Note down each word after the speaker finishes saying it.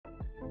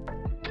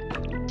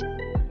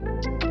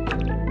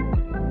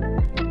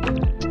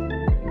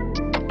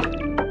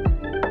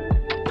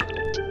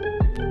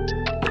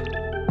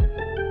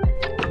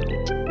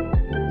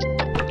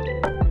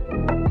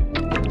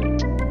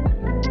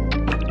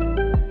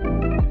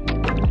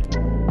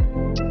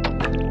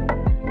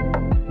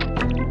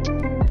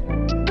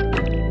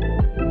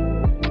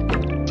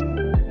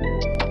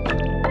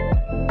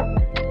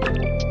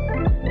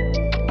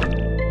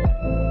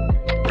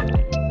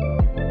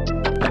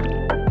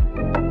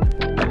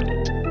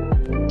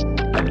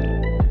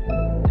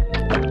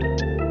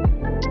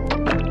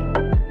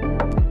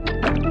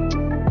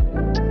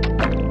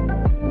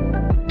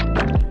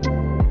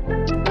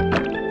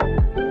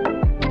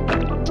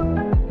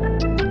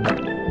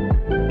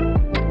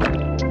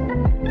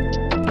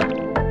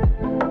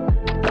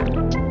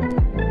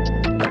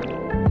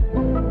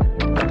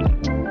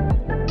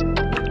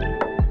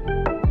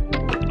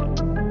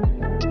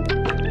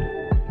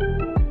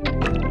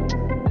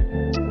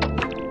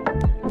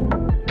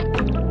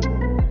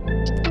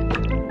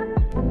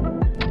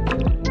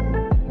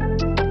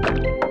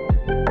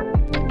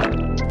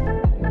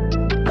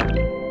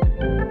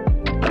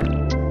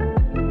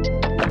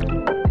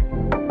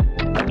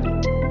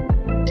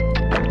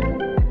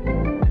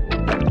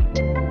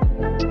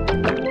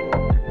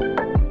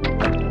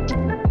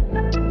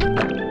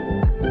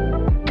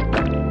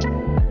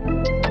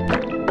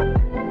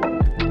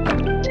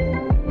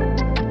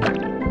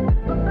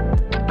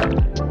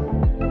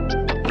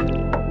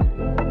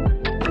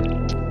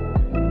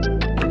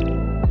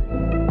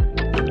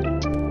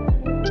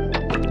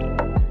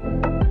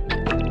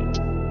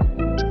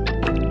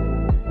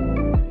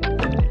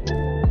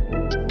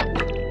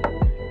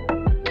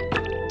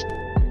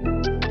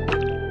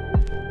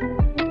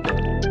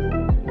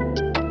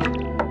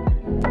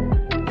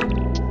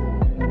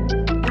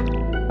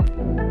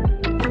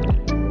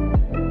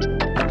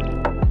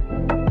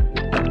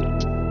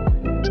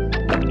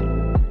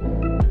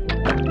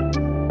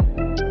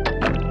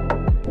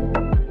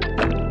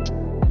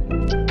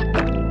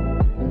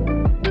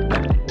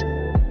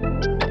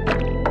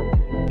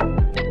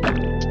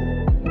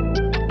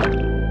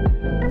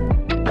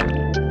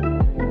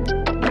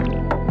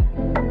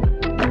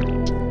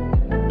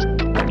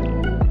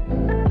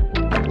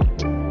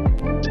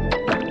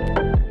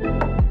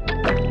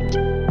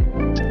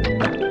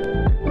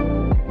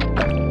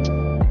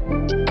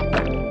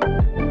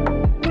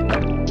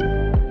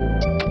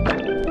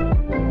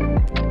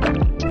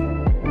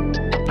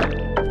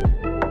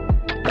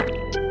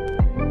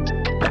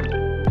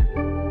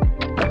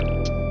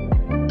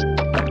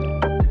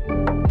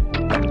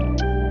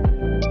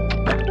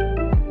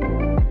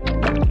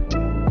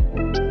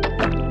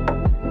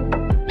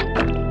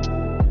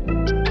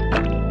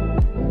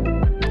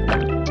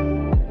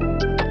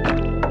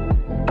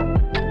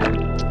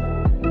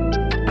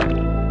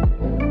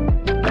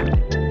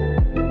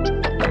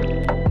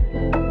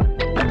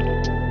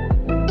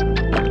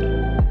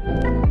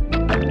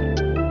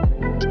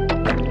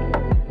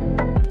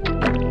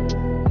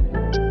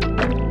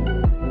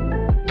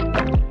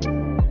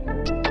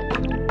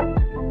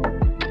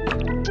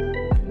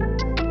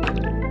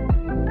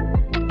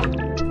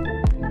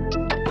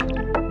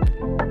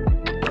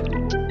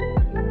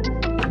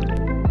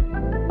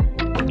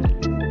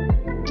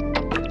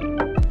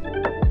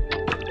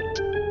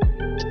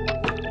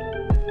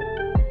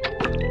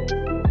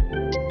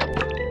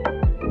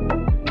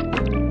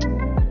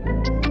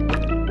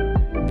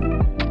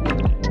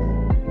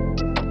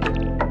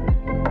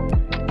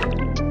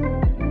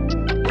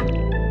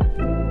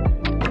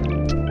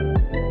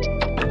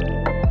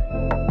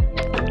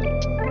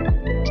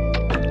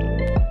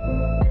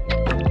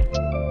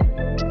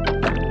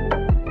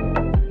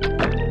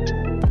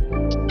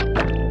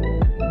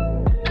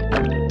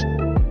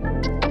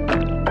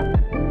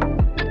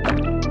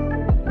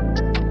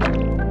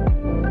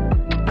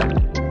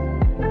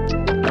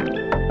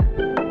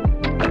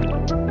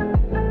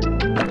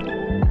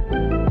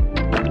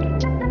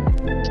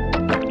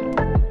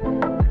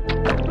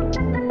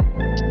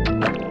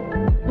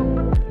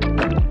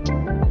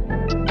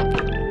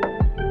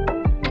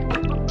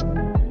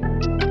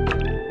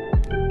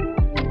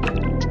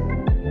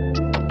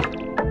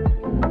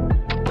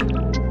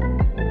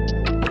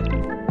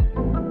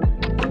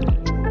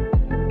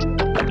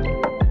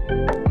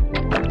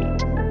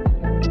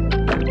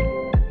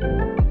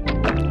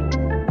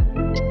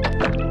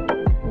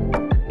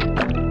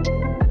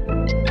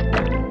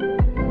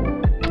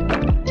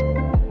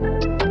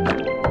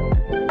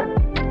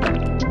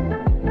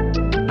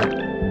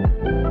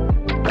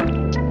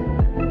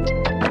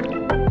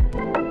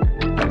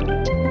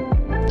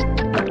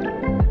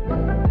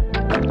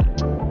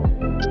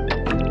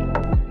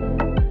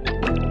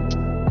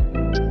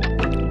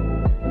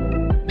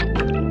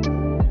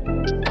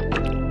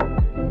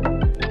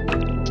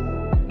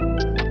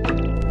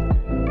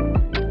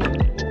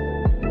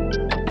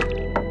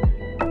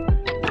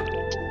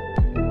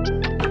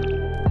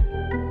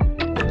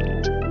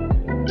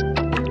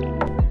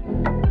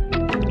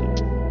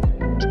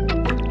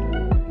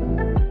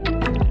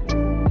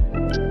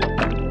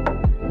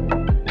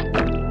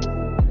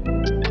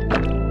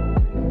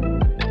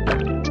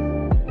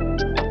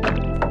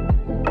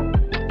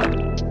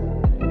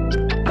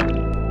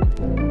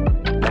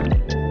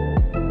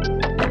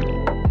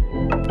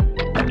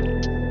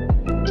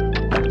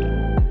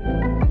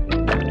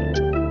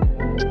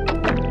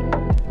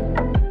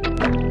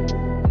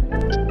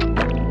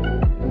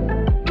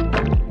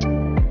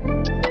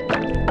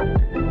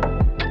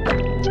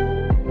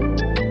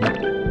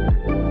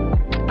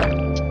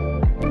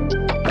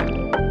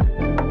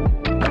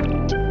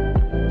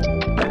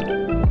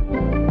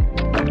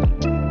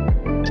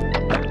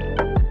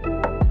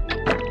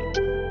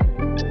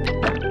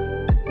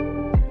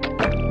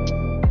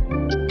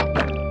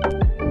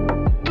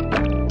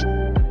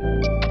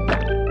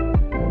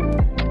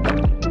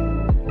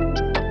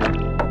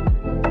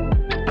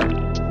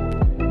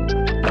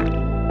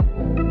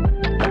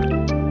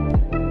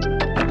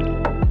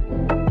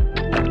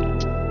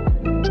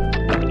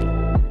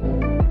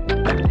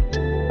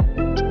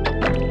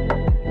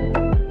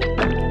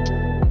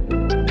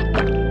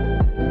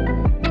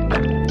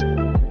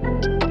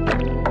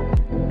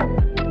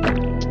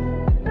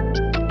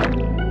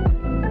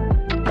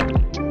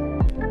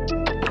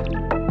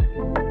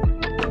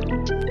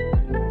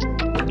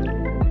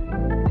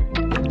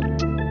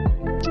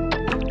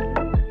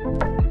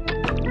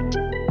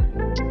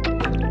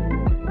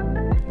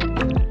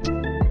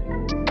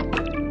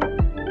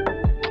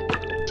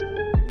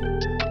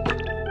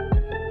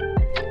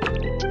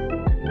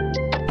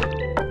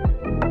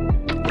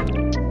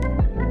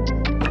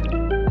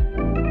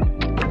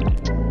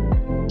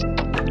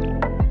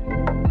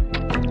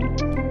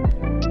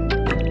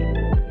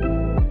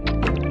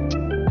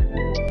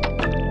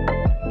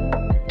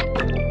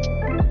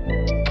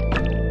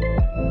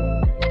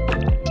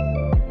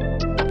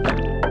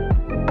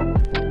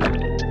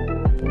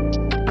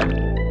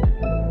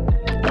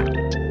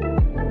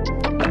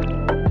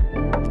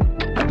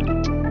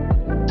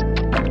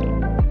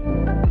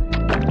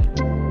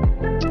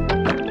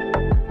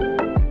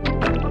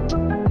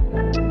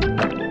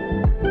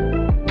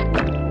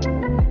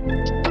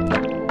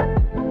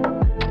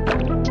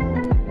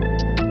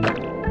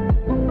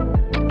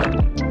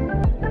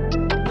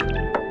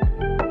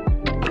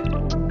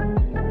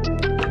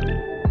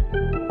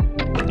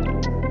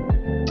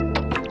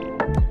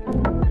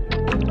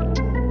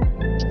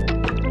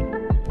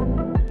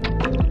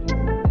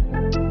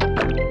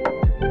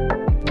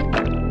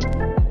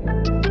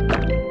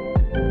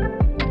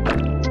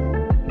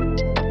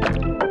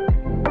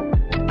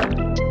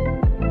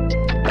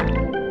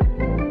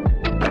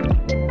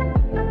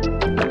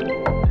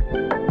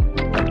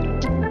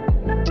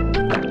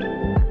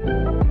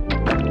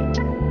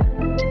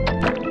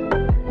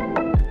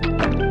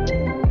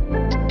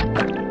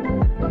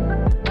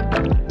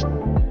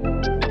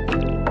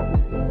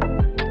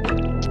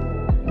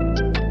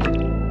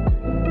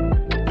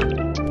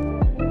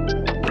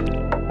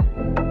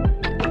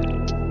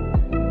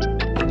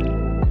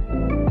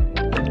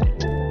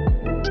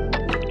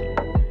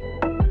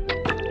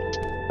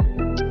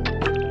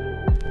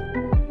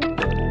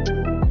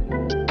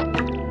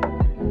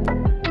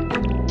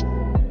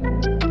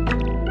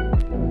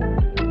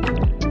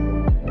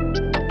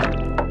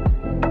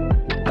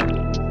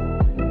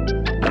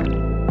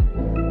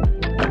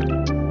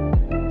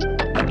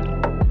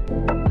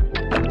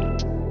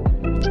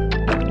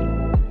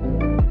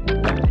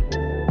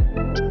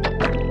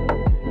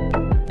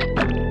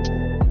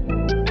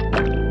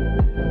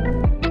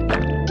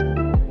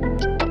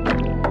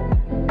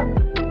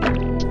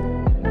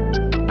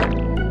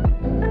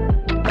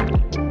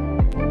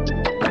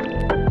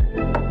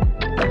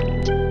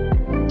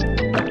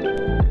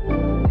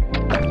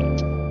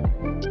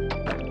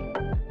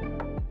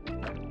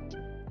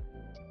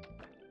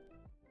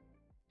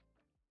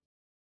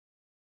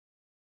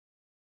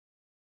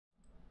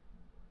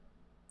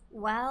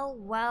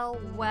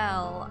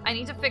Well. I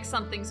need to fix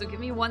something, so give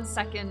me 1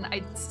 second.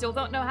 I still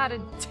don't know how to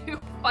do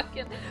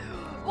fucking...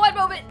 One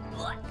moment!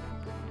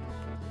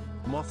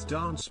 Moth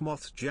dance,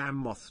 moth jam,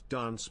 moth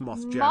dance,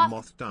 moth jam,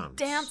 moth dance.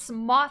 Dance,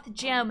 moth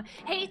jam.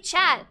 Hey,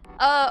 chat!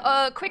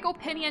 Quick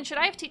opinion. Should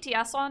I have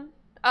TTS on,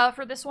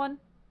 for this one?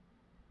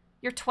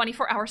 You're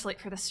 24 hours late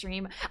for the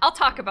stream. I'll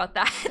talk about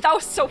that. That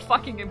was so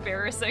fucking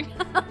embarrassing.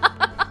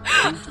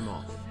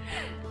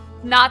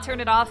 Nah, turn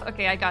it off.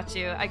 Okay, I got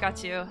you.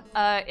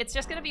 It's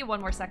just gonna be 1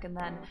 more second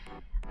then.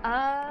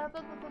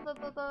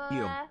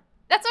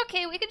 That's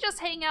okay, we can just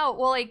hang out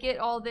while I get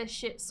all this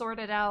shit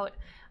sorted out.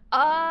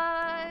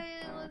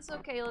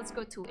 Let's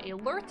go to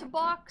alert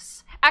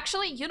box.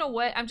 Actually, you know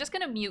what? I'm just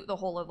gonna mute the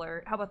whole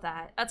alert. How about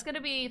that? That's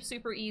gonna be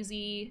super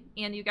easy,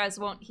 and you guys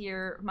won't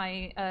hear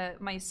my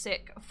my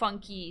sick,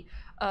 funky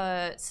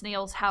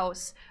Snail's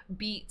House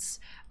beats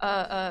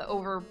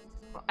over,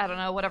 I don't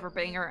know, whatever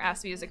banger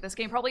ass music this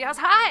game probably has.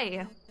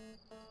 Hi!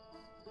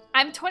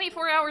 I'm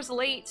 24 hours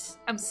late.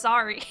 I'm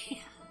sorry.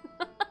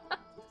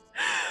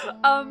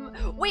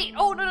 Wait,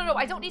 oh no,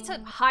 I don't need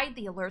to hide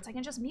the alerts. I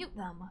can just mute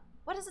them.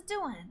 What is it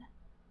doing?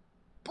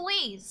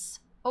 Please.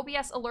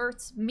 OBS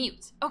alerts,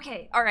 mute.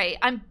 Okay, alright.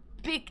 I'm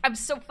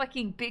so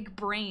fucking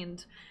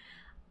big-brained.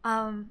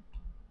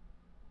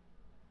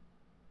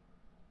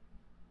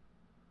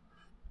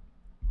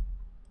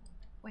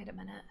 Wait a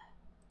minute.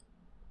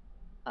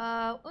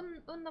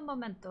 Un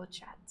momento,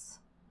 chats.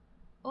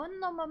 Un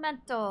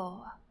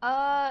momento.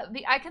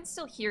 I can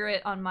still hear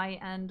it on my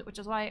end, which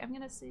is why I'm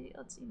gonna see,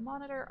 let's see,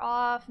 monitor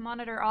off.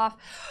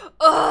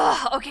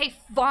 Ugh, okay,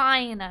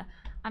 fine.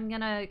 I'm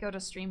gonna go to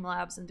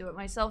Streamlabs and do it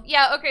myself.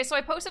 Yeah, okay, so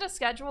I posted a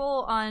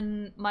schedule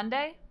on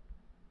Monday.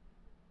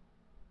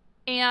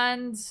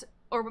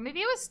 Or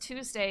maybe it was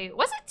Tuesday.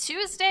 Was it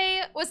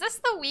Tuesday? Was this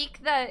the week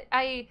that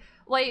I,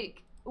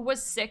 like,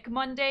 was sick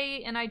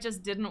Monday and I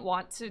just didn't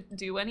want to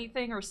do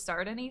anything or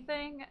start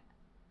anything?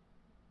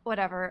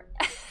 Whatever.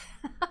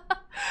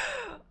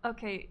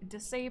 Okay,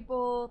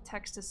 disable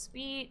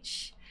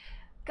text-to-speech.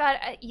 God,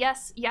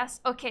 yes,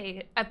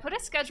 okay. I put a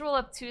schedule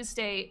up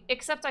Tuesday,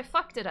 except I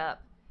fucked it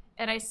up.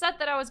 And I said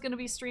that I was going to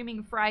be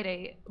streaming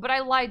Friday, but I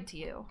lied to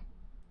you.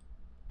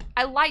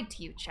 I lied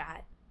to you,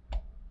 chat.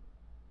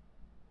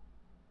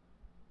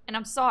 And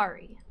I'm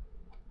sorry.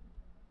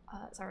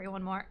 Sorry,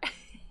 one more.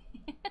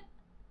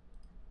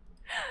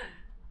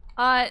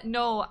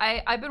 No,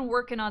 I've been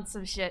working on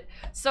some shit.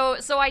 So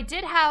I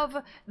did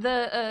have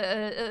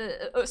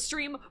the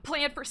stream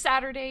planned for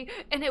Saturday,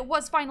 and it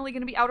was finally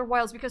gonna be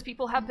Outerwilds because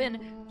people have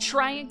been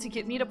trying to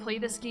get me to play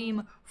this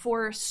game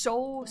for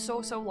so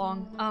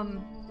long.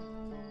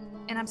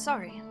 And I'm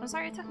sorry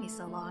it took me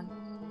so long.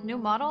 New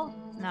model?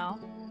 No.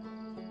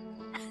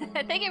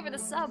 Thank you for the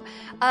sub.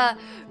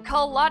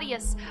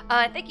 Claudius.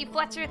 Thank you,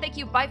 Fletcher. Thank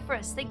you,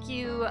 Bifrost. Thank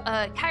you,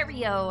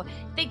 Kyrio.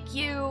 Thank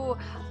you,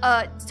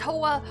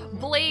 Toa,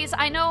 Blaze.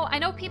 I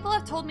know people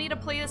have told me to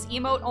play this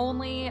emote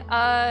only.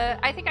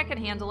 I think I can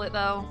handle it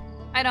though.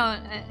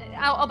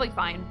 I'll be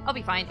fine. I'll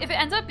be fine. If it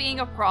ends up being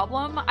a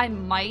problem, I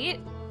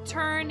might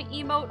turn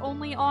emote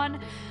only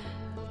on.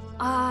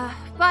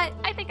 But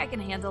I think I can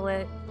handle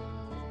it.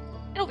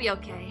 It'll be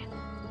okay.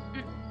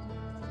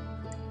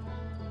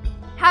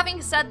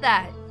 Having said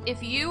that,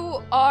 if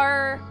you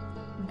are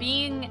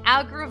being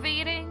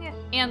aggravating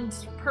and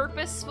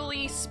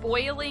purposefully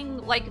spoiling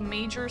like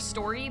major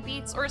story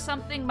beats or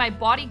something, my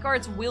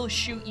bodyguards will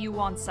shoot you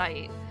on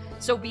sight.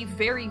 So be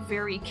very,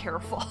 very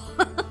careful.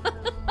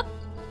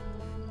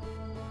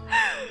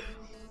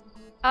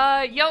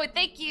 Yo,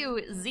 thank you,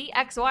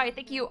 ZXY.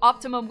 Thank you,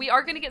 Optimum. We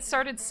are gonna get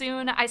started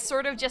soon. I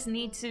sort of just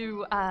need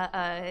to,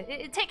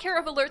 take care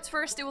of alerts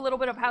first, do a little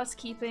bit of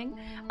housekeeping.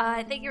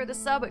 Thank you for the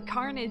sub,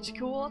 Carnage.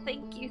 Cool.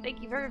 Thank you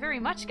very, very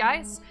much,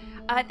 guys.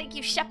 Thank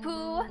you,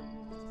 Shepu.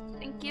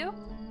 Thank you.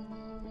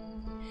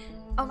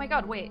 Oh my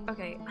god, wait.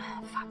 Okay.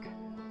 Fuck.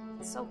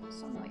 It's so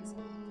noisy.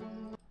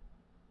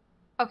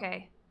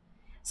 Okay.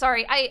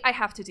 Sorry, I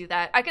have to do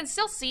that. I can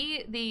still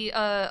see the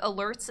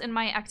alerts in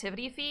my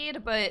activity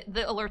feed, but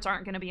the alerts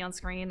aren't going to be on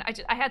screen.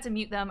 I had to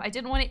mute them. I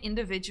didn't want to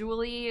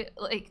individually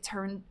like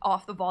turn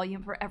off the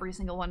volume for every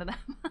single one of them.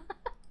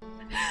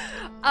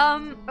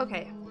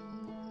 Okay.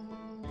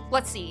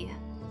 Let's see.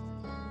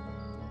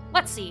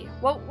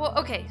 Well,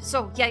 okay,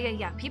 so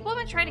yeah. People have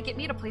been trying to get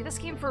me to play this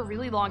game for a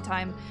really long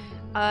time.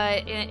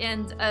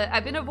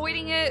 I've been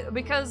avoiding it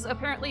because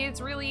apparently it's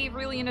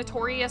really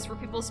notorious for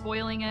people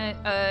spoiling it,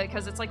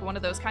 because it's like one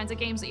of those kinds of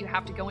games that you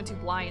have to go into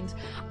blind.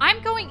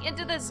 I'm going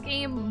into this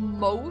game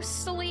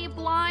mostly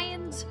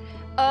blind.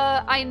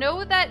 I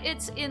know that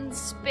it's in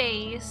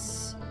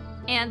space,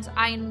 and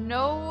I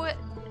know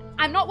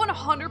I'm not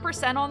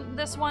 100% on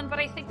this one, but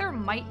I think there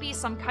might be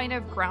some kind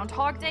of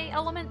Groundhog Day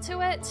element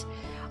to it.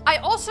 I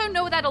also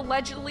know that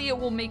allegedly it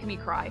will make me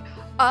cry.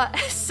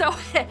 So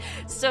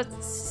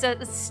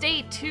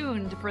stay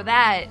tuned for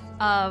that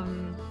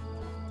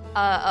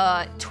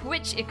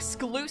Twitch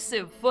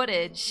exclusive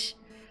footage,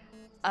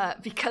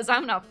 because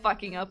I'm not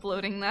fucking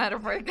uploading that.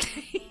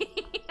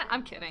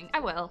 I'm kidding.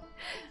 I will.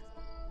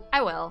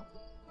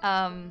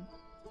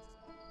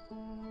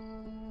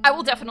 I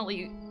will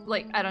definitely,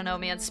 like, I don't know,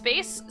 man,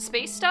 space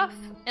stuff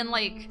and,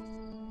 like,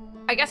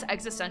 I guess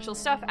existential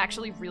stuff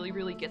actually really,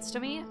 really gets to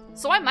me.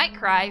 So I might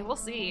cry. We'll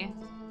see.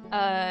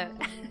 Thank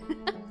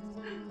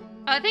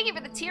you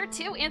for the tier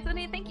 2,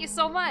 Anthony. Thank you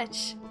so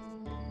much.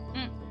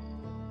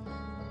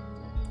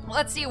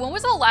 Let's see, when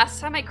was the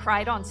last time I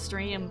cried on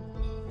stream?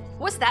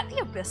 Was that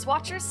the Abyss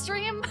Watchers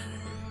stream?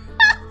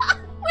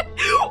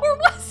 Or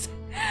was...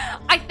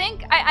 I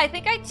think I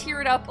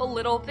teared up a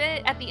little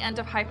bit at the end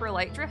of Hyper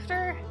Light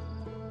Drifter.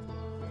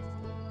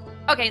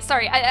 Okay,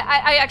 sorry,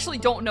 I actually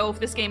don't know if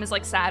this game is,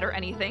 like, sad or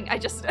anything. I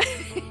just...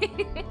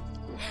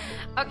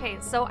 Okay,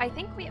 so I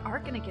think we are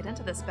gonna get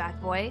into this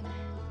bad boy.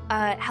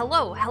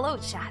 Hello,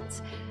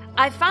 chat.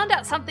 I found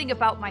out something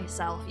about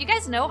myself. You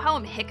guys know how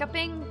I'm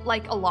hiccuping,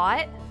 like, a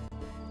lot?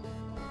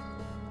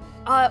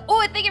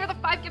 Oh, and thank you for the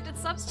 5 gifted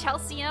subs,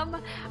 Chelseum.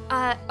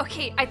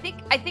 Okay, I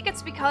think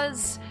it's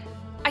because...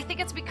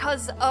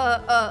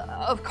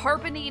 of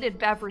carbonated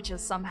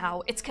beverages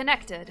somehow. It's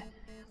connected.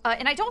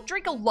 And I don't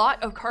drink a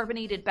lot of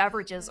carbonated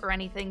beverages or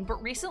anything,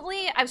 but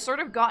recently I've sort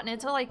of gotten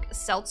into, like,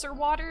 seltzer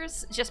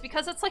waters just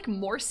because it's, like,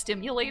 more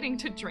stimulating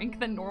to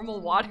drink than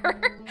normal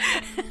water.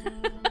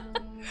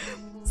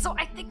 So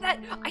I think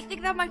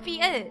that might be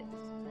it.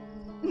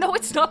 No,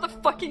 it's not the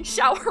fucking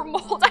shower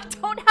mold. I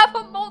don't have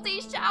a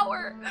moldy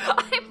shower.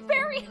 I'm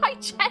very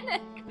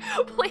hygienic.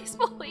 Please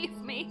believe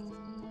me.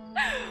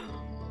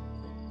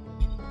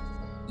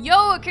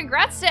 Yo,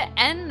 congrats to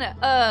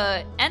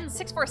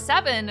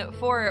N647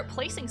 for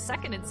placing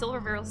second in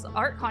Silvervale's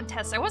art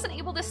contest. I wasn't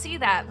able to see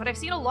that, but I've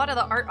seen a lot of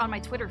the art on my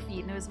Twitter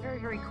feed, and it was very,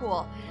 very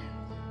cool.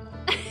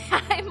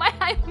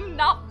 I'm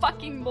not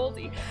fucking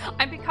moldy.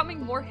 I'm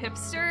becoming more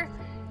hipster.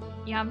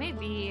 Yeah,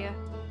 maybe.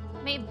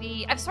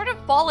 Maybe. I've sort of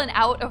fallen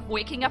out of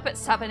waking up at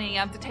 7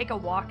 AM to take a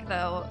walk,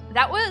 though.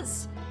 That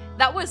was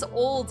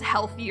old,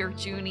 healthier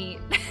Junie.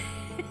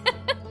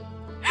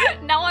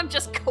 Now I'm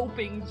just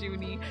coping,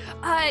 Junie.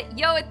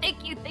 Yo,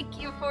 thank you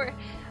for,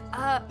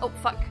 oh,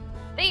 fuck.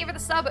 Thank you for the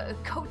sub,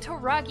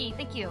 Kotoragi,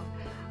 thank you.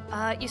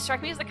 You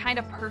strike me as the kind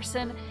of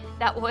person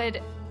that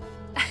would,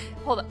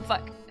 hold on,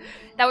 fuck.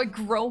 That would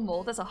grow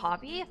mold as a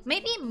hobby?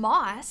 Maybe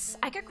moss.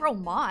 I could grow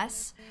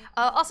moss.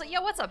 Also,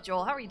 yo, what's up,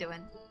 Joel? How are you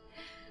doing?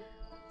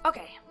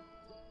 Okay.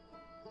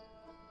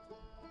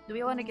 Do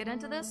we want to get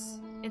into this?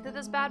 Into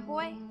this bad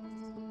boy?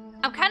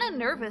 I'm kind of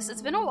nervous.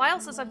 It's been a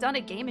while since I've done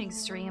a gaming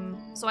stream,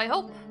 so I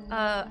hope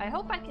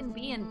I can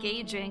be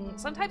engaging.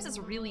 Sometimes it's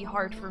really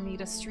hard for me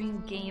to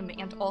stream game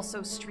and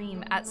also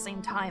stream at the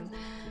same time.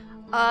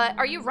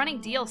 Are you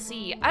running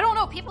DLC? I don't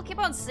know. People keep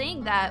on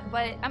saying that,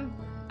 but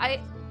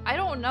I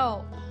don't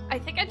know. I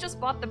think I just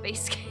bought the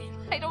base game.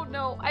 I don't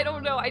know. I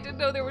didn't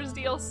know there was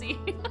DLC.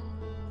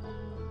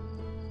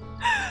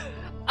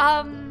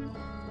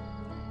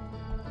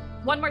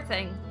 One more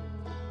thing.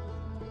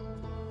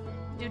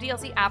 Do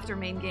DLC after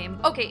main game.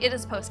 Okay, it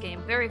is post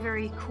game. Very,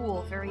 very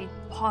cool. Very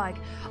pog.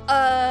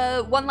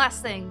 One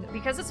last thing.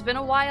 Because it's been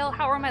a while,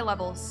 how are my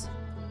levels?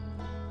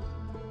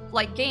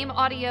 Like game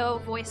audio,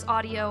 voice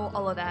audio,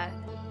 all of that.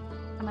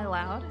 Am I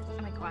loud?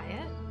 Am I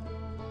quiet?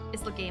 Is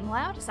the game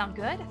loud? Sound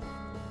good?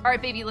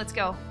 Alright, baby, let's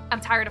go.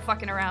 I'm tired of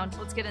fucking around.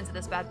 Let's get into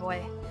this bad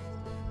boy.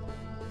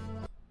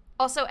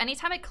 Also,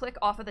 anytime I click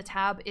off of the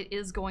tab, it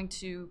is going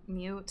to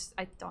mute.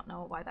 I don't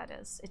know why that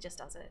is. It just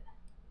does it.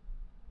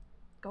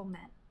 Go,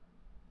 men.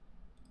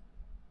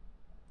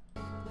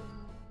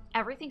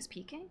 Everything's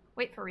peaking?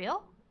 Wait, for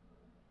real?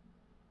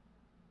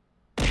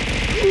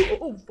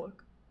 Oh,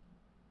 fuck.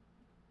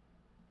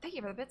 Thank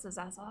you for the bits,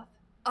 Zazoth.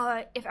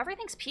 If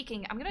everything's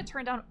peaking, I'm gonna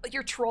turn down—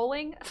 You're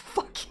trolling?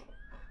 Fuck.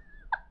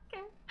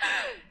 Okay.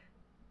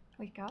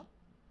 Wake up.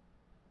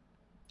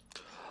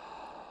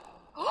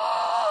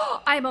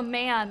 I'm a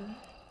man.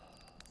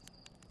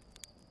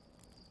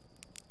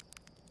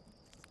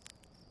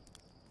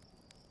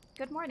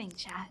 Good morning,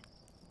 chat.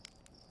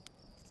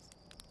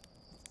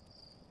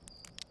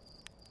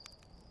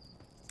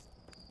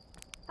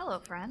 Hello,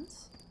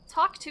 friends.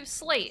 Talk to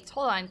Slate.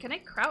 Hold on, can I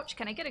crouch?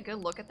 Can I get a good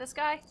look at this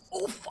guy?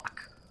 Oh,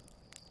 fuck.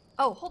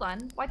 Oh, hold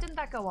on. Why didn't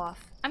that go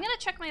off? I'm gonna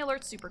check my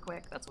alerts super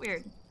quick. That's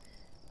weird.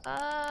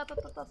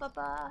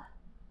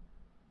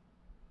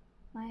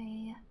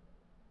 My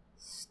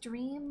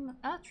stream...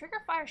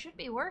 trigger fire should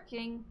be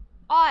working.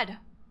 Odd.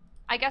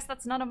 I guess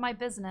that's none of my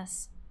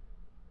business.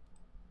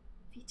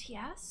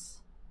 VTS?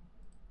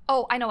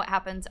 Oh, I know what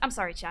happened. I'm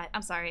sorry, chat.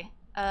 I'm sorry.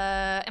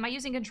 Am I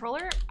using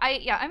controller?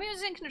 Yeah, I'm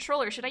using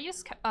controller. Should I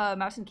use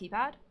mouse and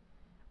keypad?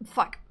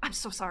 Fuck, I'm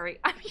so sorry.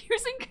 I'm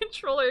using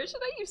controller.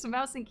 Should I use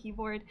mouse and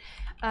keyboard?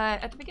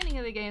 At the beginning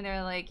of the game,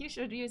 they're like, you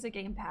should use a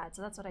gamepad,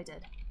 so that's what I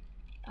did.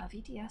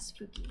 VTS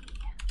Fuki.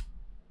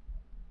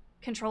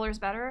 Controller's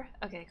better?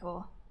 Okay,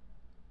 cool.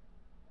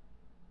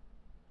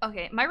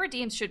 Okay, my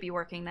redeems should be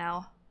working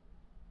now.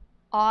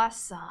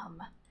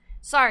 Awesome.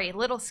 Sorry,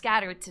 little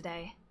scattered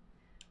today.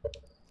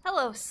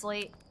 Hello,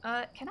 Slate.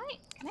 Can I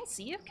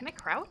see you? Can I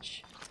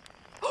crouch?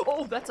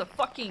 Oh, that's a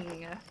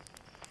fucking...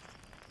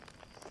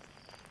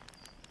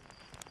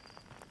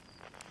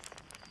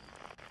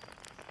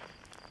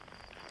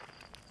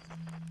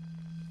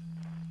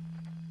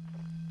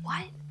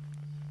 What?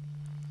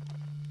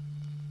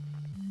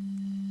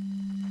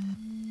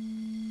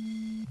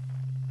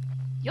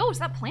 Yo, is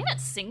that planet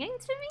singing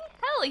to me?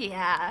 Hell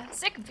yeah.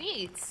 Sick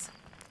beats.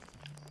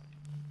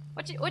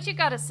 What you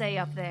gotta say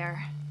up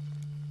there?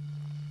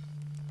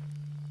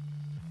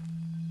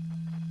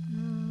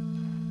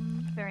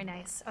 Very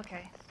nice.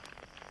 Okay.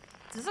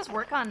 Does this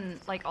work on,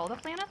 like, all the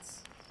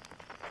planets?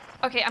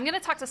 Okay, I'm gonna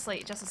talk to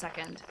Slate just a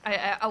second.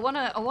 I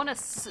wanna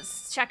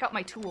check out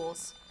my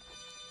tools.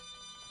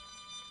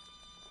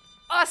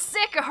 Oh,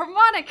 sick! A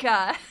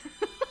harmonica!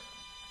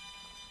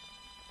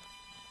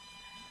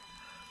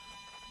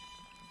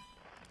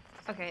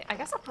 Okay, I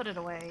guess I'll put it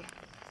away.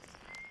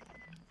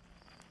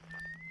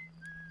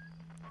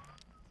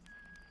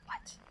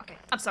 What? Okay,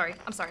 I'm sorry.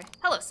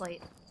 Hello,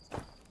 Slate.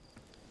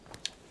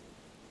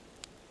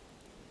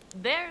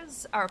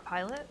 There's our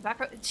pilot.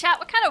 Chat,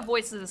 what kind of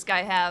voice does this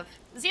guy have?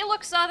 Does he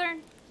look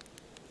southern?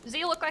 Does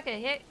he look like a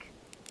hick?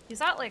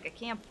 He's out like a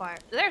campfire.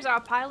 There's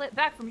our pilot,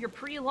 back from your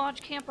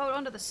pre-launch camp out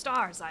under the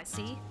stars, I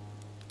see.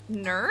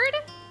 Nerd?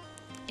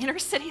 Inner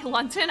city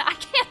London? I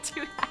can't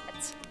do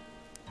that.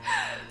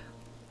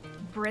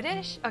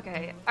 British?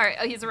 Okay. Alright,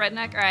 oh, he's a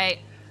redneck? Alright.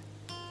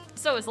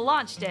 So it's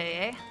launch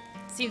day, eh?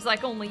 Seems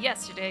like only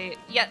yesterday.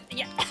 Yeah,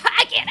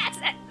 I can't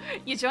accent!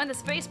 You joined the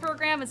space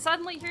program and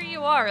suddenly here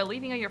you are,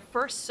 leaving on your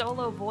first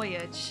solo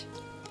voyage.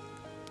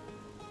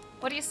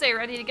 What do you say,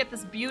 ready to get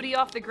this beauty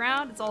off the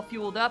ground? It's all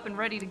fueled up and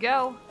ready to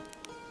go.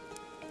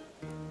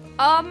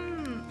 I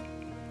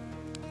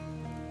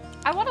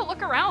want to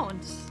look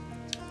around.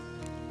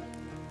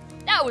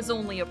 That was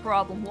only a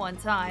problem one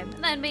time,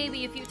 and then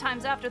maybe a few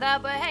times after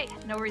that, but hey,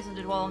 no reason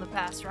to dwell on the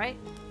past, right?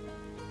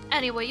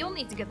 Anyway, you'll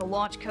need to get the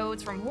launch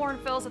codes from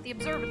Hornfels at the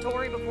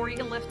observatory before you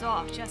can lift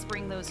off. Just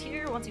bring those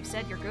here once you've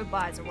said your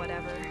goodbyes or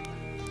whatever.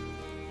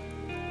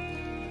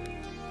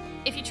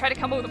 If you try to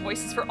come up with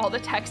voices for all the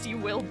text, you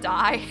will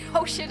die.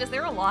 Oh shit, is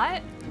there a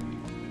lot?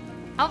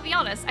 I'll be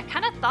honest, I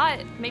kind of thought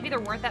maybe there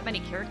weren't that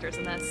many characters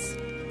in this.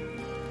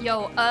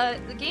 Yo,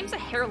 the game's a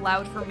hair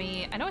loud for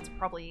me. I know it's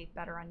probably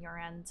better on your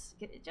end.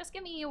 Just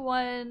give me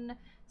 1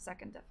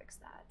 second to fix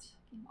that.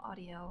 Game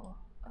audio.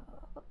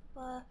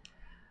 And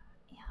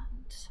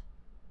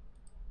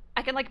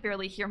I can like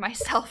barely hear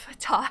myself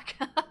talk.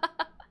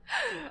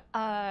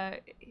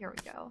 Here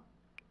we go.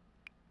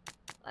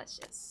 Let's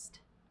just.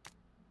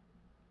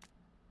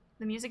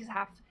 The music is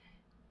half.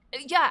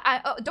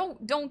 Yeah,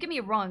 don't get me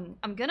wrong.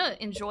 I'm gonna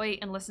enjoy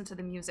and listen to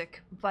the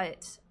music,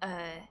 but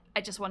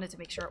I just wanted to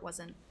make sure it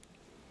wasn't.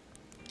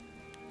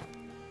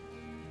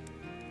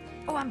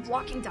 Oh, I'm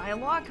blocking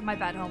dialogue? My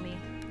bad, homie.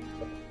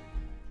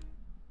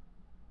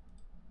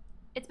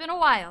 It's been a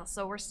while,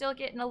 so we're still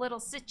getting a little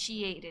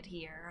situated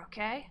here,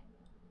 okay?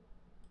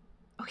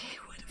 Okay,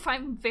 what if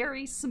I'm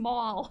very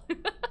small?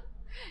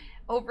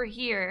 Over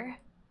here.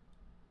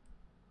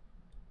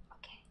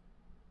 Okay.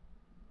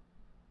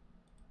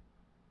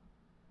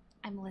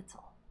 I'm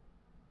little.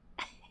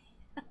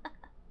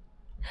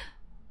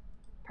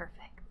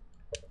 Perfect.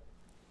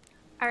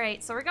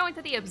 Alright, so we're going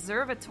to the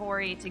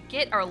observatory to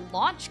get our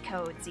launch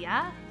codes,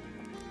 yeah?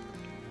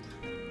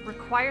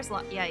 Requires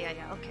launch. Yeah,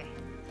 okay.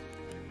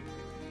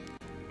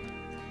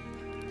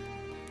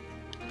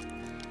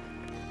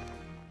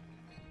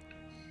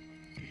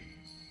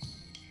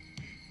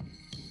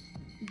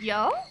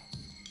 Yo?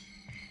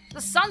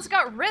 The sun's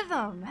got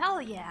rhythm! Hell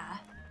yeah!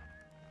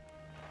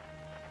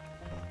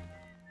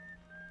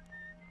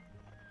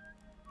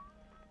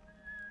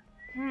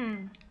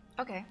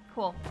 Okay,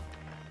 cool.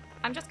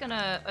 I'm just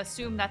gonna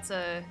assume that's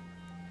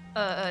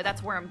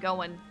that's where I'm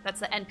going. That's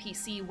the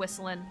NPC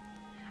whistling.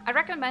 I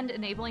recommend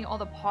enabling all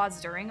the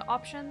pause during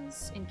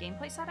options in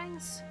gameplay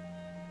settings.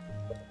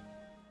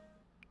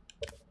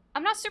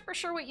 I'm not super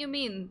sure what you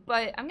mean,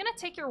 but I'm gonna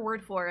take your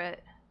word for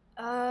it.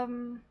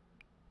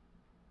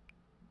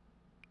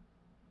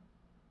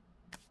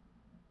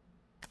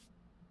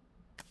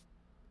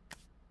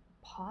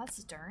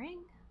 Pause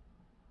during?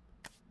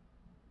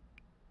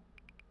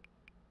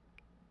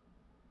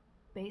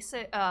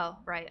 Basic, oh,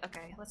 right,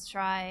 okay. Let's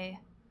try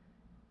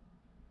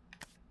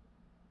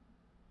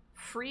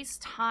freeze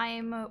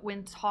time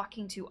when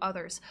talking to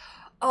others.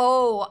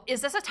 Oh,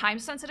 is this a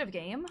time-sensitive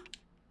game?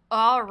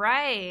 All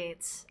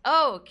right.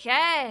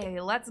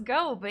 Okay, let's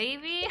go,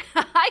 baby.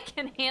 I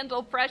can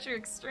handle pressure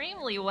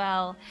extremely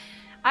well.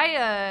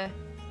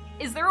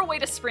 Is there a way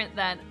to sprint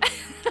then?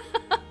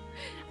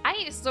 I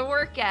used to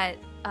work at,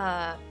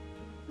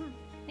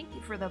 thank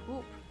you for the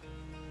boop.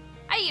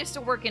 I used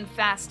to work in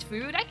fast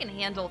food. I can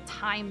handle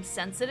time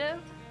sensitive.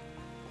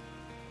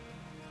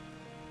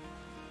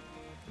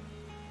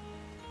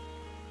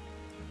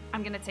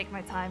 I'm gonna take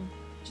my time,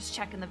 just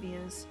checking the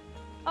views.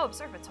 Oh,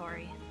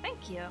 observatory.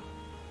 Thank you.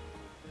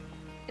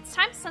 It's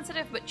time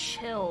sensitive but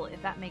chill,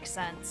 if that makes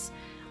sense.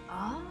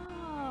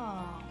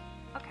 Oh,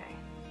 okay.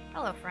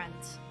 Hello, friend.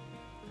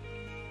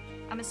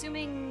 I'm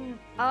assuming,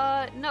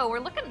 no, we're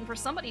looking for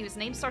somebody whose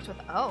name starts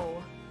with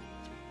O.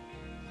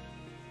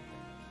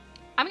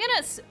 I'm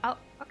gonna oh,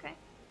 okay.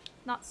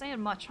 Not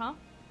saying much, huh?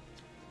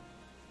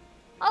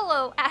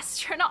 Hello,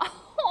 astronaut.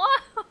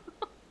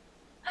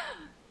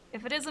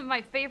 If it isn't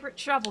my favorite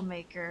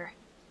troublemaker.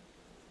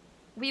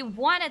 We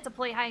wanted to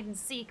play hide and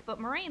seek, but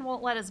Moraine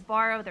won't let us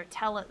borrow their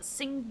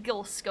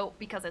single scope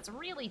because it's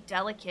really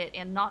delicate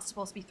and not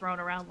supposed to be thrown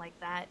around like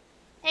that.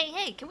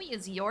 Hey, can we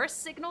use your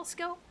signal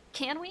scope?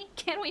 Can we?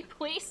 Can we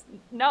please?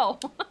 No.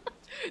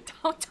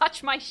 Don't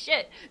touch my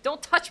shit.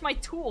 Don't touch my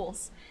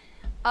tools.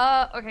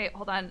 Okay,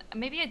 hold on.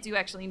 Maybe I do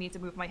actually need to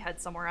move my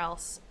head somewhere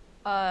else.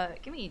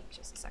 Give me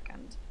just a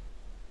second.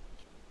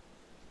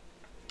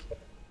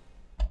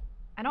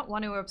 I don't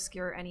want to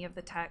obscure any of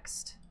the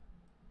text.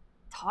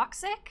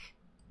 Toxic?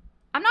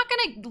 I'm not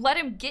gonna let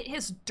him get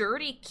his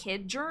dirty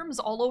kid germs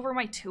all over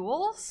my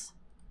tools?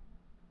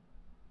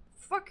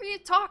 The fuck are you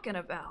talking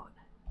about?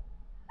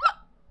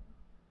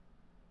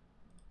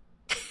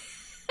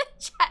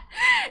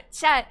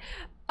 Chat,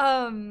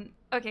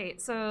 okay,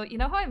 so you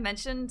know how I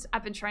mentioned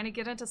I've been trying to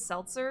get into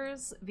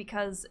seltzers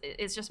because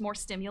it's just more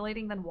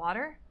stimulating than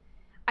water?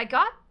 I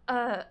got,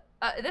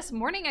 this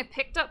morning I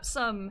picked up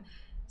some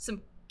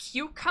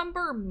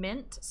cucumber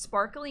mint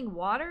sparkling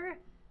water,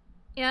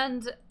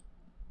 and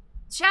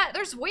chat,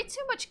 there's way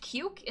too much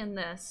cuke in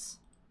this.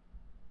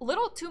 A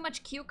little too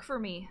much cuke for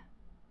me.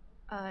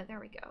 There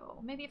we go.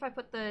 Maybe if I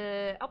put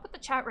I'll put the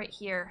chat right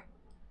here.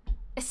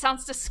 It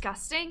sounds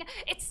disgusting.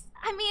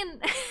 I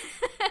mean,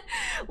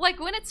 like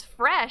when it's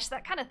fresh,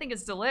 that kind of thing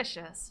is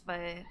delicious, but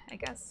I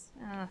guess,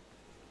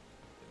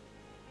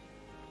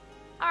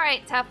 All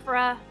right,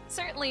 Tefra.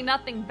 Certainly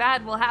nothing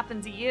bad will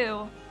happen to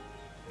you.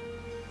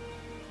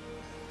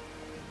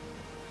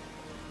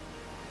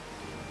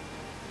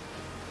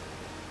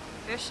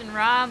 Fish and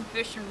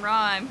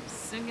rhyme.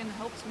 Singing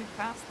helps me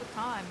pass the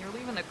time. You're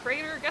leaving the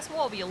crater? Guess we'll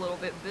all be a little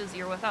bit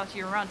busier without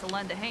you around to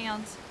lend a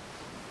hand.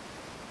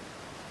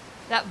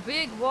 That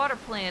big water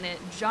planet,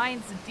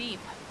 Giants Deep.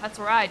 That's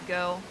where I'd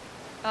go.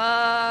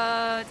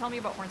 Tell me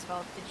about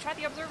Hornsfeld. Did you try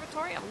the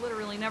observatory? I've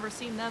literally never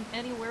seen them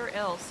anywhere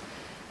else.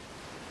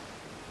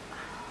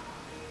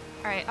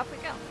 Alright, up we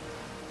go.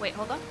 Wait,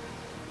 hold on.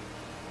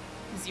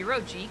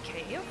 0G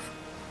cave?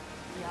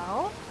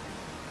 Yo.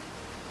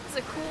 It's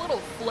a cool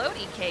little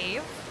floaty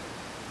cave.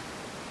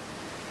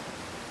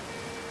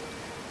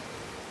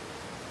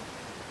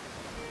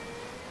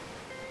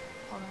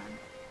 Hold on.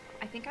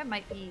 I think I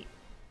might be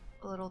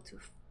a little too...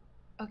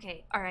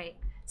 Okay, alright.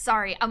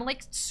 Sorry, I'm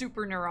like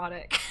super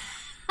neurotic.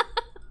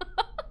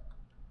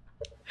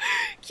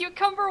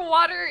 Cucumber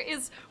water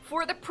is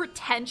for the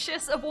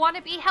pretentious of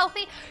wanna be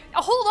healthy.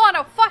 Hold on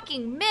a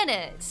fucking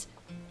minute.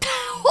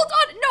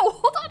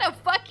 Hold on a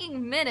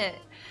fucking minute.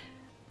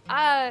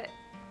 I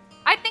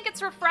think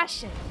it's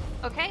refreshing,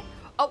 okay?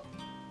 Oh,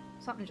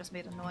 something just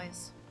made a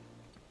noise.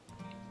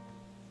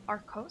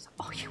 Arcos?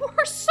 Oh, you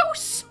are so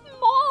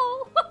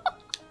small!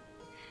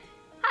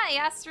 Hi,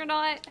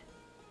 astronaut.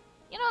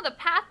 You know the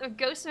path of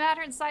ghost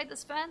matter inside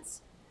this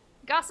fence?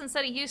 Gosson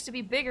said it used to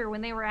be bigger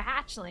when they were a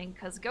hatchling,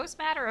 because ghost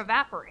matter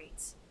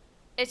evaporates.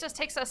 It just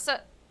takes a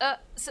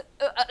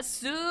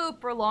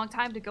super long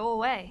time to go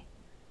away.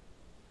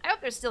 I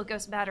hope there's still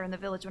ghost matter in the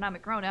village when I'm a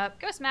grown-up.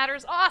 Ghost matter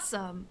is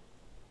awesome!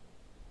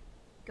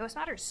 Ghost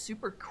matter is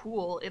super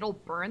cool. It'll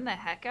burn the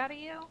heck out of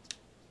you.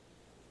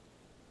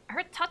 I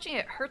heard touching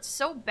it hurts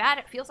so bad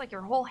it feels like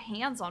your whole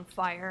hand's on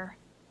fire.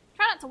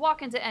 Try not to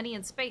walk into any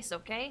in space,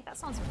 okay? That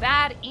sounds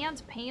bad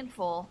and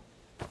painful.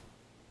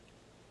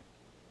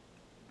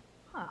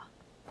 Huh.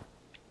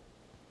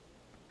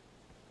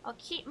 I'll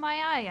keep my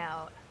eye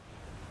out.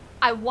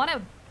 I want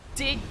to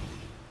dig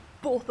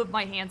both of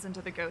my hands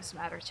into the ghost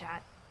matter,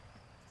 chat.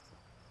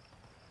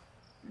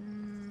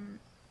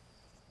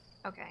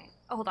 Okay.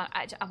 Oh, hold on.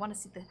 I want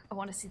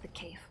to see the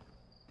cave.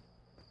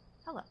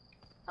 Hello.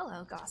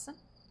 Hello, Gosson.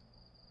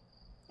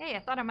 Hey, I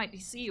thought I might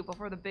see you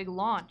before the big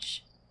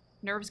launch.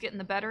 Nerves getting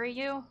the better of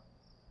you?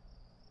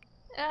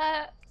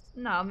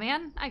 No,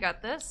 man. I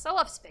got this. I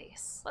love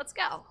space. Let's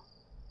go.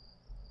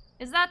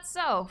 Is that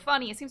so?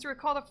 Funny. I seem to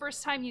recall the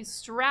first time you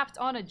strapped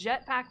on a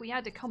jetpack, we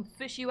had to come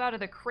fish you out of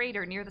the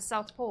crater near the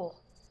South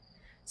Pole.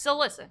 So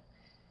listen.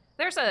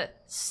 There's a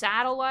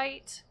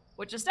satellite,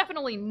 which is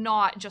definitely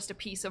not just a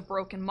piece of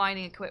broken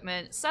mining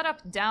equipment, set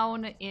up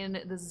down in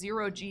the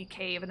 0G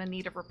cave and in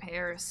need of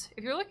repairs.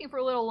 If you're looking for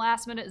a little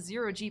last-minute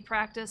 0G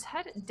practice,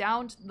 head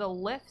down to the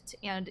lift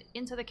and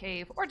into the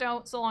cave, or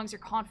don't, so long as you're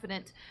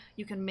confident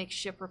you can make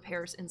ship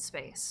repairs in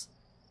space.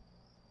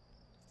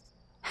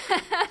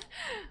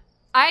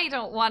 I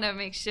don't want to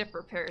make ship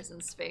repairs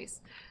in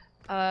space.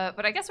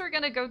 But I guess we're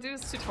gonna go do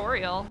this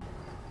tutorial.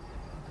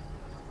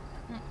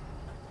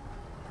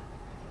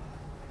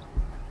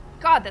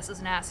 God, this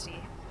is nasty.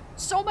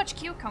 So much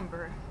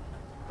cucumber.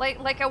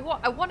 Like I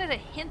wanted a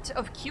hint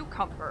of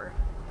cucumber.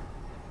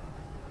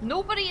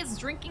 Nobody is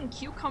drinking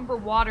cucumber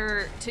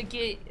water to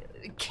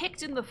get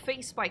kicked in the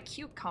face by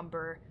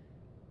cucumber.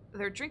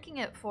 They're drinking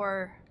it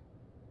for...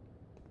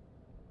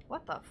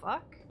 What the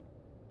fuck?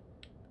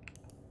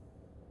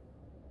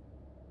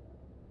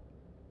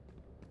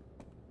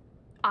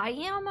 I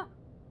am?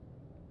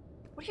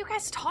 What are you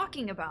guys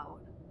talking about?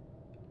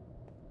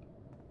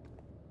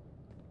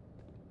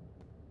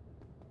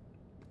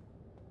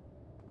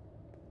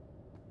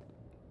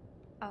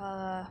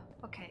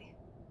 Okay.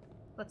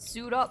 Let's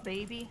suit up,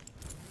 baby.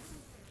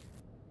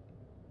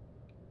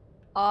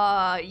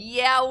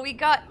 Yeah, we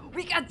got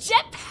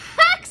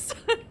jetpacks!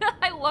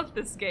 I love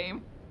this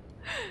game.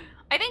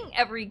 I think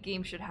every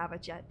game should have a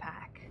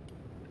jetpack.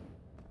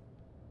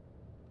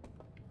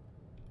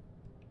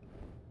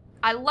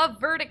 I love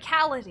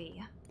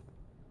verticality.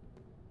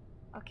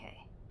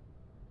 Okay.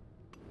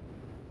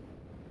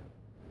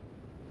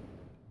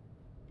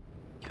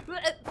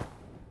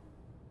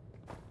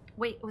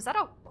 Wait, was that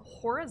a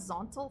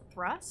horizontal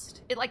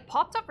thrust? It like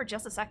popped up for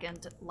just a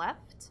second.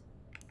 Left?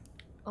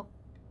 Oh.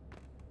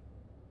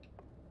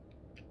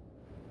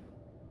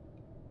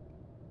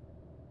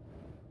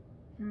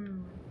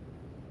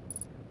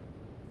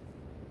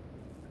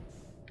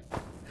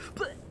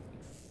 But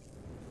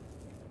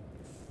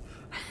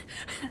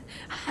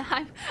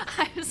I'm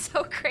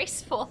so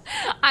graceful.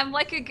 I'm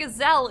like a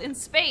gazelle in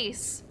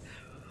space.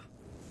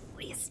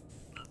 Please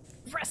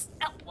press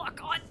L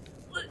lock on.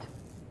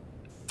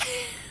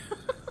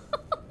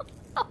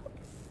 Help!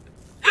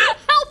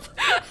 Help!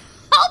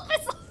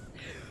 Help!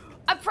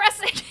 I'm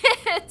pressing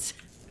it.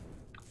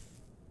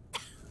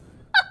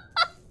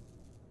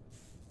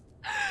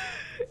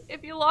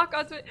 If you lock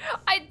onto it,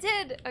 I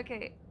did.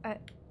 Okay. Come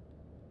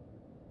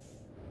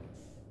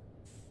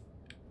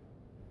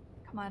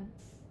on.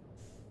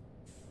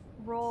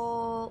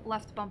 Roll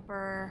left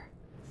bumper.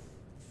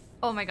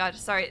 Oh my god,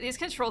 sorry. These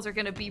controls are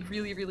gonna be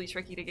really, really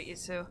tricky to get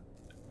used to.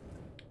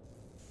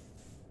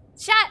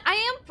 Chat,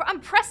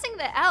 I'm pressing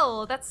the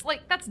L. That's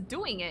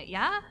doing it,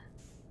 yeah?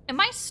 Am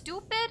I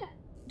stupid?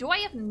 Do I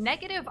have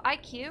negative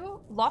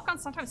IQ? Lock on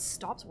sometimes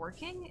stops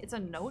working? It's a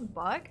known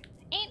bug?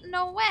 Ain't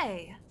no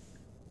way.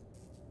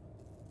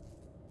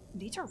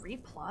 Need to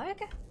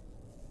replug?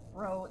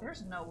 Bro,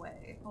 there's no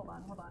way. Hold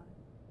on, hold on.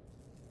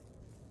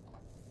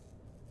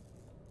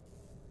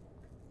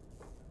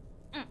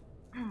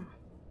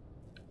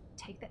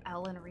 Take the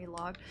L and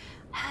relog.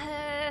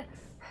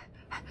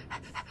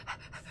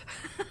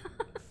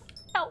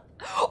 Help.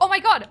 Oh my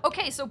god!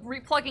 Okay, so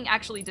replugging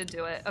actually did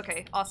do it.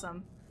 Okay,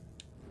 awesome.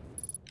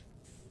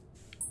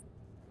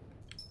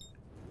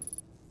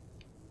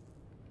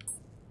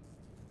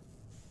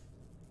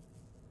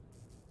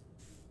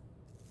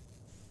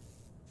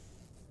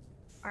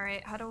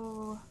 Alright, how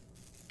to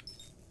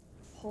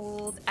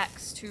hold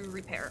X to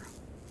repair?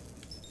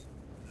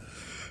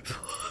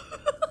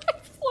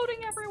 I'm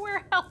floating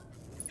everywhere. Help!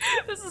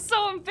 This is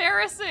so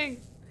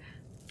embarrassing.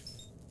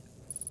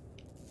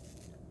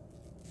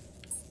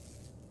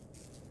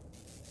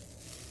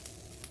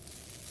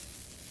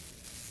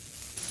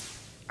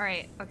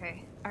 Alright,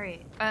 okay.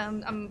 Alright.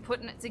 I'm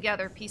putting it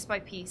together piece by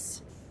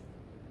piece.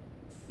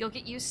 You'll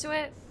get used to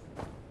it?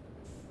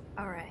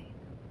 Alright.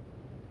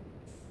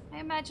 I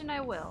imagine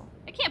I will.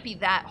 It can't be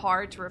that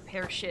hard to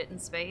repair shit in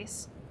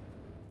space.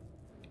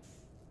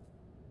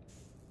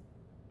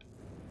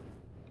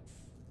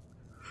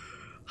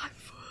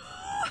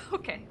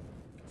 Okay.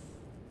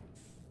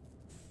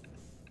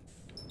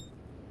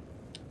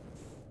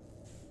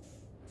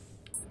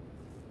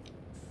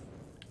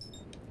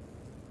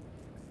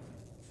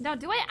 Now,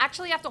 do I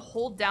actually have to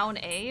hold down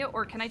A,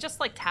 or can I just,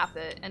 like, tap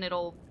it and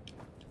it'll...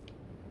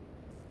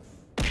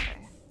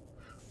 Okay.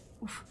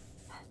 Oof.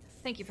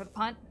 Thank you for the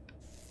punt.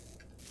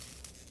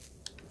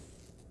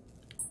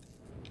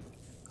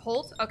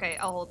 Hold? Okay,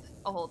 I'll hold.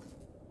 I'll hold.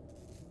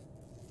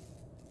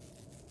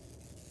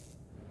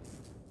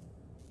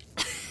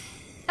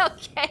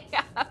 Okay,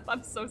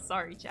 I'm so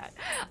sorry, chat.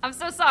 I'm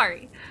so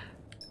sorry.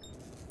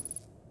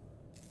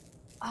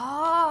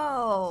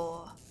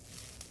 Oh.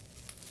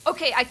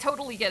 Okay, I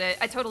totally get it.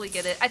 I totally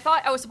get it. I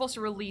thought I was supposed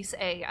to release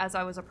A as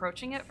I was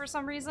approaching it for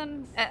some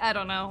reason. I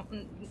don't know.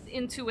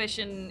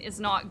 Intuition is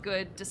not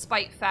good,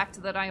 despite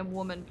fact that I am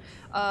woman.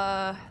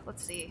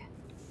 Let's see.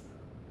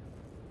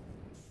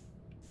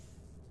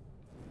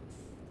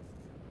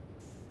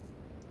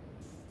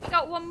 We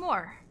got one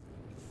more.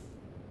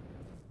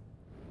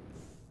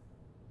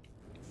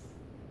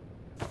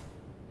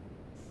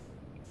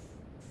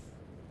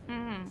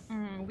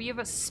 We have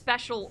a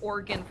special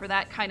organ for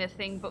that kind of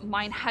thing, but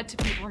mine had to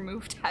be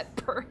removed at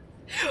birth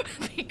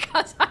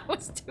because I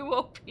was too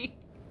OP. Do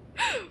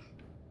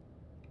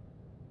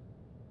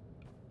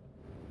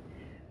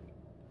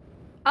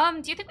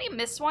you think we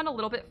missed one a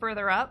little bit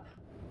further up?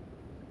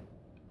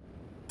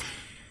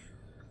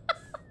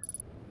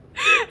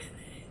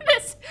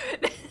 This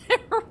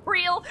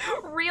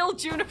real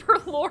Juniper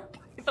lore,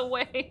 by the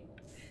way.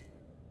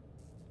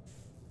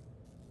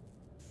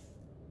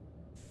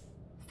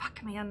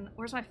 Fuck, man.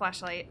 Where's my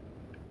flashlight?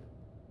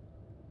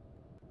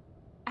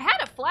 I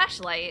had a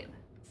flashlight.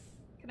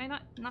 Can I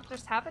not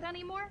just have it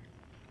anymore?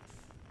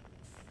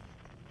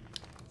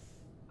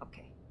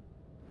 Okay.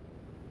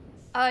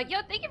 Yo,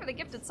 thank you for the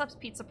gifted subs,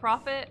 Pizza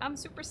Prophet. I'm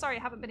super sorry I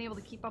haven't been able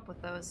to keep up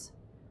with those.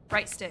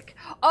 Right stick.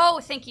 Oh,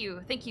 thank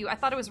you. Thank you. I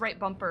thought it was right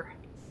bumper.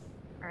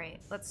 Alright,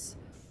 let's...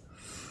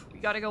 We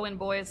gotta go in,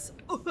 boys.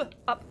 Up,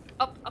 up,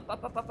 up,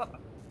 up, up, up,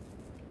 up.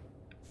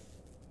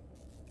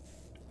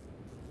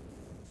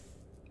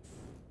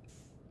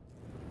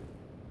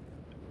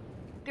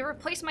 They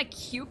replaced my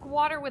cuke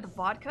water with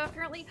vodka,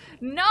 apparently?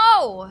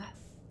 No!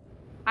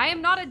 I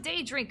am not a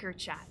day drinker,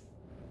 chat.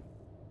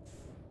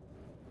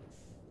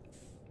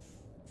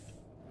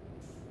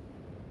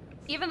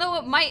 Even though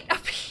it might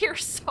appear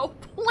so.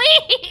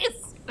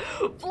 Please!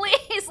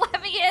 Please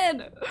let me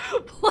in!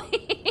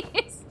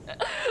 Please!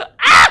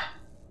 Ah!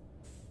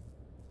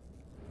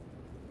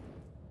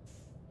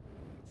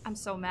 I'm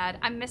so mad.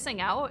 I'm missing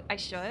out. I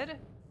should.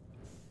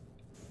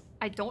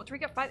 I don't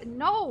drink at 5.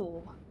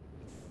 No!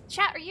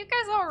 Chat, are you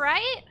guys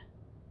alright?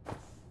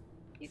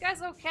 You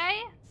guys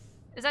okay?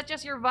 Is that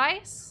just your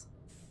vice?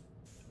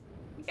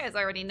 You guys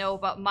already know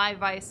about my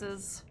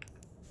vices.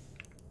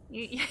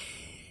 You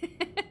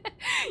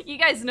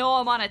guys know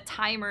I'm on a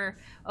timer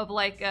of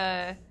like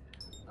a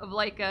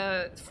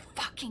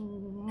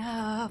fucking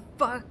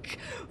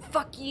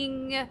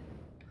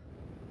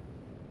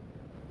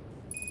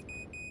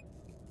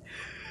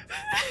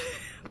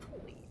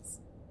please.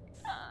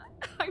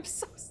 I'm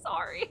so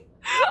sorry.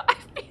 I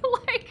feel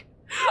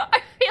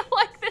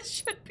like this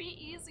should be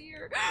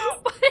easier,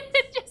 but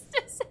it just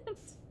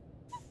isn't.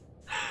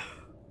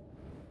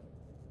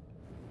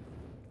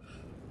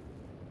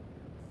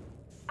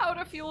 How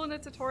to fuel in a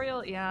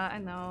tutorial? Yeah, I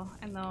know.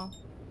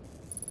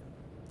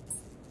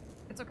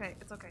 It's okay.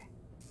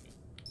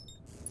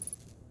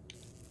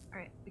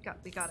 Alright, we got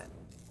it.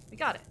 We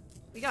got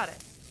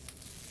it.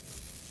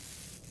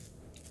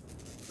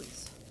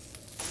 Please.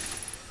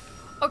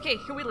 Okay,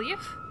 can we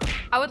leave?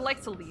 I would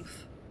like to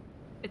leave.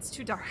 It's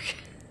too dark.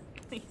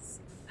 Please.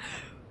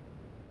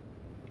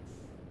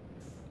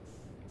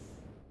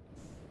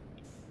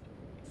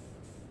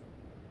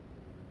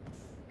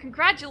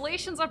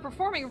 Congratulations on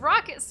performing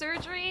rocket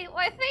surgery!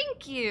 Why,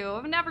 thank you!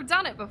 I've never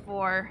done it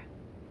before.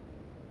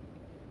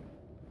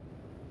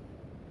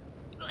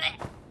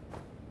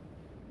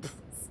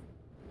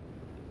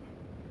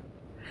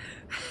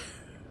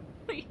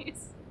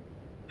 Please.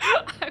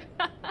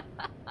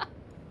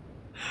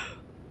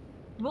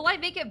 Will I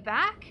make it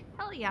back?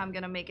 Hell yeah, I'm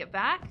gonna make it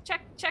back.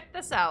 Check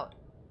this out.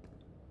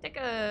 Take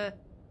a...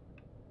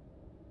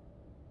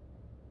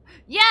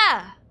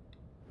 Yeah!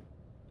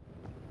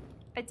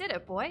 I did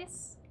it,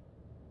 boys.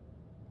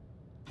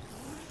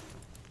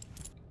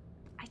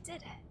 I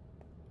did it.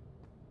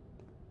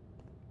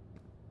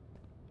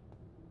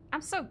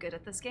 I'm so good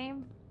at this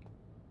game.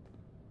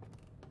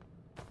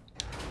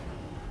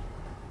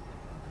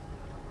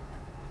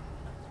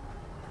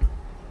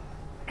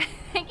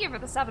 Thank you for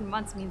the 7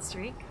 months, mean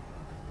streak.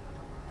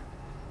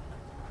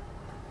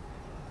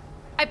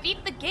 I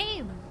beat the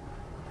game!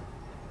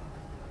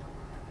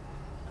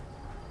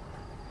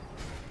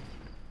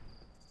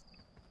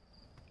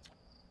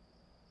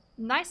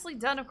 Nicely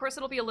done. Of course,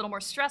 it'll be a little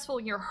more stressful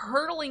when you're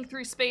hurtling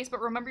through space,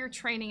 but remember your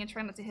training and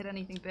try not to hit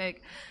anything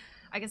big.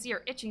 I can see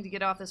you're itching to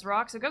get off this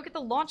rock, so go get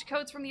the launch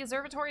codes from the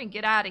observatory and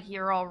get out of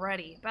here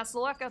already. Best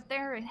of luck out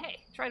there, and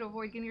hey, try to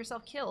avoid getting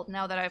yourself killed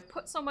now that I've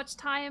put so much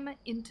time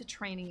into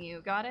training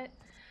you. Got it?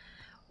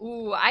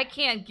 Ooh, I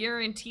can't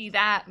guarantee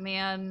that,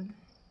 man.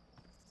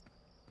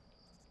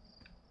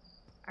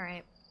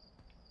 Alright.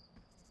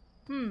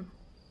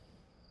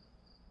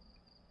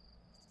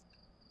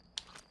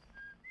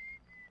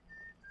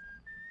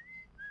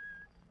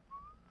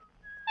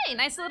 Hey,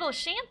 nice little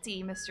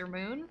shanty, Mr.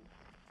 Moon.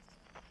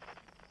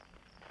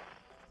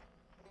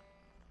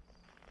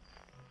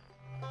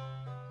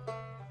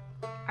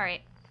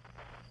 Alright.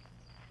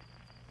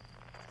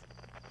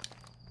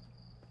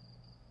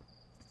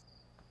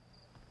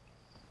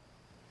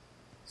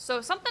 So,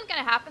 something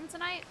gonna happen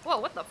tonight? Whoa,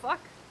 what the fuck?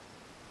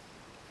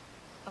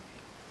 Okay.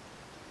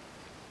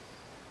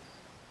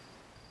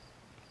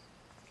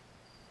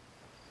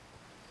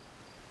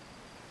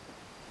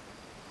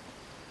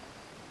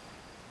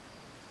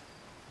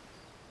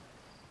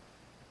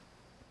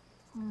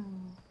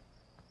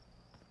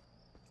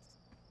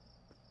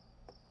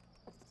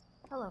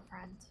 Hello,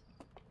 friend.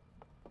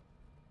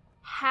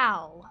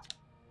 Hal.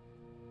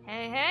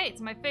 Hey,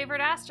 it's my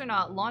favorite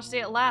astronaut. Launch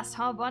day at last,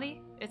 huh,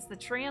 buddy? It's the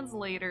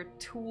translator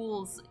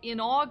tool's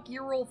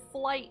inaugural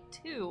flight,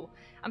 too.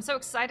 I'm so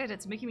excited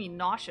it's making me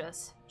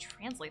nauseous.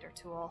 Translator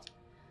tool.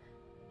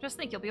 Just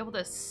think, you'll be able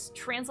to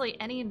translate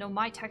any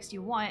Nomai text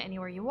you want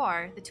anywhere you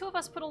are. The two of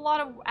us put a lot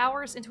of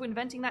hours into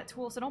inventing that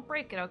tool, so don't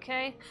break it,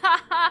 okay?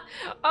 Haha!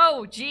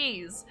 Oh,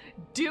 jeez.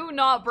 Do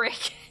not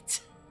break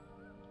it.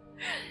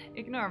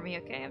 Ignore me,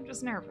 okay? I'm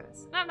just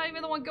nervous. And I'm not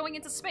even the one going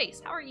into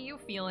space. How are you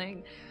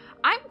feeling?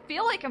 I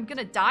feel like I'm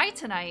gonna die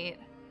tonight.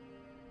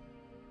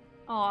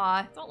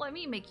 Aw, don't let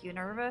me make you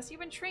nervous.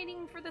 You've been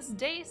training for this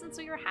day since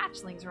we were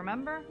hatchlings,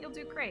 remember? You'll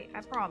do great,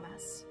 I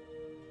promise.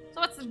 So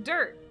what's the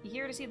dirt? You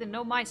here to see the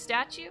Nomai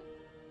statue?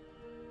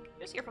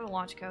 Just here for the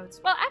launch codes.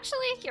 Well,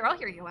 actually, here, I'll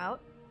hear you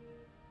out.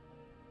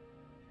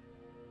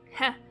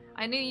 Heh,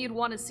 I knew you'd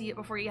want to see it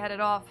before you headed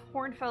off.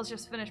 Hornfell's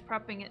just finished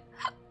prepping it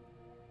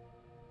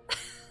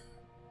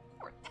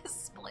for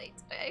display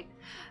today.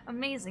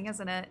 Amazing,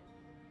 isn't it?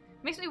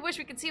 Makes me wish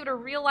we could see what a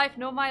real-life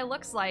Nomai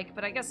looks like,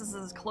 but I guess this is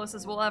as close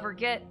as we'll ever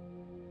get.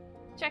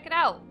 Check it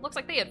out. Looks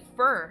like they had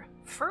fur.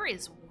 Fur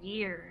is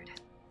weird.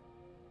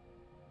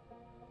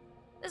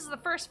 This is the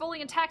first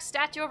fully intact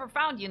statue ever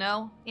found, you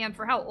know. And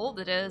for how old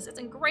it is, it's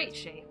in great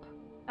shape.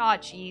 Aw,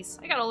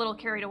 jeez. I got a little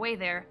carried away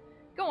there.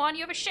 Go on,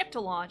 you have a ship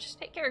to launch.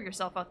 Take care of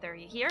yourself out there,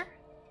 you hear?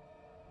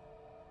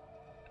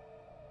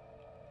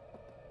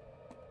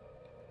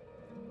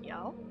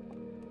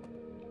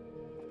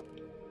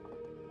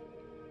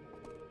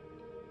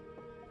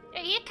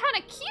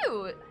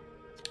 cute!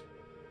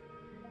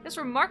 This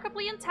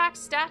remarkably intact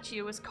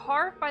statue was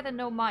carved by the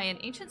Nomai, an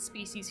ancient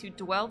species who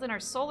dwelled in our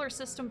solar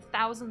system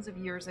thousands of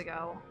years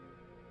ago.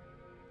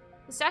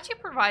 The statue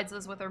provides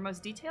us with our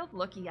most detailed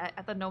look yet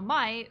at the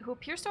Nomai, who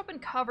appears to have been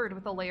covered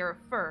with a layer of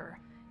fur.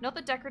 Note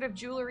the decorative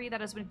jewelry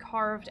that has been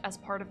carved as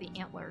part of the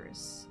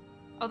antlers.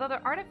 Although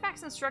the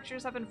artifacts and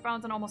structures have been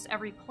found on almost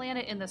every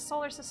planet in the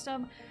solar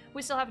system,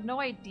 we still have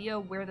no idea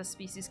where the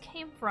species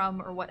came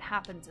from or what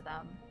happened to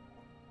them.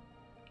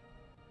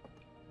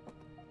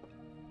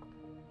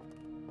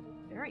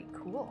 Very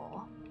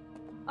cool.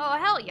 Oh,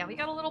 hell yeah, we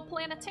got a little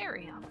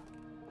planetarium.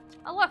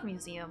 I love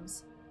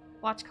museums.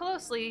 Watch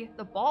closely,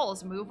 the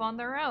balls move on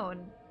their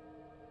own.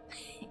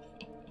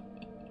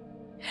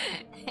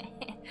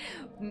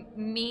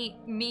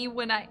 me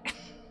when I...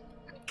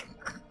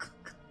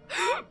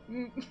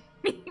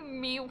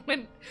 me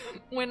when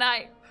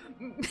I...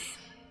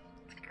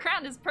 The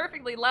ground is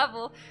perfectly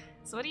level,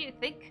 so what do you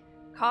think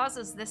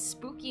causes this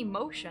spooky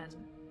motion?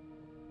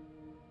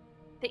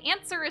 The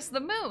answer is the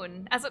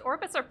moon. As it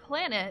orbits our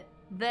planet,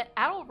 the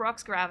outer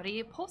rock's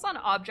gravity pulls on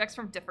objects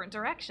from different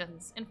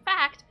directions. In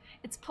fact,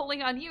 it's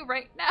pulling on you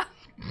right now.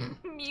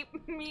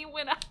 me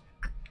when I...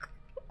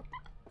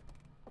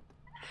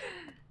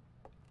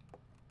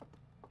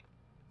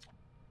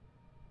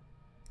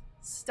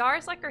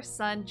 Stars like our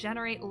sun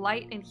generate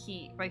light and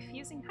heat by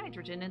fusing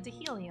hydrogen into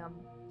helium.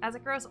 As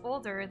it grows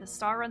older, the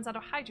star runs out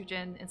of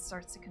hydrogen and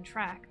starts to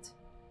contract.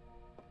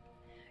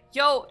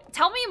 Yo,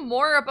 tell me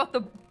more about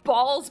the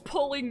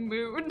balls-pulling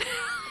moon.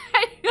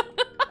 I know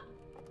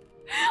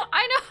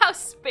how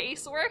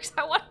space works.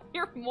 I want to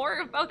hear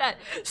more about that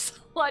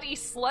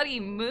slutty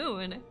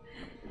moon.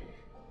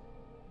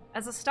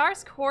 As the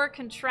star's core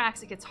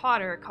contracts, it gets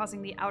hotter,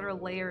 causing the outer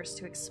layers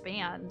to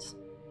expand.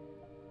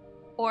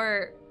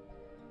 Or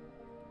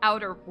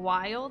outer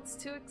wilds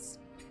to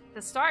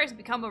the stars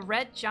become a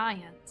red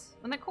giant.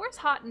 When the core is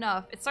hot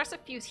enough, it starts to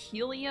fuse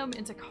helium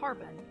into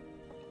carbon.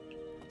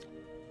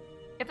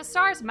 If a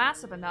star is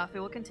massive enough, it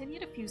will continue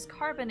to fuse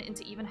carbon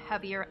into even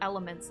heavier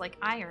elements like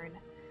iron.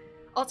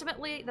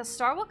 Ultimately, the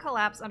star will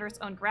collapse under its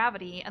own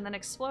gravity and then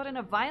explode in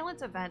a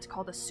violent event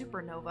called a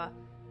supernova.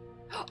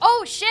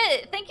 Oh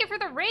shit! Thank you for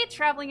the raid,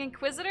 Traveling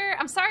Inquisitor!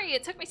 I'm sorry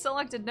it took me so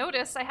long to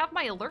notice. I have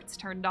my alerts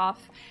turned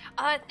off.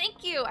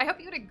 Thank you! I hope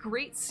you had a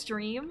great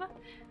stream.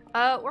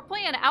 We're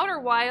playing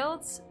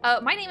Outerwilds.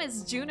 My name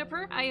is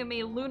Juniper. I am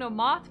a Luna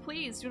moth.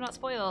 Please do not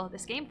spoil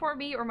this game for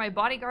me or my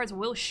bodyguards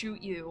will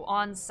shoot you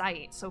on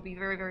sight, so be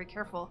very, very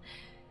careful.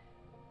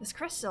 This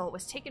crystal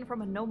was taken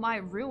from a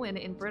Nomai ruin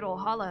in Brittle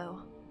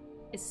Hollow.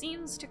 It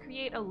seems to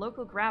create a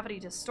local gravity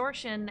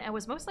distortion and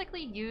was most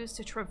likely used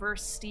to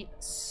traverse steep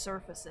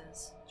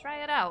surfaces.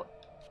 Try it out.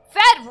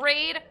 Fed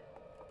raid!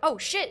 Oh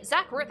shit,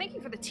 Zach, thank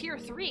you for the tier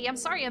 3. I'm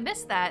sorry I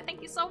missed that.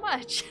 Thank you so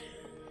much.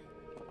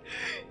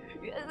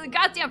 The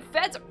goddamn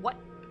feds are— what?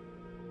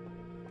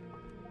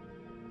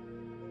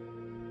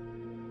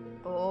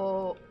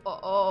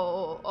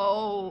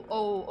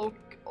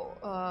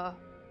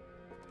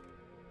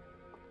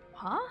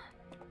 Huh?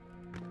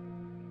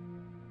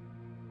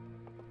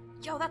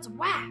 Yo, that's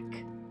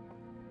whack!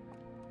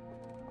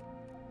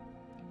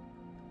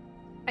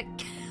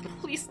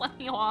 Please let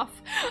me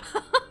off.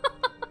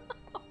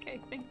 Okay,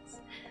 thanks.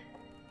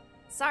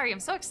 Sorry, I'm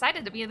so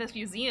excited to be in this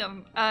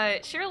museum.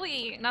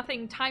 Surely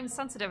nothing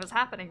time-sensitive is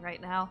happening right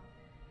now.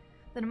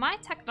 The Nomai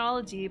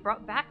technology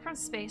brought back from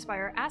space by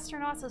our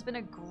astronauts has been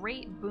a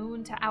great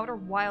boon to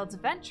Outerwilds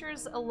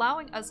ventures,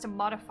 allowing us to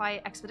modify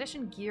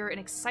expedition gear in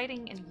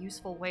exciting and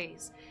useful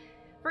ways.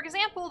 For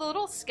example, the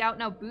little scout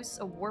now boosts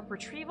a warp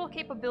retrieval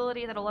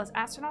capability that allows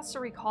astronauts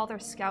to recall their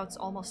scouts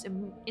almost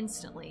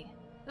instantly.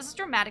 This has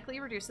dramatically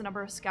reduced the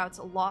number of scouts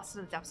lost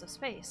to the depths of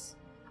space.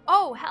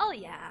 Oh, hell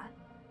yeah!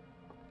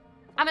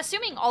 I'm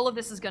assuming all of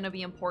this is going to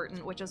be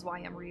important, which is why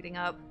I'm reading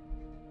up.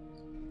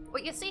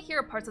 What you see here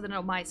are parts of the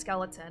Nomai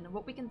skeleton.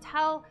 What we can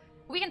tell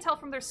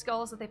from their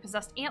skulls that they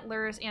possessed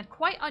antlers and,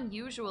 quite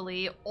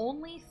unusually,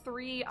 only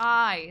 3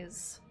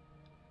 eyes.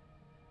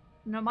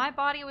 The Nomai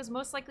body was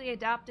most likely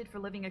adapted for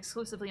living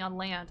exclusively on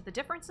land. The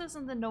differences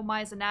in the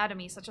Nomai's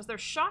anatomy, such as their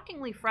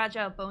shockingly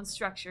fragile bone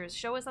structures,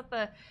 show us that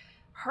the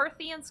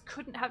Hearthians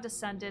couldn't have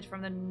descended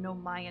from the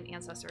Nomaian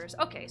ancestors.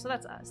 Okay, so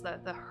that's us,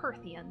 the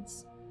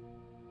Hearthians.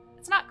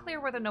 It's not clear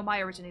where the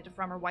Nomai originated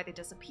from or why they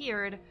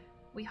disappeared.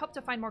 We hope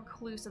to find more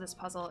clues to this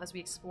puzzle as we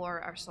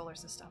explore our solar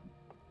system.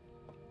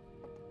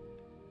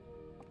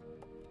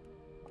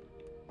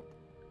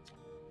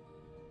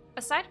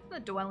 Aside from the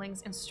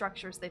dwellings and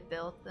structures they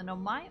built, the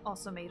Nomai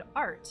also made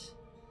art.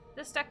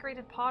 This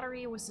decorated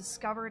pottery was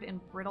discovered in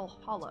Brittle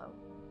Hollow.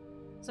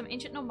 Some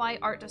ancient Nomai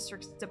art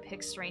districts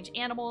depict strange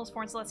animals,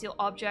 foreign celestial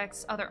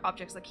objects, other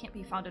objects that can't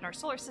be found in our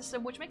solar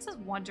system, which makes us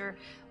wonder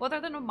whether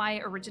the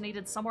Nomai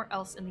originated somewhere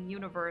else in the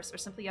universe or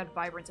simply had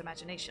vibrant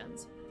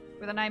imaginations.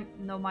 Were the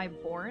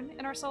Nomai born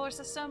in our solar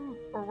system,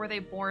 or were they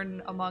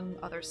born among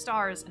other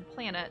stars and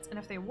planets? And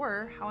if they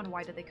were, how and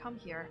why did they come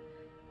here?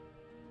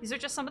 These are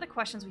just some of the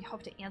questions we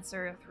hope to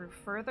answer through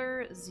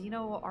further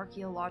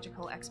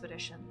xenoarchaeological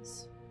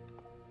expeditions.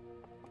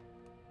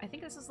 I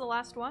think this is the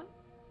last one.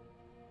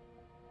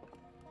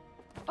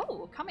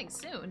 Oh, coming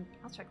soon.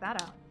 I'll check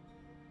that out.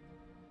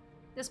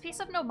 This piece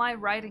of Nomai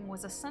writing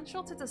was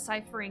essential to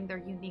deciphering their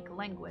unique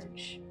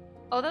language.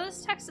 Although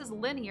this text is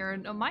linear,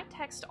 Nomai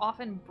text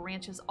often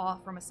branches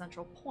off from a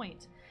central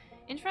point.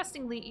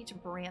 Interestingly, each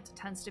branch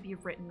tends to be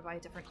written by a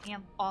different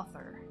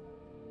author.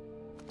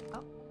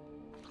 Oh.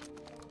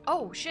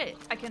 Oh shit!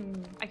 I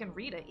can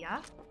read it,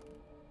 yeah?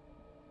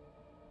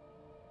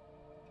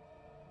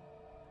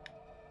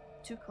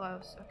 Too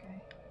close,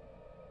 okay.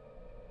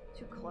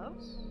 Too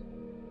close?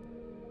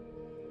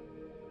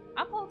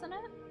 I'm holding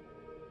it.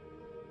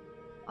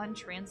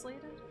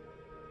 Untranslated?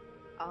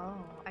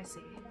 Oh, I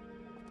see.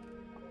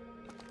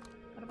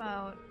 What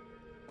about...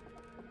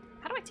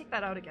 How do I take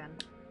that out again?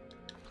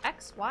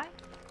 X, Y,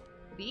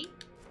 B,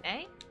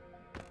 A?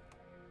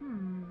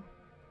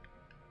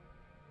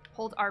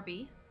 Hold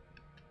RB.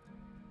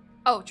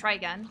 Oh, try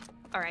again.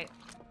 Alright.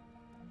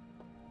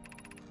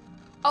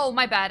 Oh,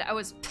 my bad. I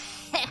was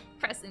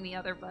pressing the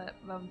other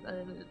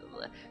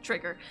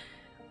trigger.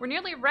 We're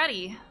nearly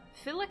ready.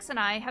 Felix and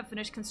I have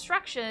finished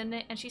construction,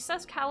 and she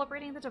says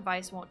calibrating the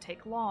device won't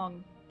take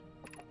long.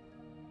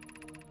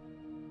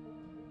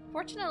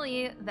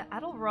 Fortunately, the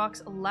Adel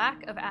Rock's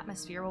lack of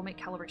atmosphere will make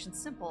calibration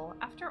simple.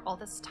 After all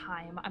this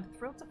time, I'm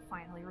thrilled to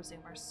finally resume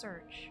our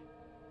search.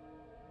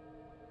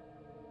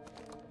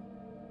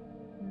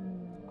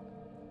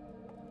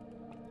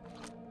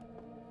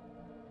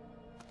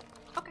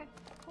 Okay,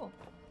 cool.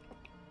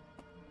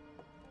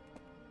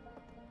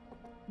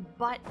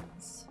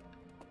 Buttons.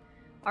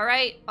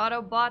 Alright,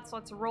 Autobots,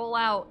 let's roll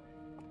out.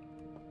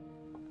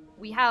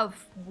 We have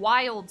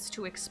wilds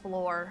to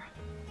explore.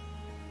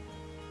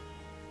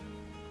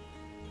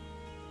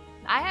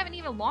 I haven't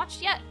even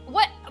launched yet.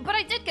 What? But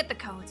I did get the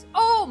codes.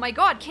 Oh my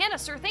god,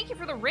 Canister, thank you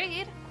for the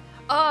raid.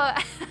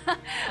 I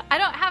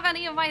don't have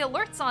any of my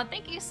alerts on.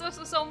 Thank you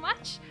so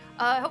much.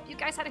 I hope you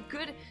guys had a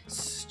good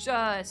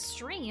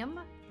stream.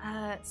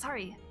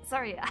 Sorry.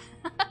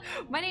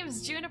 My name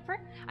is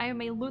Juniper. I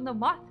am a Lune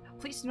moth.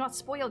 Please do not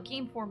spoil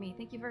game for me.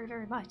 Thank you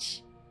very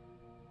much.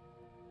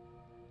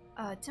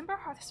 Timber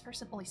Hearth's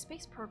first and only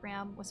space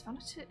program was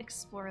founded to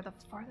explore the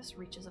farthest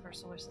reaches of our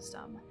solar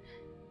system.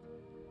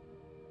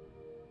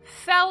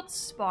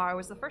 Feldspar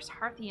was the first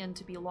Hearthian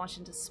to be launched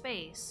into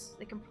space.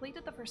 They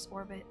completed the first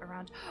orbit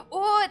around...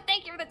 Oh,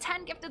 thank you for the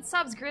 10 gifted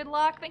subs,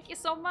 Gridlock. Thank you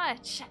so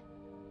much.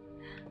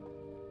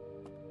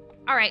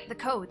 Alright, the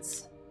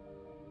codes.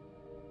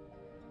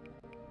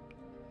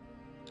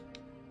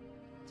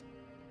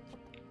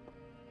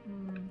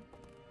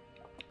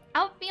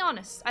 I'll be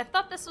honest, I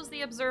thought this was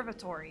the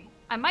observatory.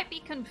 I might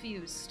be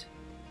confused.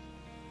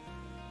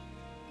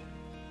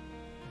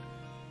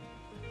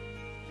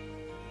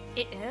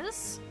 It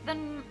is?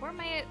 Then where are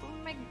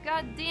my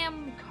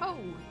goddamn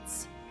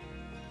codes?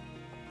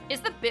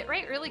 Is the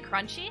bitrate really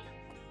crunchy?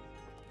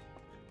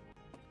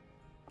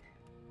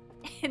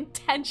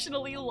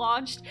 Intentionally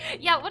launched?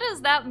 Yeah, what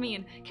does that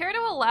mean? Care to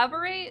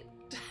elaborate?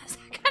 Does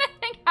that kind of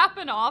thing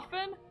happen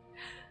often?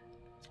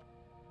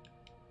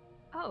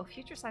 Oh,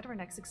 future site of our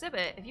next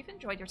exhibit. If you've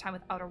enjoyed your time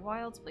with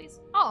Outerwilds, please.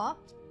 Aw.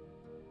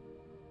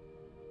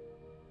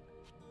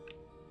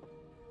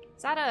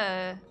 Is that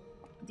a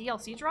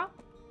DLC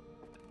drop?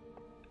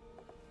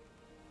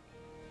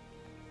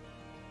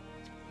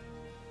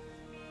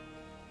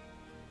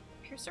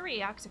 Appears to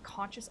react to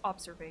conscious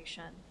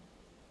observation.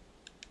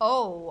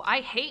 Oh,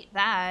 I hate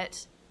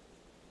that.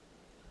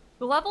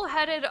 The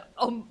level-headed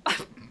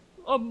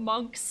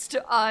amongst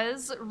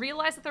us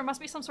realize that there must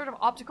be some sort of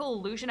optical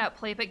illusion at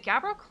play, but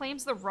Gabbro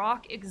claims the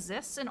rock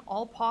exists in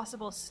all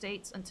possible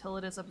states until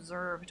it is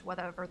observed,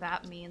 whatever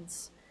that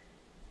means.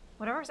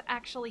 Whatever's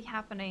actually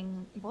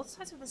happening, both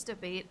sides of this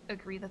debate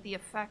agree that the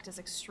effect is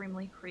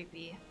extremely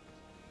creepy.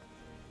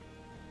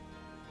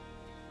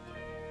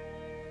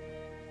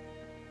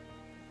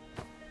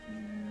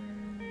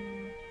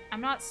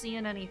 I'm not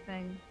seeing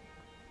anything.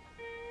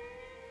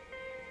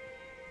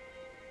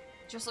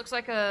 Just looks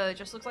like a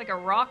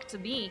rock to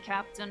me,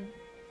 Captain.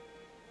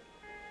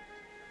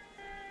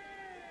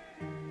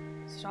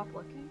 Stop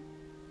looking.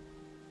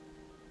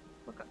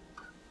 Look up.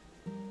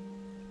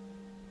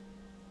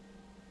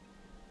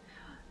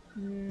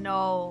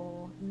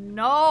 No.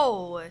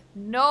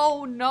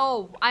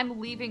 I'm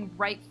leaving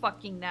right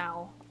fucking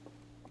now.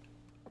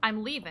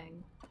 I'm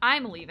leaving.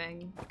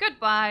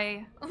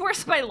 Goodbye.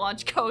 Where's my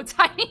launch codes?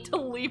 I need to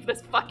leave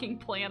this fucking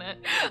planet.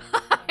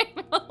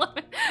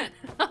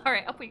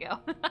 Alright, up we go.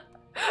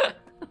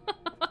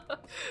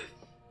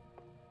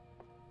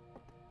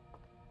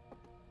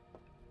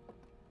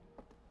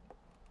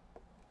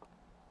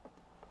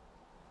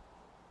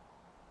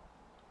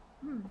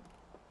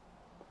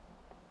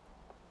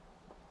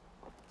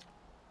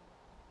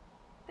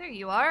 There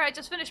you are. I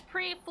just finished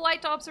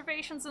pre-flight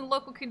observations and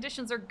local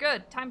conditions are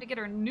good. Time to get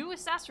our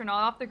newest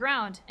astronaut off the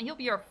ground. And you'll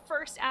be our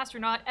first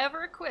astronaut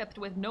ever equipped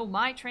with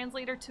Nomai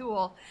Translator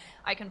tool.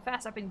 I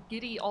confess I've been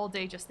giddy all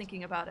day just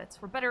thinking about it.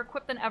 We're better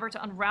equipped than ever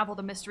to unravel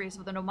the mysteries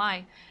of the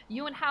Nomai.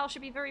 You and Hal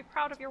should be very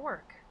proud of your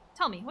work.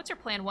 Tell me, what's your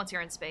plan once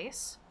you're in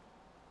space?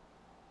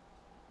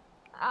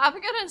 I'm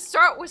gonna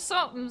start with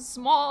something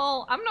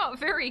small. I'm not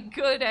very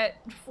good at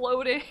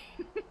floating.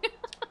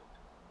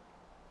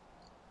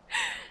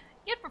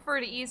 You'd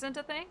prefer to ease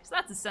into things?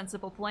 That's a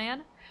sensible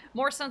plan.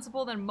 More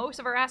sensible than most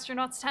of our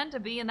astronauts tend to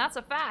be, and that's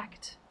a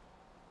fact.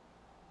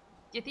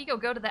 You think you'll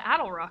go to the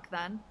Rock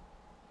then?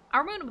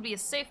 Our moon would be a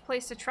safe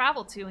place to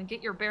travel to and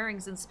get your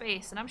bearings in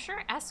space, and I'm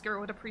sure Esker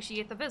would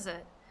appreciate the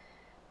visit.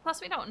 Plus,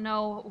 we don't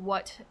know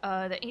what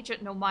the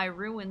ancient Nomai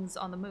ruins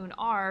on the moon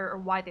are or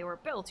why they were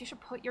built. You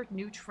should put your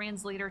new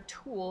translator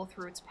tool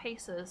through its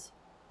paces.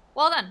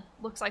 Well then,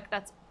 looks like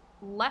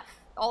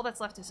all that's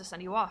left is to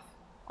send you off.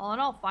 All in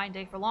all, fine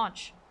day for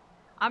launch.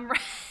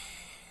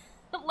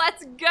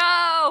 Let's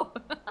go!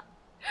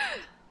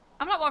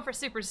 I'm not one for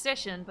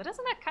superstition, but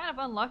isn't that kind of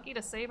unlucky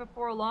to say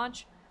before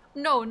launch?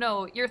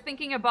 No, you're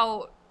thinking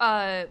about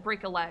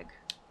break a leg.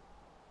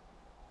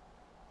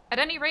 At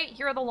any rate,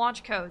 here are the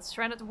launch codes.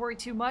 Try not to worry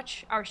too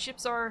much. Our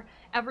ships are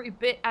every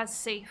bit as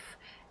safe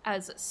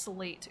as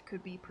Slate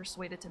could be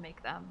persuaded to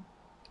make them.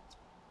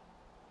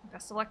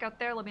 Best of luck out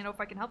there. Let me know if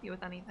I can help you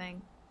with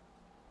anything.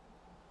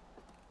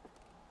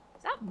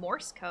 Is that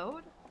Morse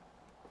code?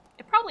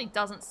 It probably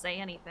doesn't say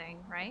anything,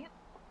 right?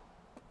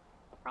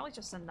 Probably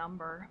just a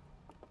number.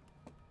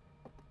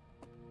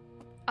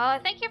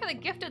 Thank you for the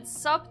gifted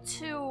sub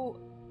to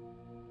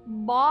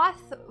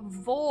Moth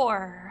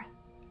Vor.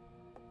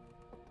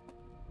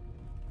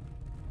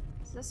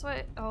 Is this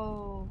what?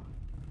 Oh.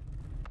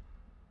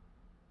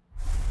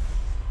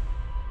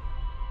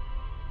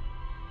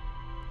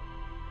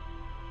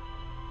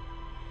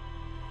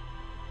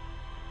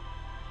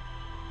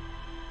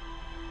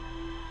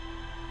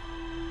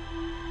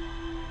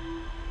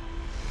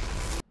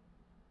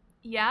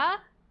 Yeah?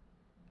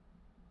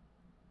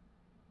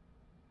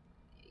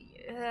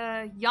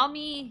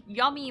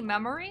 Yummy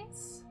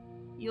memories?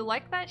 You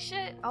like that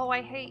shit? Oh,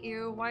 I hate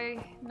you.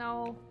 Why?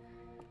 No.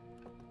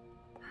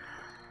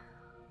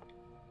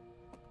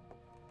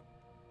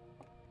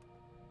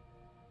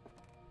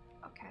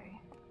 Okay.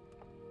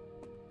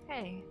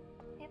 Hey,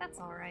 that's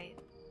alright.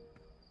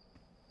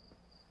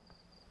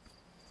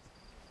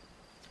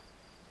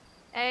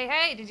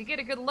 Hey, did you get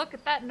a good look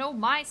at that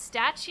Nomai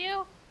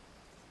statue?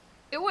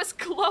 It was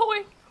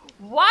glowing.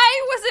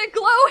 Why was it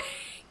glowing?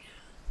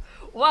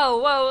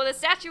 Whoa, the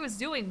statue was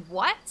doing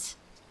what?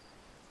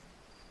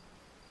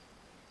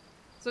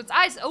 So its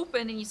eyes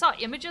open and you saw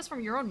images from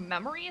your own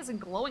memories and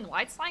glowing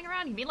lights flying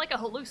around? You mean like a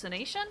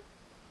hallucination?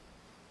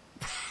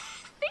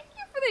 Thank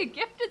you for the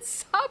gifted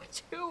sub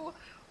to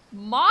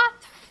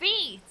Moth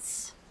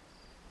Feet.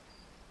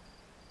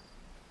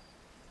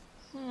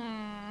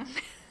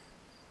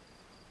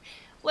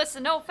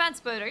 Listen, no offense,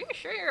 but are you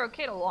sure you're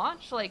okay to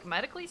launch, like,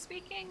 medically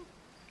speaking?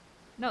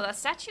 No, that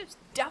statue's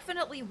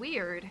definitely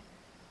weird.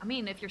 I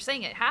mean, if you're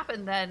saying it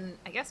happened, then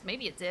I guess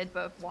maybe it did,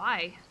 but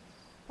why?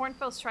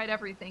 Hornfels tried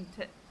everything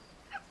to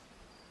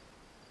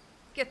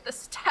get the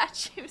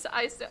statue's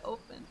eyes to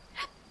open.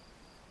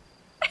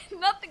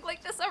 Nothing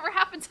like this ever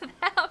happened to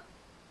them.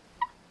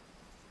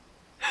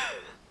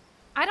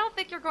 I don't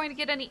think you're going to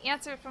get any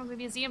answer from the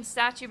museum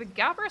statue, but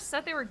Gabbro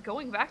said they were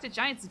going back to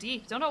Giant's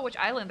Deep. Don't know which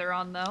island they're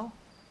on, though.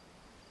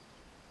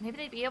 Maybe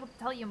they'd be able to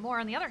tell you more.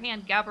 On the other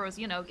hand, Gabbro's,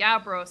 you know,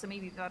 Gabbro, so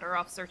maybe you're better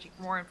off searching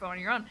for more info on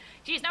your own.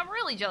 Geez, now I'm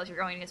really jealous you're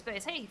going into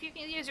space. Hey, if you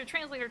can use your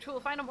translator tool to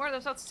find out more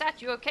about the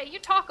statue, okay? You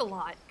talk a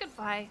lot.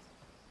 Goodbye.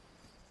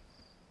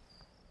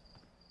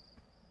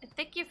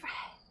 Thank you for...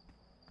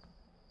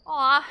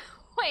 Aw,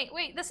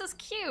 wait, this is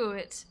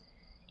cute.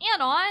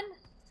 Anon,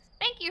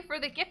 thank you for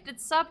the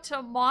gifted sub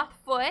to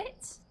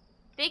Mothfoot.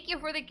 Thank you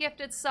for the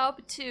gifted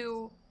sub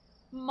to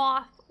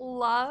Moth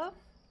Love.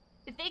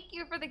 Thank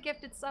you for the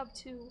gifted sub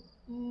to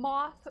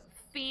Moth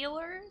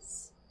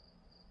Feelers.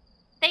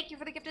 Thank you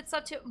for the gifted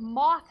sub to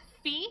Moth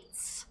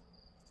Feet.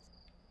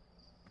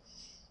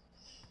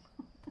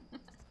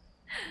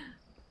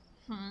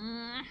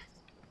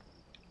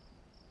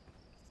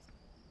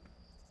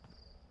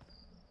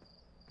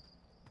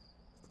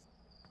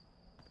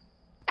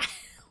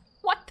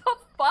 What the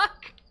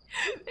fuck?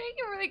 Thank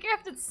you for the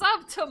gifted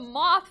sub to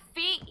Moth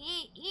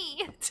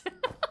Feet.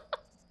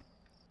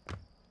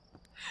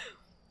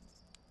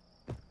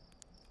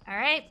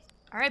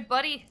 Alright,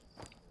 buddy.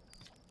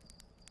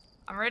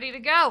 I'm ready to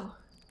go.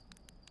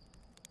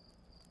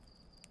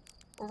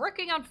 We're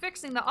working on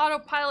fixing the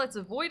autopilot's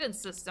avoidance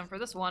system for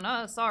this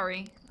one.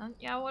 Sorry.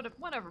 Yeah,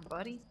 whatever,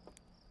 buddy.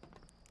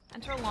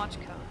 Enter launch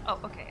code. Oh,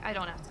 okay, I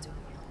don't have to do it.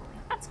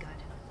 That's good.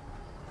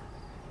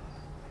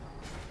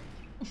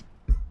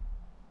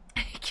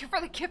 Thank you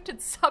for the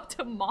gifted sub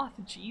to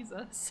Moth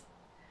Jesus.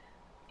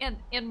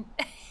 And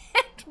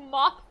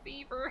Moth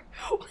Fever.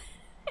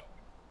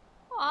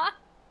 Aw.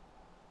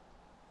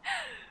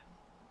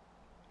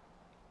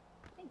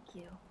 Thank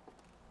you.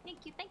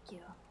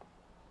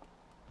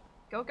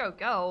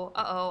 Go.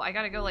 Uh-oh, I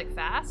gotta go, like,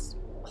 fast?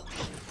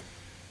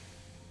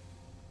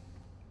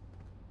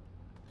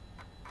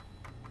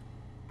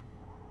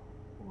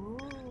 Ooh.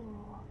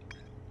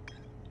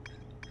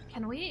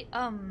 Can we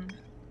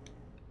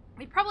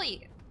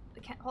probably...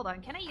 hold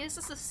on, can I use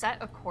this to set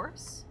a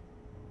course?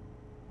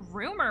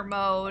 Rumor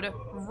mode?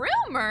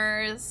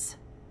 Rumors?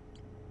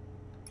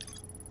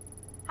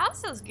 How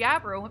says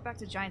Gabbro went back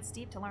to Giant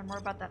Steep to learn more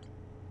about that.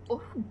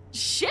 Oh,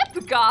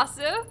 ship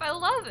gossip! I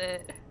love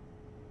it!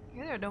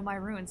 Here there know my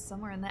ruins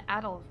somewhere in the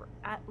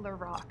Atler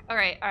Rock.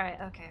 Alright,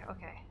 okay.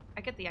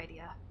 I get the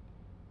idea.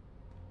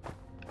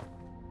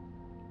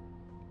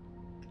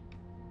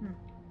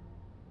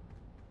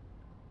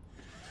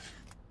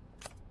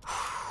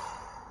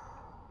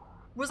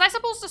 Was I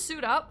supposed to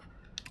suit up?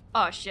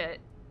 Oh,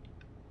 shit.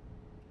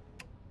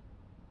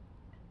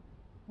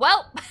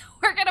 Well,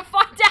 we're gonna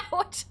find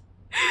out!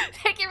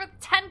 Thank you for the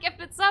 10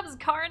 gifted subs,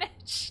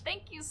 Carnage!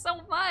 Thank you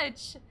so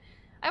much!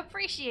 I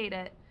appreciate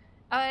it.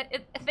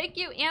 Thank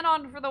you,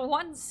 Anon, for the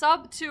 1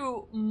 sub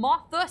to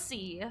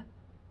Mothussy.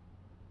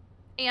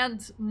 And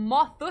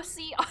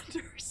Mothussy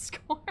 _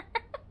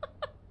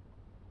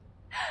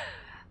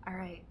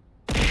 Alright.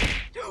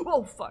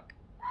 Oh, fuck.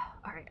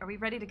 Alright, are we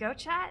ready to go,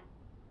 chat?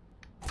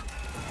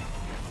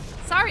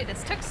 Sorry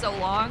this took so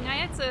long. I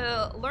had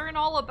to learn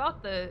all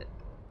about the...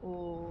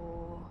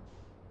 Oh.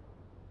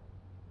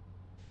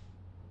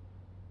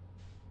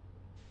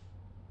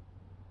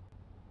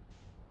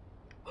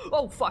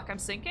 Oh, fuck, I'm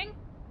sinking?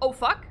 Oh,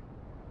 fuck.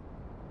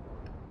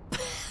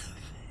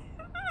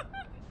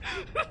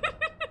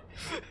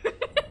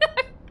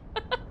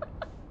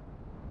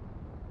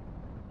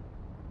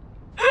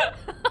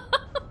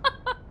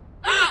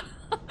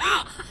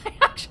 I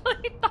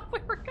actually thought we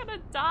were gonna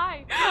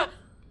die.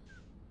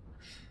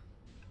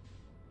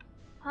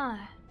 Huh.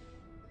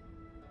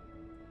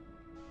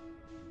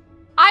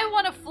 I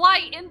want to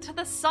fly into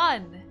the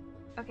sun.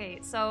 Okay,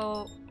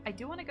 so I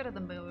do want to go to the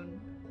moon.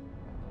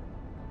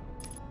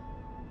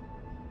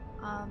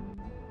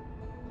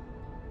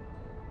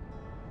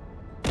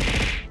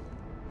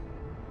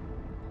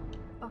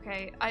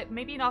 Okay,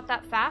 maybe not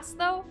that fast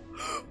though.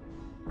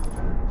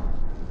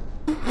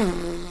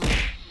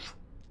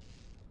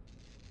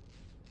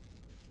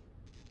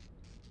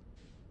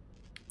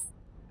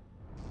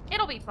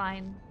 It'll be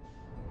fine.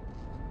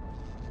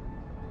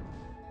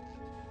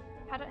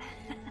 How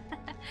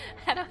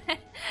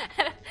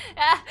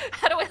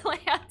do I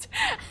land?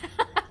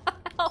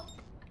 Help.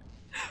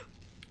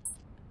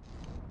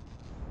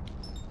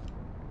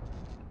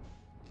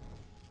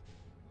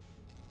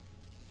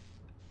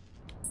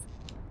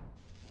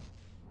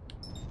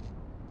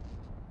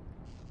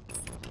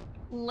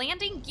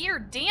 Landing gear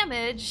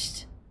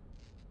damaged.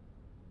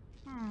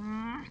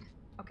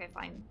 Okay,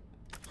 fine.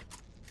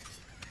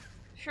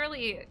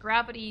 Surely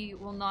gravity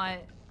will not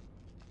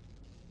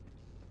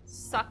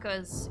suck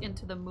us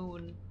into the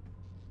moon.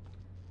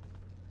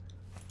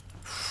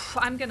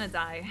 I'm gonna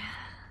die.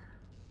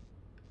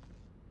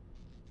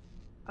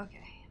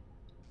 Okay.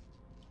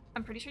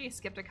 I'm pretty sure you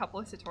skipped a couple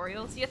of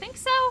tutorials. You think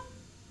so?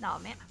 No,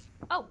 man.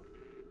 Oh.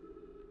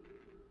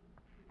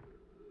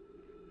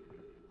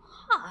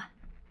 Huh.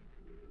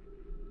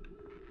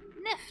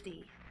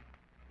 Nifty.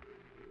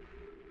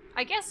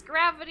 I guess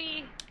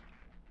gravity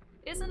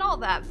isn't all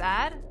that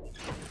bad.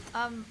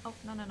 Oh,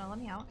 no, let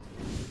me out.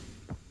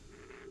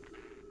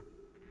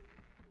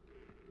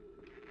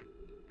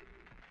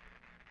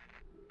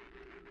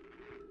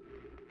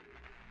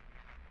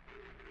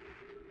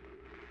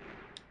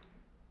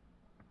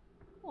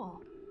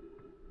 Cool.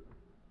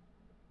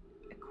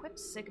 Equip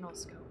signal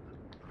scope.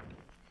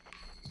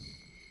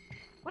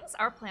 What does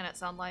our planet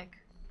sound like?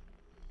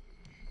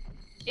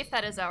 If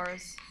that is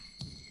ours.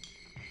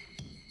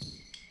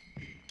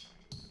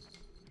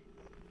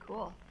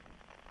 Cool.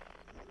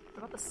 What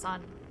about the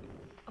sun?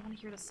 I want to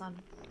hear the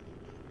sun.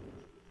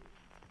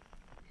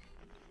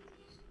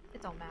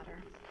 It don't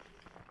matter.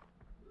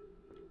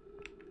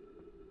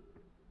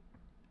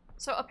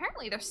 So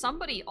apparently there's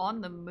somebody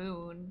on the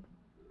moon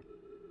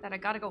that I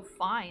gotta go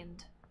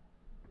find.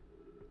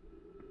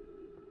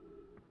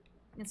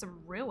 In some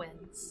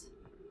ruins.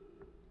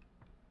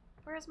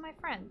 Where's my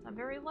friend? I'm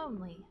very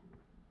lonely.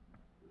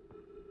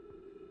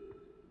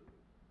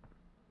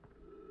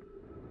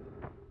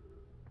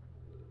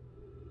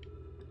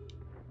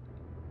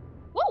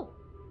 Whoa!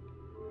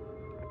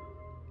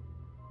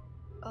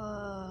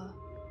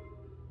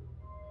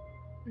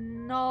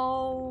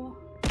 No.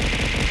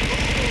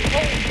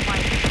 Oh my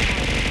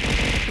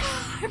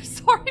god. I'm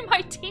sorry,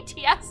 my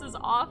TTS is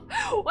off.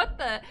 What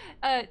the?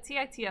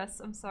 TITS,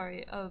 I'm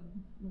sorry.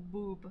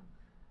 Boob.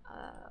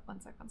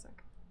 One sec.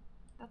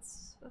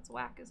 That's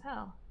whack as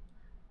hell.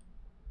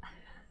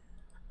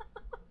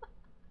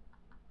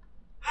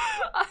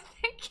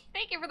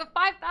 Thank you for the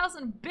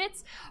 5,000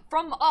 bits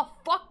from a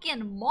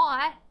fucking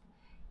moth.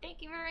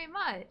 Thank you very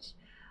much.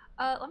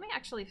 Let me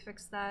actually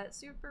fix that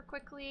super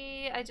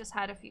quickly. I just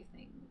had a few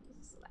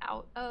things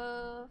out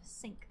of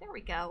sync. There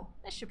we go.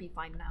 This should be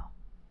fine now.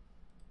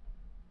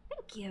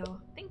 Thank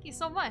you. Thank you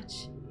so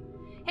much.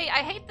 Hey, I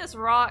hate this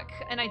rock,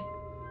 and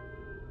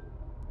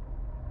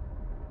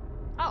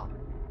Oh.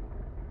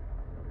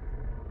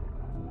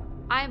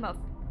 I'm a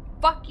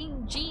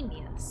fucking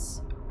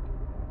genius.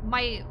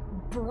 My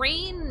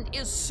brain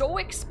is so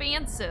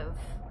expansive.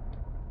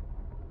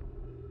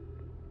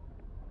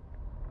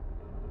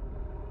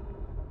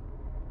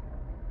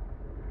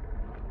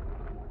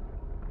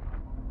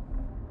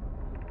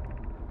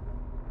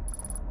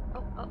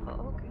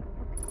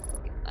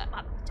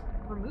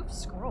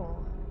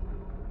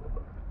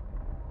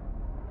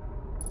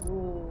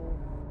 Ooh.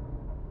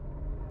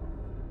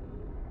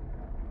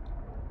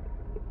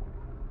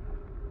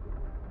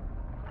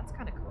 That's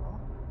kind of cool.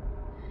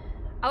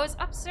 I was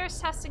upstairs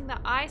testing the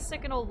eye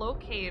signal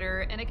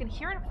locator, and I can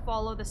hear and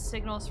follow the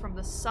signals from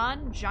the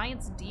sun,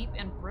 Giant's Deep,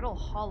 and Brittle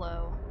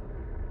Hollow.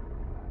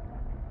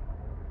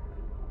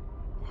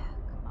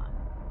 Come on.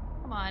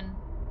 Come on.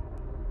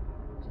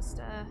 Just,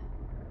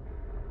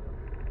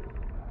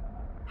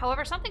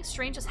 However, something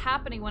strange is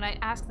happening when I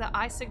ask the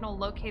eye signal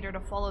locator to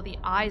follow the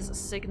eye's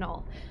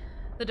signal.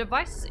 The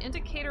device's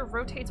indicator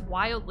rotates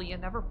wildly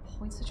and never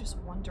points to just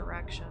one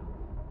direction.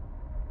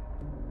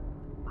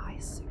 Eye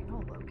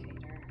signal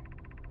locator.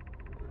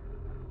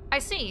 I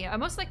see. I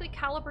most likely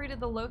calibrated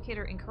the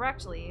locator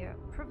incorrectly.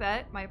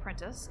 Privet, my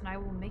apprentice, and I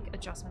will make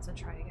adjustments and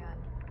try again.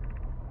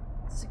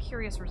 This is a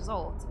curious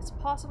result. It's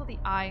possible the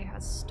eye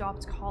has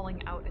stopped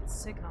calling out its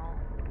signal.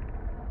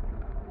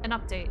 An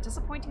update.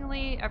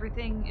 Disappointingly,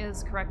 everything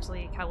is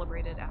correctly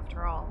calibrated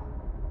after all.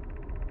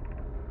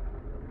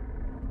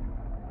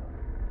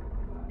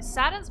 It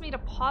saddens me to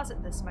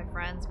posit this, my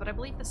friends, but I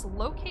believe this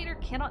locator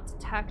cannot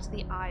detect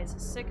the eye's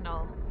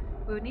signal.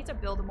 We would need to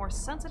build a more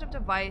sensitive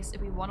device if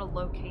we want to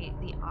locate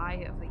the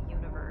eye of the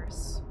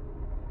universe.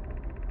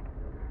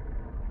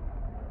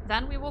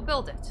 Then we will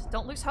build it.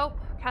 Don't lose hope,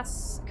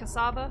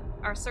 Cassava.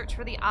 Our search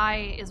for the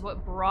eye is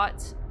what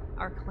brought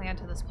our clan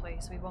to this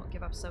place. We won't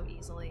give up so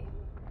easily.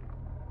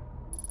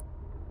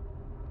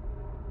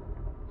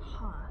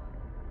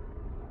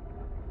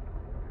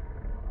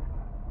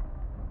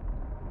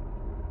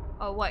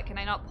 Oh, what? Can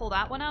I not pull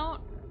that one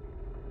out?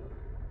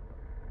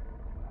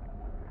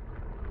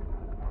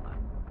 Hold on.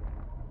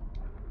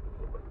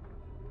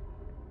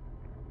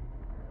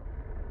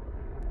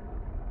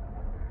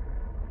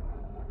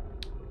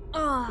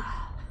 Ugh.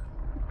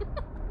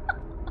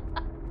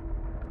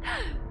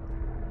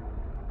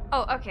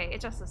 Oh, okay. It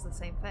just does the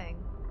same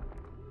thing.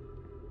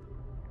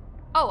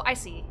 Oh, I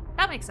see.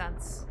 That makes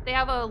sense. They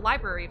have a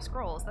library of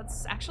scrolls.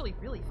 That's actually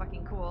really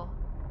fucking cool.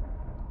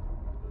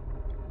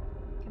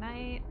 Can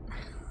I...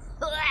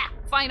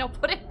 Fine, I'll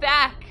put it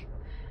back.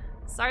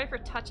 Sorry for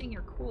touching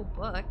your cool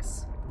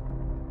books.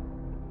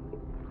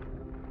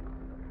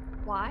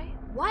 Why?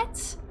 What?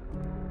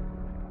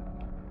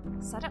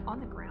 Set it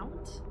on the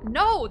ground?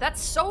 No,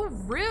 that's so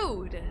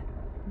rude.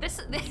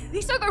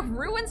 These are the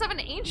ruins of an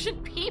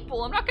ancient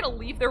people. I'm not gonna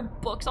leave their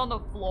books on the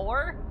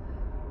floor.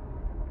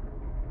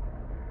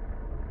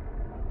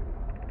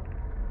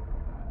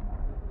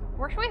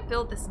 Where should we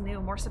build this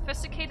new, more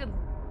sophisticated...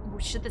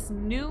 Should this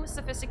new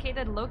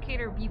sophisticated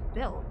locator be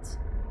built?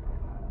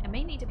 It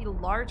may need to be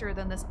larger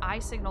than this eye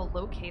signal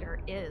locator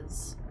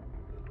is.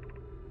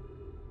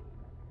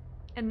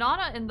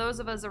 Inanna and those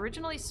of us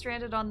originally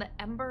stranded on the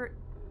Ember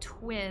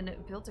Twin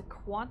built a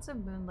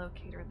quantum moon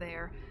locator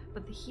there,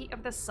 but the heat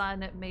of the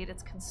sun made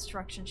its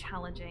construction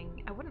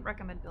challenging. I wouldn't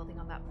recommend building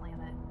on that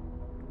planet.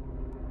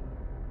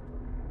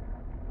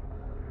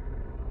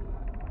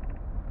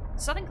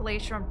 Southern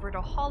Glacier on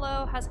Brittle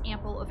Hollow has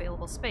ample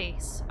available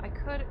space. I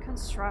could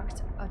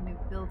construct a new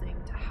building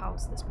to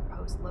house this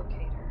proposed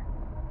locator.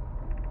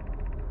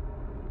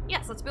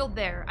 Yes, let's build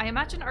there. I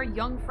imagine our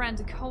young friend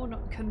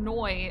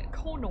Konoi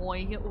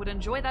would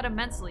enjoy that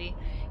immensely.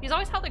 He's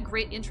always held a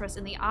great interest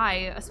in the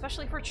eye,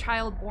 especially for a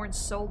child born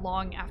so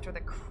long after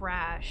the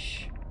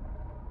crash.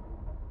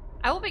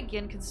 I will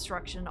begin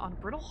construction on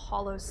Brittle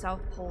Hollow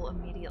South Pole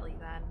immediately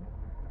then.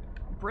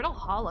 Brittle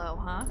Hollow,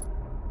 huh?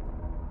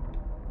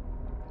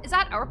 Is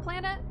that our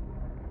planet?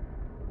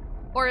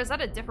 Or is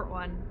that a different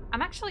one?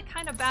 I'm actually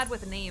kind of bad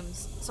with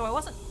names, so I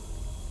wasn't...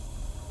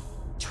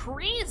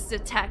 Trees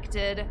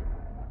detected!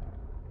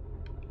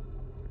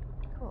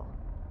 Cool.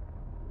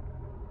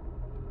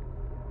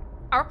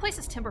 Our place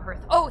is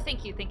Timberhearth. Oh,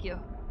 thank you, thank you.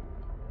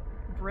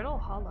 Brittle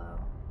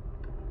Hollow.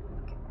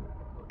 Okay.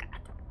 Oh, God.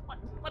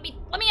 Let me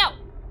out!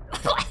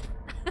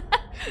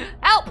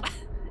 Help!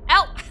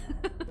 Help!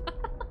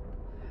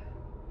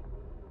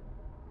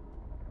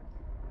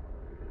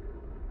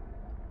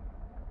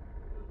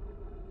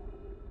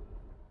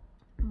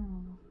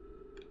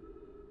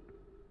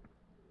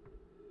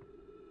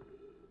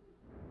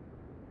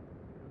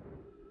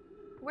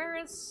 Where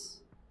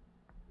is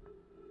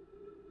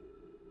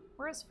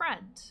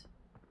friend?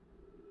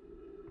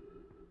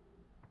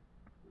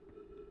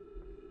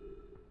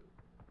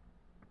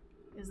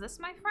 Is this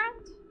my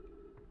friend?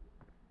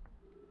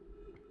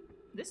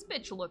 This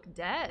bitch look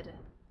dead.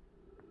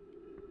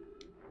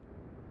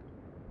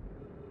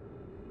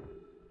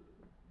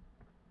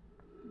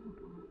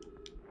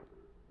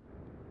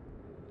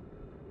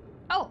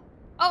 Oh,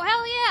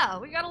 hell yeah!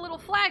 We got a little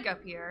flag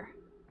up here.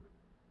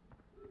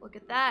 Look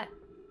at that.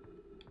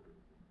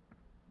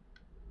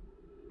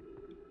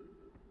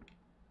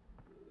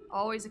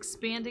 Always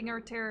expanding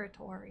our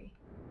territory.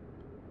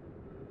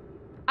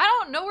 I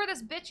don't know where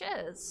this bitch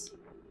is.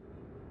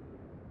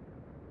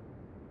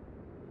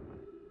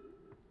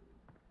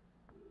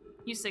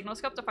 Use signal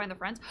scope to find the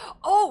friends.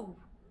 Oh!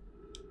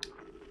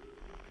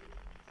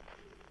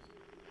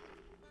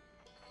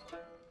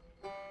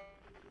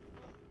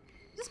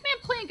 Is this man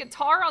playing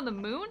guitar on the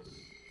moon?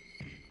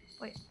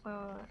 Wait,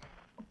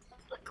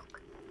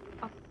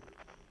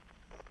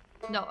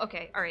 No,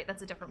 okay, alright,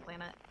 that's a different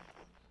planet.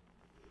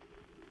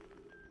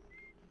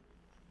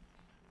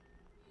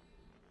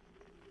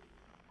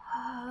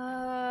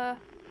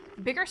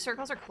 Bigger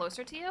circles are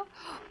closer to you?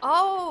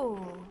 Oh!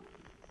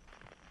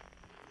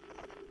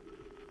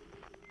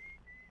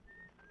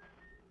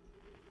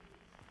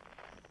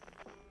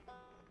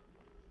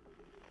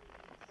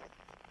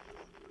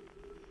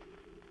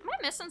 Am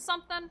I missing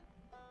something?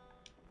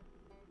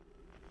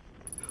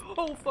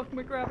 Oh, fuck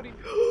my gravity.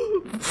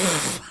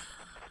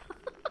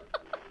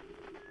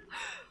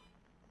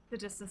 The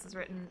distance is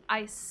written.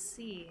 I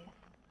see.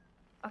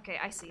 Okay,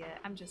 I see it.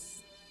 I'm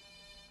just...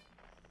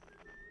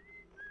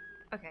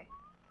 Okay.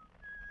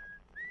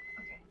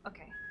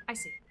 Okay, I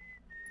see.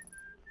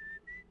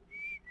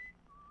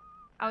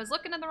 I was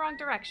looking in the wrong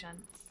direction.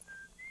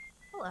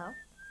 Hello.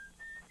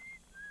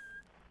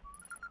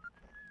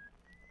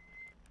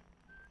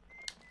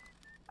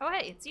 Oh,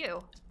 hey, it's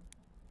you.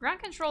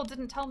 Ground control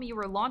didn't tell me you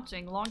were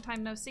launching. Long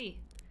time no see.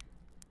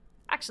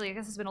 Actually, I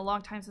guess it's been a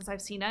long time since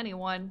I've seen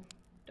anyone.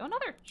 Don't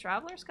other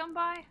travelers come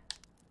by?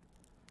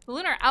 The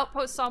lunar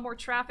outpost saw more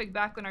traffic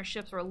back when our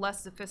ships were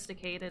less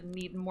sophisticated and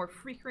needed more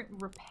frequent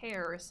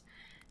repairs.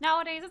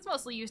 Nowadays, it's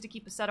mostly used to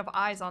keep a set of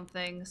eyes on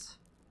things.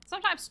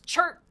 Sometimes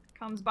Chert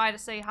comes by to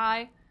say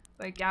hi,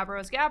 but Gabbro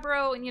is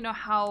Gabbro, and you know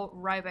how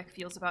Rybeck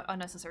feels about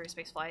unnecessary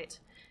spaceflight.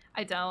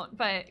 I don't,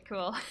 but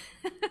cool.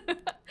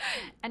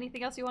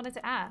 Anything else you wanted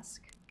to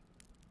ask?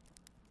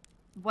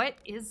 What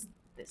is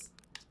this?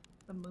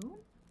 The moon?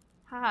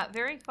 Haha,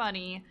 very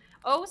funny.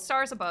 Oh,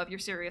 stars above, you're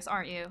serious,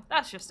 aren't you?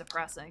 That's just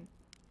depressing.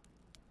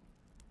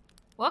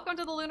 Welcome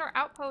to the lunar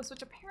outpost,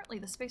 which apparently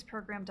the space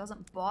program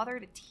doesn't bother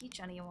to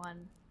teach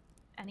anyone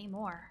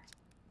anymore.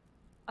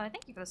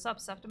 Thank you for the sub,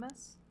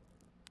 Septimus.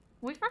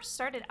 When we first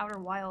started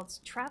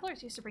Outerwilds,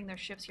 travelers used to bring their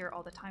ships here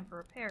all the time for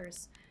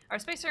repairs. Our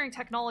spacefaring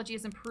technology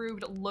has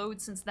improved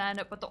loads since then,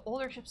 but the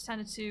older ships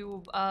tended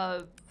to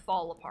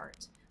fall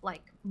apart,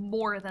 like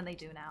more than they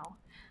do now.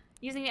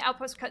 Using the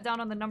outpost cut down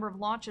on the number of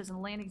launches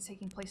and landings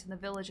taking place in the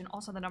village and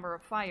also the number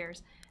of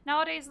fires.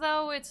 Nowadays,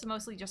 though, it's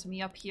mostly just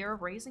me up here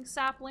raising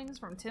saplings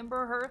from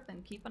timber hearth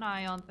and keep an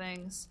eye on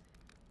things.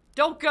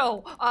 Don't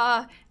go!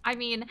 I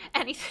mean,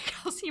 anything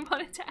else you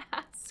wanted to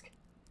ask?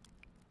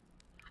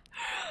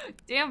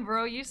 Damn,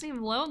 bro, you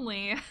seem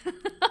lonely.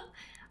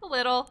 A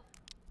little.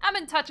 I'm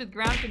in touch with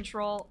ground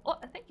control. Oh,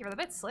 thank you for the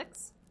bit,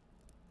 Slicks.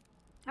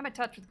 I'm in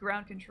touch with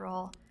ground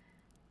control.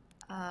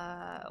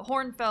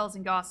 Hornfells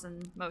and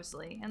Gosson,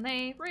 mostly. And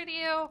they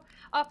radio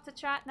up to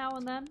chat now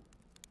and then.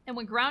 And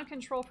when ground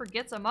control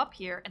forgets I'm up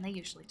here, and they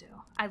usually do,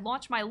 I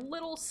launch my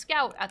little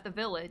scout at the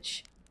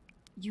village.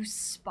 You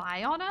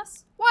spy on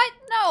us? What?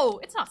 No,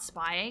 it's not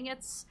spying.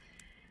 It's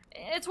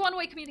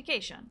one-way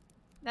communication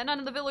that none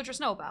of the villagers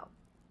know about.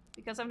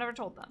 Because I've never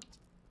told them.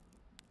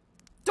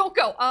 Don't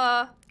go!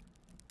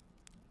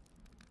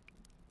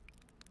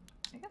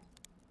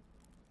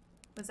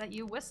 Was that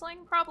you whistling?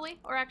 Probably.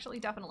 Or actually,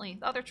 definitely.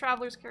 The other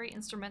travelers carry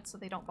instruments, so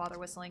they don't bother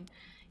whistling.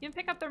 You can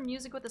pick up their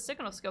music with the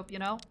signal scope, you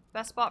know?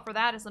 Best spot for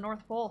that is the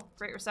North Pole.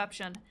 Great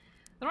reception.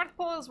 The North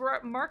Pole is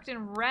marked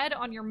in red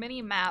on your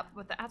mini-map,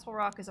 but the Atoll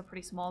Rock is a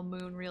pretty small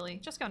moon, really.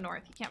 Just go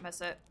north. You can't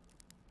miss it.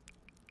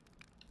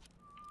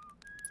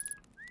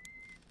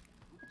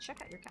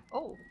 Check out your cat.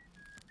 Oh.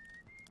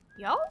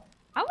 Yo?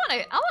 I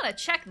wanna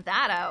check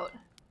that out.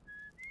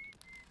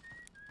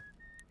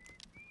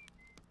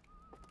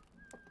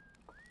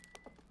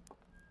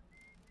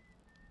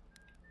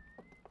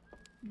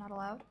 Not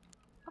allowed?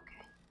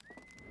 Okay.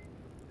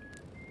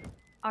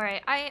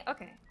 Alright,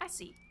 okay, I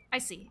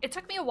see. It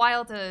took me a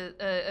while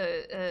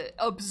to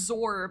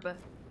absorb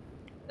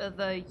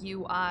the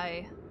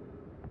UI.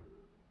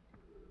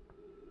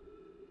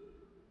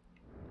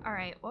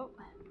 Alright, whoa,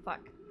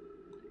 fuck.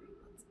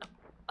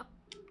 Up.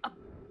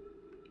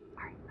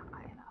 Alright, not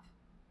high enough.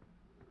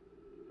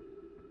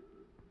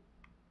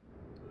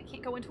 I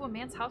can't go into a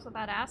man's house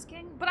without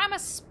asking? But I'm a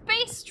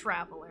space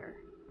traveler!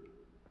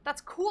 That's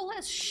cool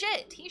as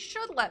shit. He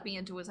should let me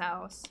into his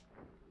house.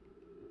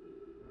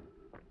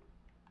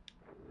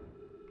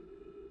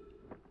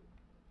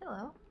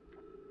 Hello.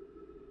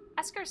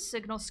 Esker's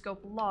signal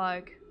scope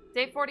log.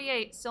 Day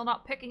 48, still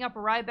not picking up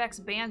Rybeck's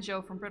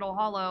banjo from Brittle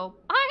Hollow.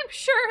 I'm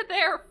sure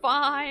they're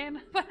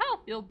fine, but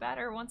I'll feel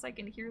better once I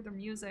can hear their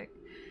music.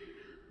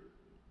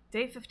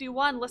 Day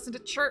 51, listen to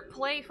Chert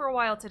play for a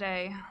while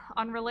today.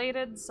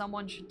 Unrelated,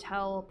 someone should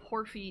tell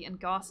Porphy and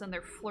Gosson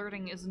their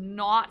flirting is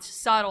not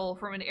subtle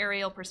from an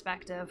aerial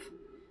perspective.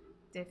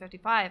 Day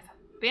 55,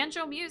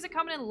 banjo music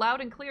coming in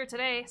loud and clear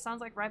today.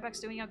 Sounds like Rybeck's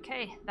doing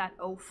okay. That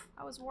oaf.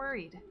 I was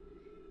worried.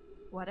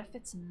 What if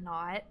it's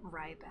not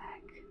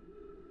Rybeck?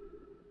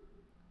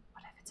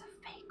 What if it's a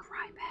fake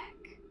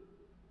Rybeck?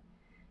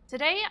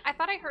 Today, I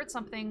thought I heard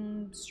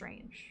something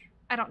strange.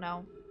 I don't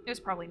know. It was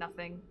probably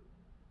nothing.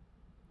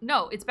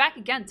 No, it's back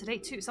again today,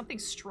 too. Something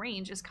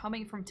strange is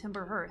coming from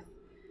Timber Hearth.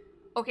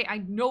 Okay, I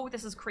know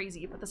this is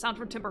crazy, but the sound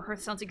from Timber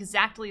Hearth sounds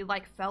exactly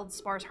like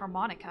Feldspar's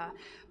harmonica.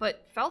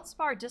 But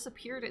Feldspar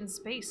disappeared in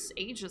space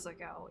ages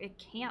ago. It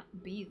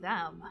can't be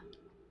them.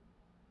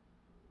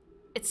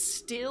 It's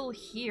still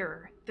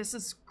here. This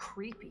is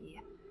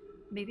creepy.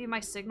 Maybe my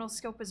signal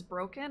scope is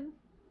broken?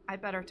 I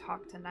better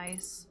talk to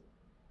Nice.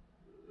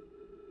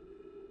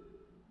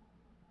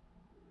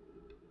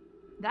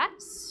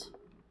 That's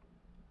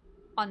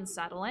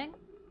unsettling.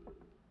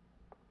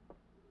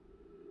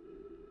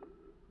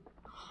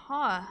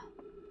 Huh.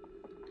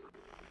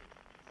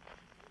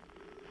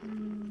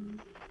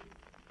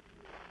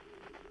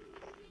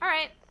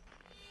 Alright.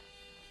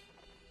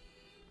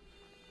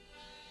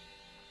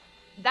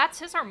 That's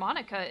his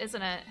harmonica,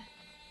 isn't it?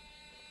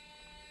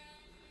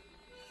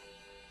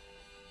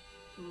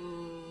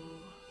 Ooh.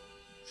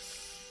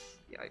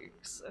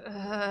 Yikes.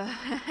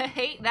 I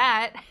hate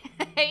that.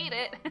 I hate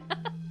it.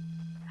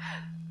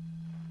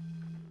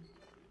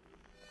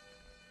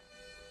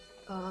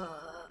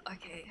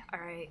 Okay,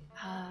 alright.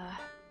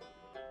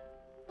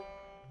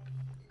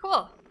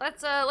 Cool.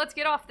 Let's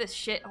get off this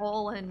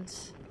shithole and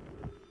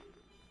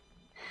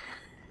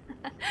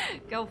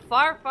go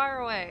far,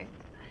 far away.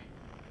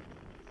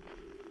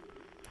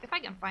 If I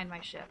can find my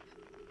ship.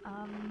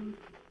 I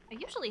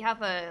usually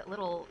have a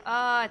little...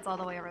 it's all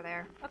the way over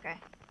there. Okay.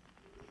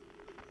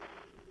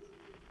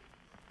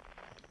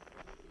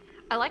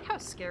 I like how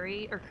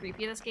scary or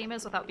creepy this game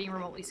is without being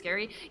remotely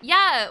scary.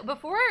 Yeah,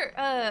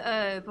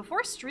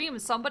 before stream,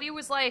 somebody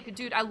was like,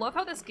 dude, I love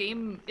how this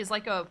game is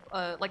like a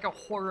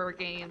horror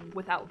game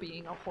without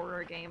being a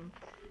horror game.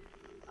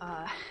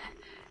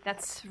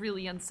 That's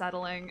really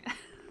unsettling.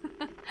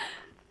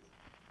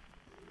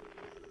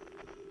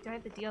 Do I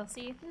have the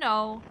DLC?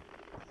 No.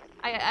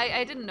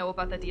 I didn't know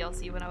about the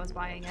DLC when I was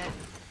buying it.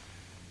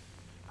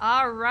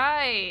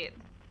 Alright.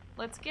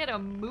 Let's get a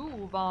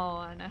move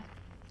on.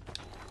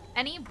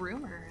 Any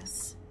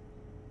rumors?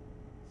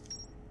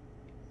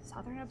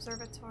 Southern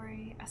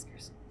Observatory,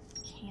 Esker's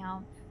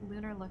Camp,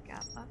 Lunar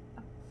Lookout.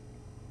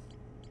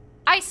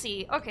 I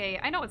see. Okay,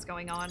 I know what's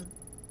going on.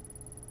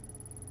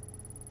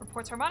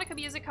 Reports harmonica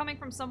music coming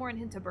from somewhere in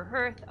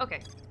Hinterberg.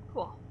 Okay,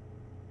 cool.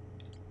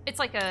 It's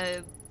like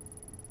a...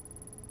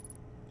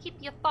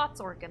 keep your thoughts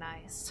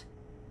organized.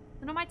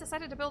 The Nomite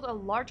decided to build a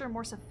larger,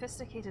 more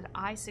sophisticated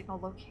eye signal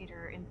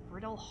locator in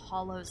Brittle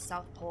Hollow's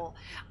South Pole.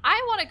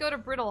 I want to go to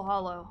Brittle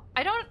Hollow.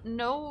 I don't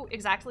know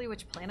exactly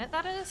which planet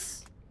that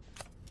is.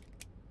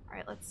 All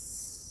right,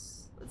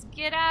 let's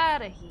get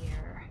out of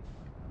here.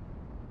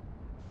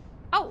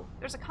 Oh,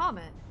 there's a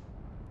comet.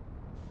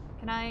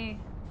 Can I...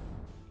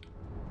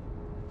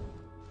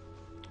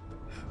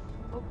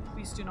 Oh,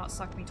 please do not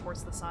suck me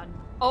towards the sun.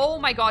 Oh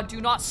my god,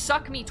 do not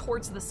suck me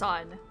towards the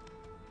sun.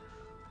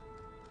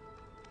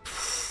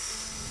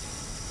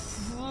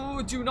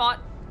 Ooh, do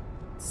not...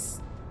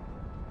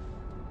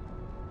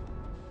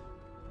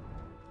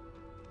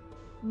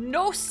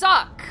 No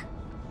suck!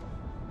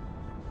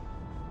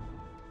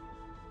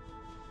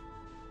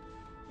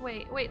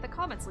 Wait, the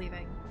comet's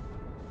leaving.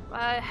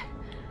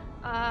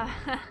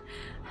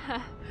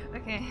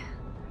 Okay.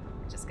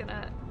 Just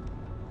gonna...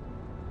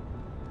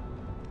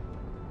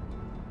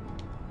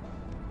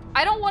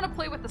 I don't want to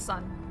play with the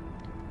sun.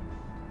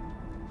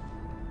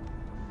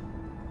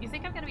 You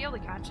think I'm gonna be able to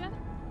catch it?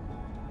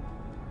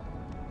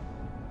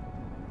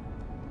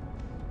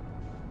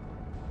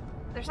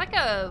 There's like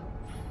a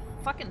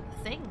fucking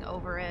thing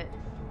over it.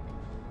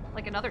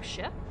 Like another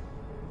ship?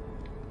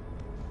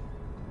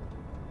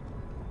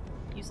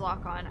 Use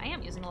lock-on. I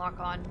am using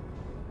lock-on.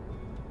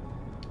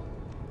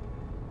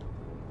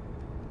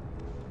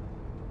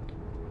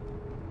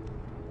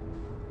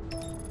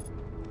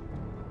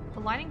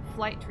 Aligning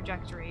flight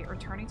trajectory,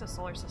 returning to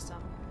solar system.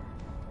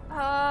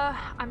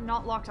 I'm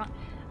not locked on.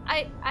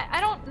 I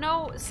don't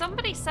know.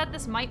 Somebody said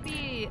this might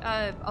be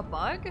a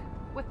bug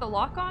with the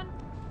lock-on.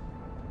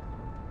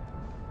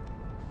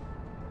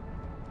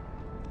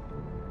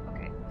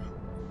 Okay.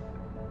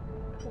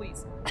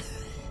 Please.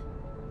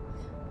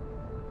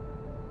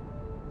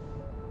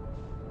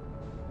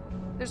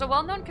 There's a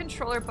well-known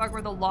controller bug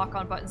where the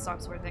lock-on button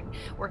stops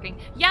working.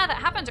 Yeah, that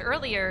happened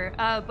earlier,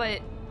 but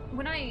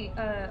when I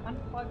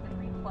unplugged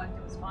and replugged,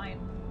 it was fine.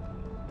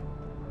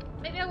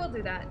 Maybe I will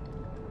do that.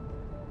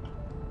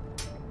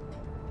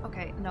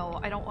 Okay, no,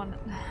 I don't want...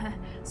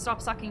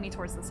 Stop sucking me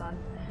towards the sun.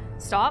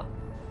 Stop.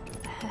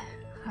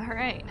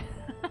 Alright.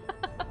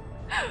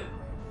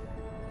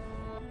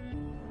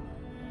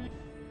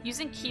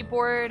 Using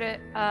keyboard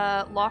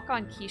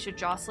lock-on key should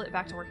jostle it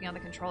back to working on the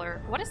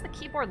controller. What is the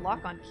keyboard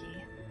lock-on key?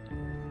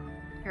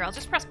 Here, I'll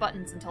just press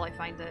buttons until I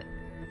find it.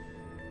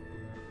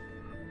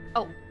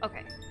 Oh,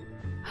 okay.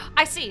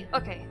 I see!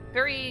 Okay.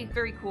 Very,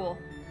 very cool.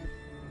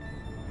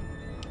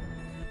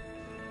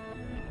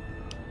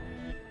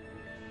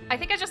 I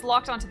think I just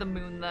locked onto the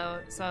moon, though,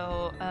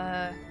 so,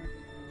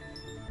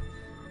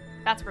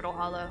 that's Brittle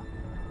Hollow.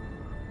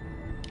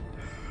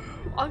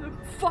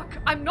 Fuck!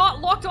 I'm not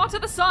locked onto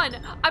the sun!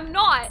 I'm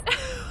not!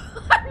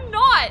 I'm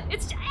not!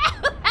 It's...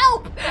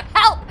 Help!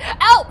 Help!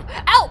 Help!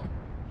 Help!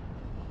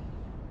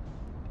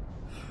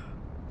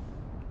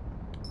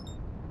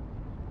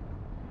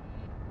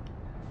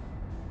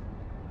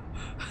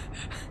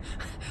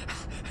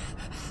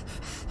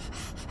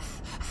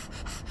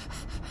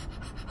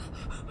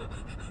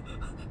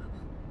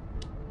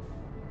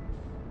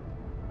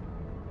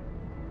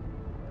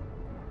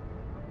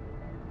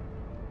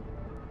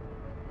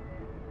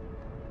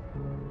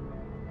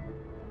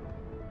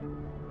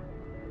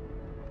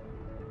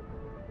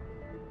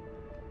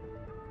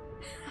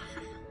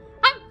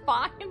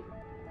 fine.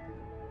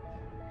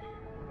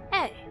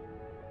 Hey.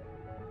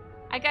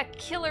 I got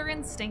killer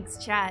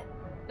instincts, chat.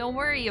 Don't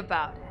worry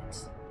about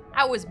it.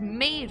 I was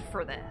made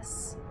for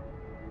this.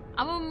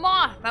 I'm a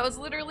moth. I was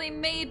literally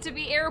made to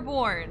be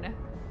airborne.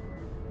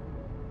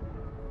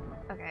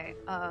 Okay,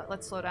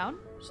 let's slow down.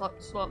 Slow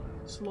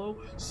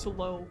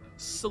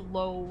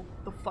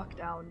the fuck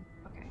down.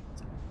 Okay.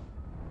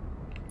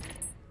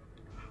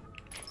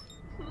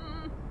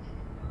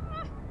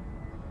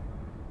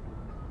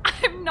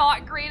 I'm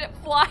not great at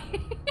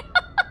flying.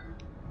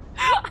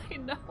 I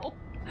know.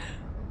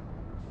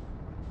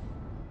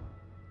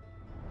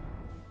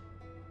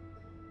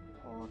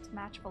 Hold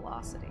match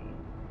velocity.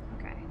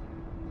 Okay.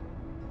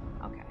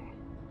 Okay.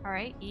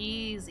 Alright,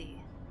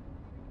 easy.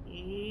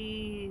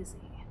 Easy.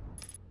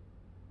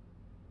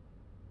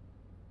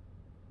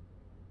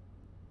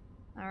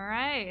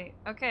 Alright.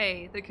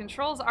 Okay, the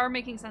controls are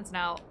making sense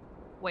now.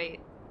 Wait.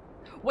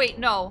 Wait,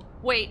 no.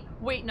 Wait,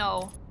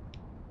 no.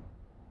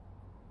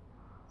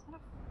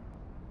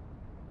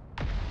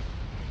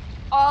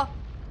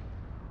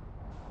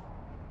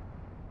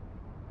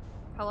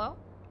 Hello?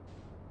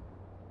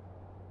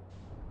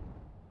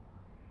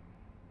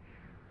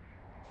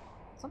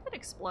 Something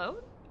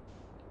explode?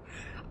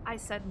 I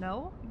said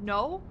no?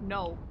 No?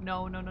 No.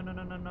 No, no, no, no,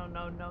 no, no, no,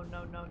 no, no, no,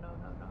 no, no, no,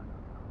 no.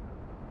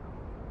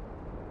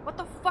 What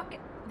the fuck?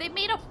 They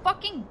made a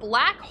fucking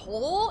black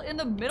hole in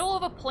the middle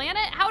of a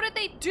planet? How did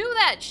they do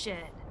that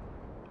shit?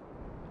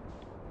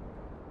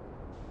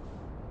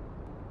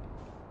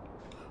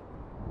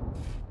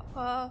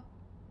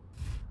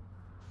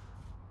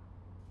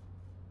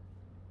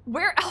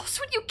 Where else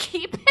would you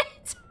keep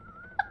it?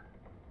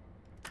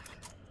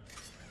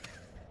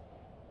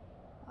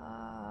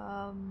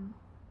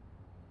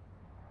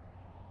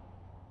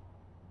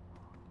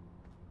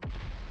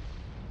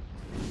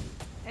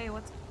 Hey,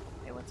 what's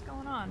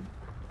going on?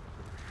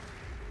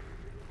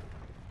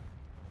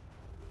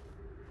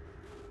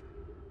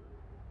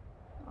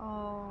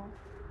 Oh.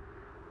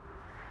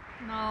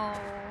 No.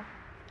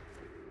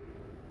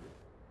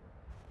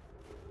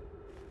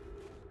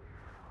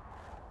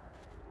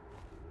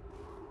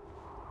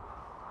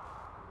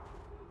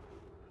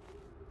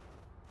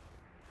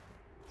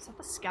 Is that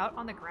the scout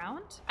on the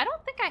ground? I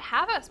don't think I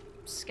have a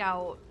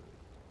scout.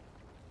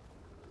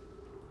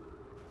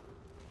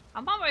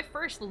 I'm on my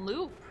first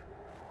loop.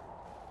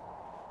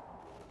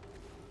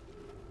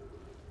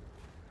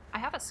 I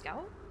have a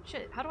scout?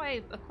 Shit, how do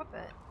I equip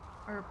it?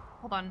 Or,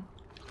 hold on.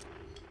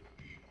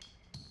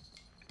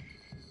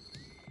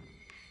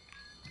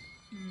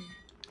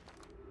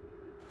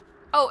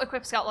 Oh,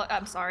 equip scout.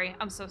 I'm sorry.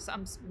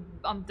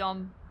 I'm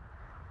dumb.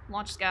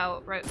 Launch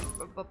scout. Right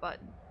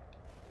button.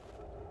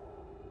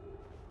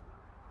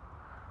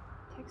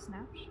 Take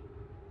snapshot.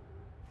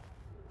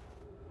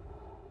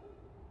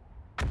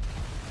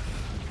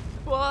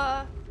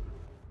 What?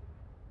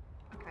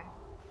 Okay.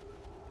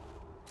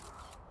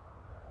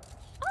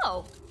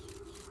 Oh.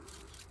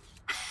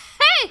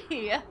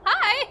 Hey!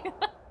 Hi!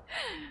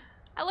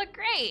 I look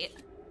great.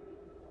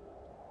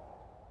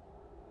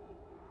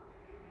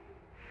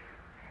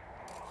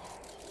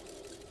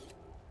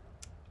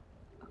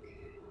 Okay.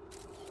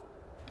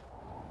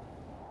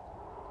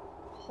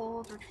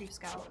 Hold retrieve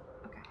scout.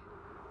 Okay.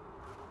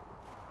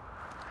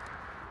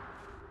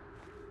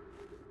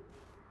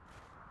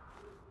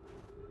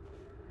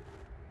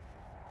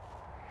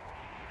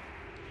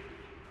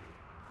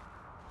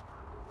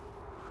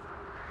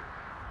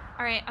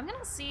 Alright, I'm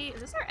gonna see,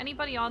 is there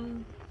anybody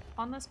on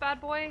this bad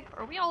boy?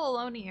 Or are we all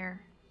alone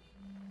here?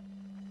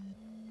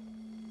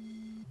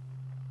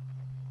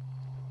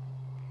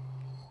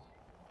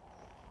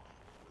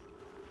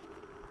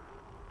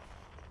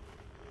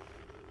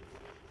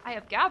 I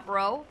have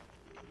Gabbro.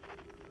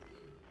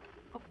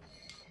 Oh.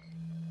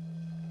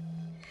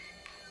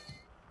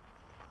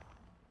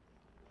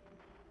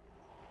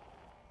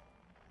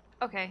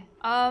 Okay,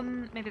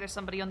 maybe there's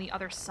somebody on the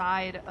other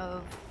side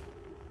of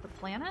the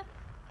planet?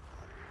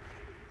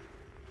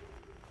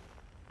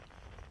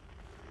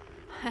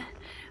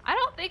 I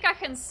don't think I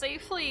can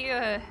safely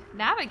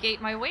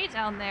navigate my way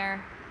down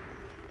there.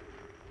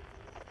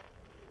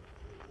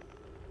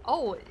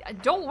 Oh,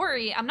 don't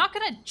worry. I'm not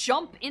gonna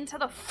jump into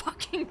the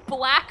fucking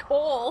black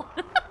hole.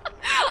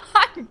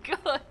 I'm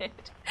good.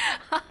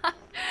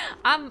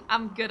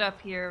 I'm good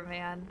up here,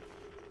 man.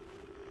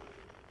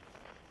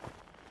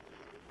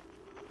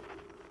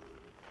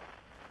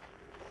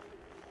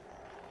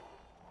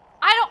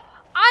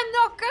 I'm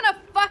not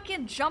gonna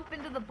fucking jump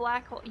into the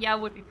black hole. Yeah,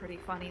 it would be pretty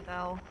funny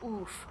though.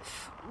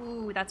 Oof.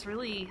 Ooh, that's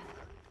really...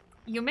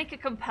 You make a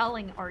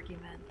compelling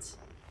argument.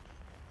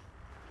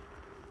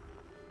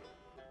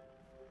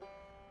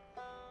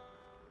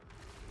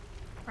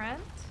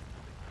 Friend?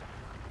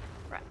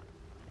 Friend.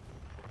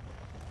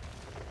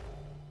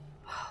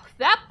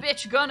 That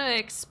bitch gonna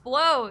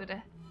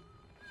explode!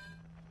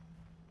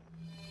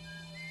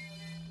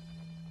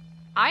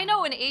 I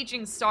know an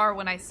aging star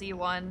when I see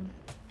one.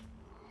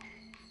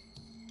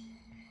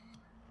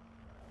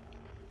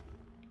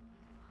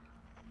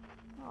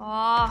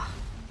 Oh.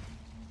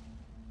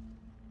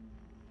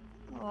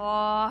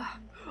 Oh.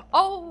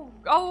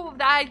 Oh,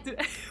 that.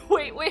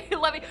 Wait,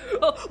 let me.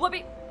 Oh, let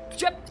me.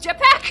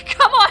 Jetpack!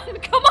 Come on,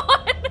 come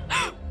on!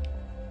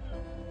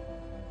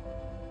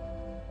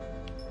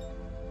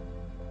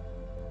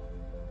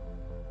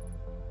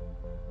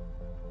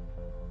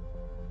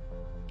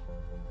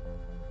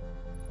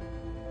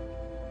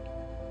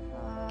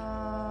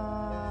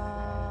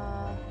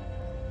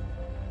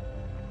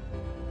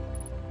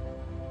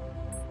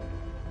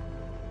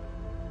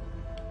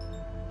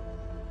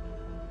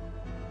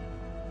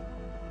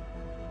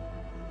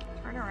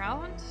 Turn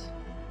around?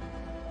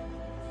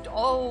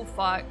 Oh,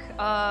 fuck.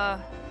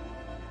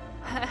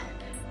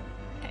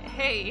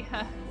 Hey.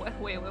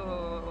 Wait.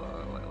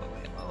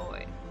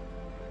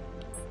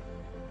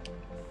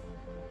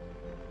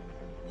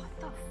 What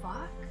the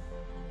fuck?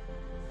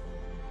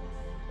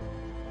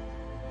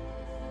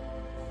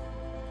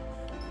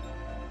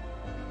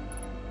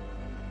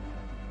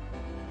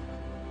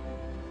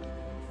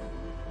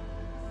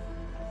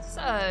 It's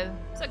a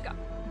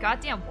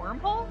goddamn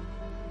wormhole?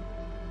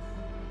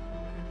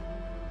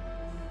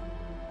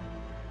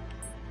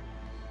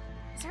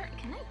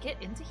 Can I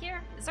get into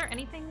here? Is there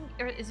anything,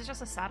 or is it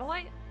just a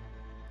satellite?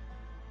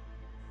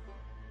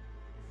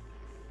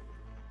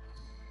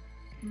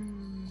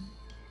 Can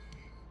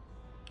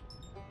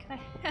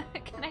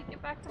I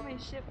get back to my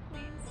ship,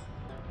 please?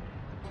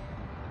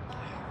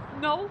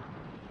 No?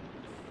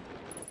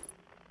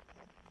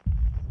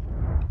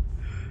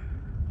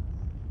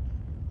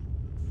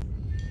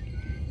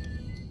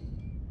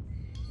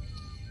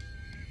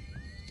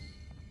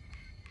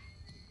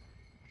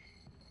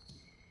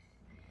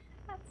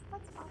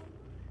 That's fine.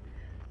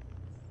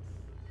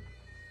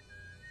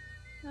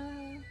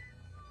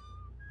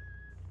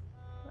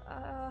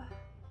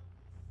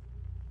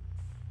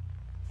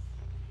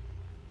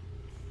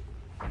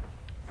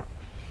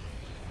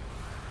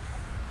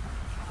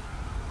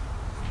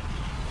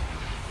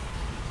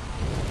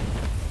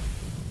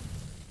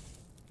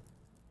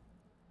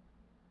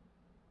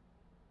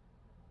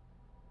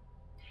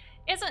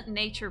 Isn't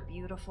nature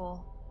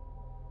beautiful?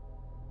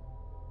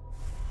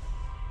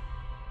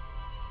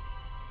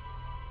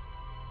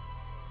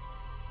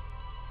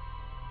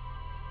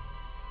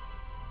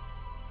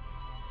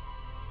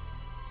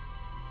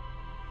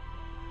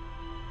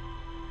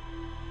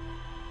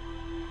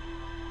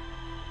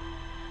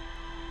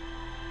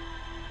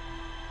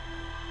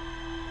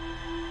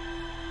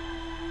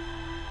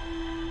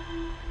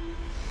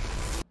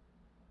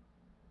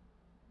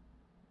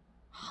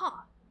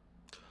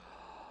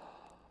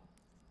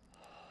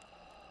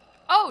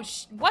 Oh,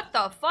 what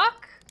the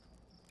fuck?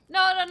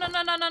 No.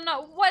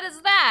 What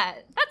is that?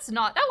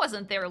 That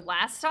wasn't there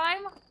last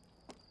time.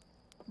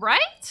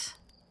 Right?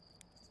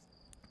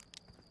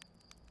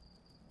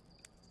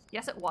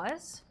 Yes, it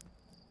was.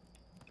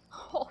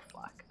 Oh,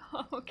 fuck.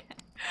 Okay.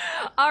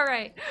 All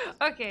right.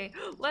 Okay,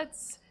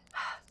 let's...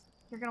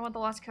 You're gonna want the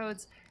lost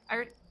codes.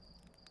 I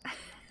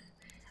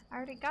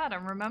already got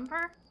them,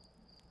 remember?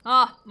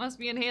 Ah, must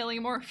be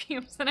inhaling more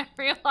fumes than I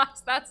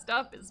realized. That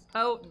stuff is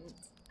potent.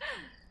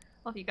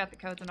 Well, if you got the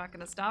codes, I'm not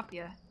gonna stop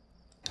you.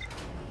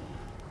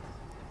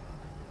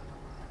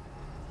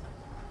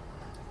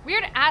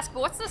 Weird to ask,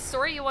 but what's the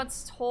story you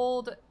once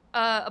told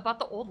about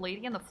the old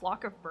lady and the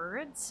flock of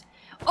birds?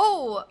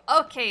 Oh,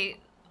 okay.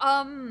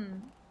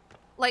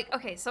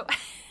 Okay, so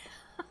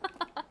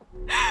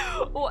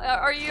well,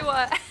 are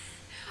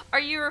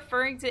you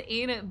referring to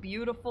Ain't It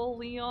Beautiful,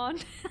 Leon?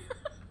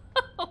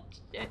 Oh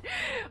shit.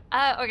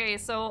 Okay,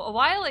 so a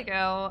while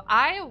ago,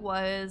 I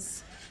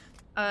was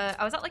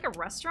at like a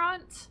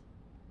restaurant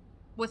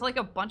with like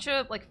a bunch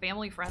of like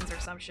family friends or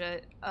some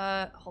shit.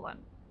 Hold on.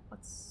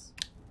 Let's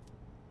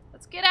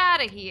get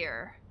out of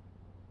here.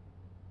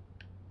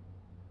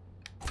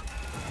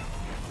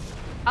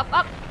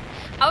 Up.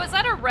 I was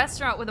at a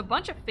restaurant with a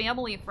bunch of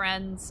family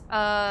friends,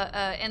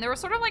 and there was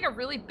sort of like a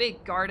really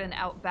big garden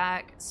out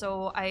back,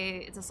 so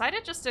I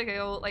decided just to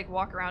go like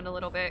walk around a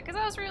little bit because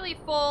I was really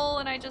full,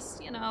 and I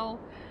just, you know,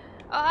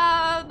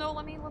 no,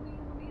 let me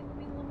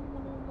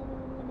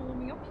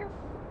up here.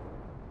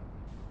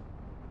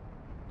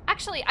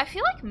 Actually, I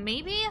feel like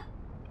maybe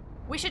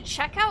we should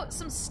check out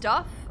some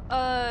stuff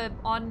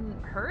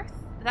on Earth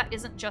that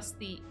isn't just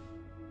the...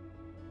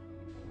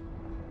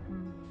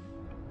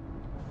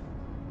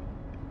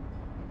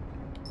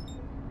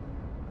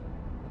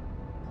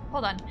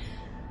 Hold on.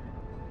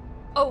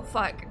 Oh,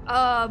 fuck.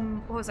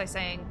 What was I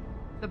saying?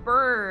 The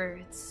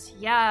birds.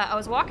 Yeah, I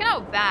was walking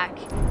out back.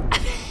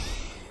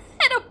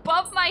 And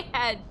above my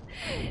head,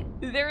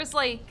 there's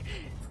like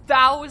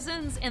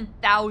thousands and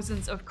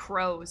thousands of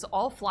crows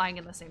all flying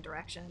in the same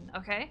direction,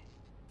 okay?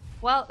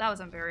 Well, that was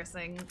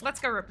embarrassing. Let's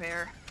go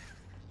repair.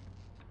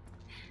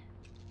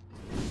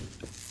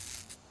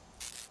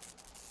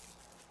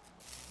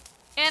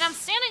 And I'm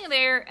standing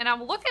there and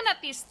I'm looking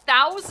at these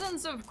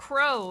thousands of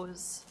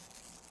crows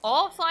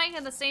all flying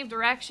in the same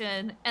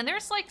direction, and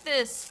there's like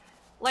this,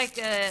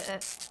 this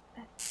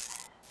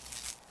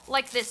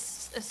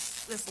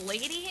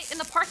lady in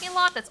the parking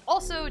lot that's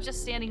also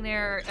just standing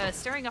there,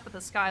 staring up at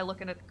the sky,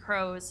 looking at the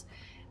crows,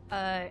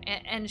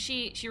 and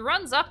she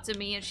runs up to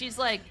me and she's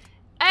like,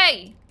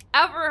 "Hey,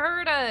 ever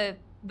heard of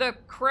the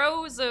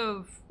crows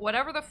of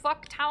whatever the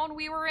fuck town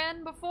we were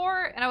in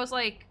before? And I was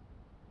like,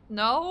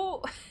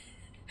 no.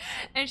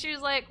 And she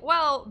was like,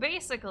 well,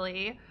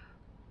 basically,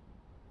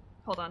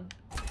 hold on.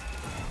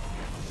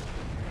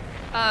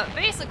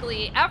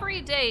 Basically,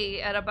 every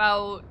day at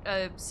about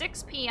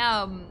 6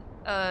 p.m.,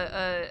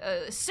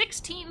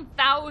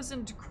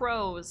 16,000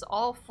 crows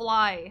all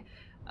fly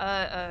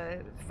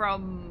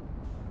from,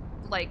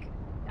 like,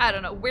 I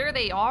don't know, where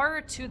they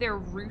are to their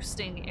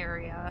roosting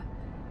area.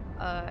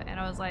 And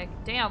I was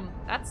like, damn,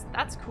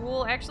 that's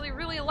cool. I actually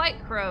really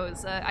like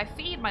crows. I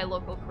feed my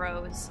local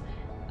crows.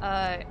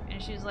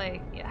 And she's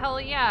like,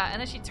 hell yeah. And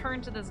then she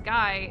turned to this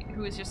guy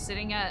who was just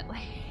sitting at,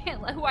 like,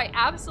 who I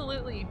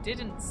absolutely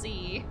didn't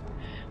see.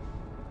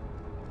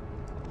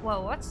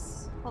 Whoa,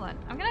 hold on.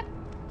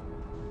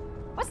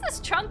 What's this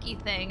chunky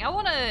thing? I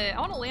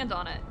wanna land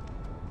on it.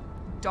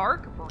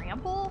 Dark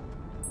bramble?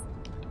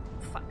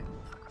 Fuck.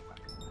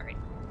 Alright.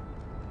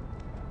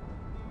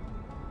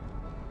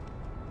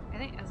 I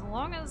think as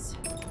long as,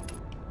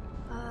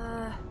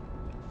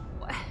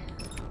 what?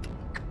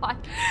 God,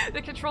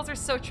 the controls are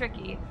so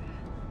tricky.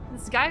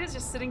 This guy was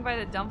just sitting by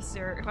the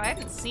dumpster. If I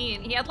hadn't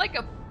seen, he had like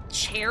a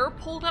chair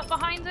pulled up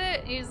behind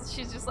it.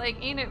 She's just like,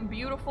 ain't it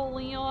beautiful,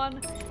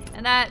 Leon?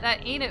 And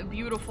that ain't it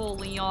beautiful,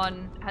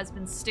 Leon has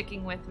been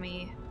sticking with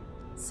me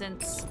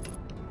since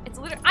it's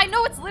literally, I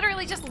know it's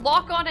literally just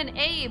lock on an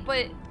A,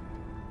 but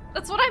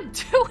that's what I'm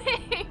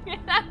doing.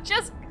 And I'm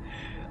just,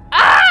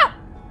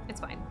 it's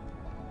fine.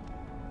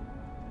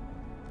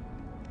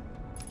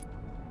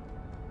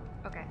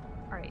 Okay,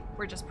 all right.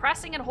 We're just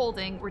pressing and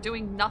holding. We're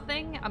doing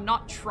nothing. I'm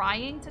not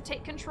trying to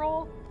take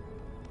control.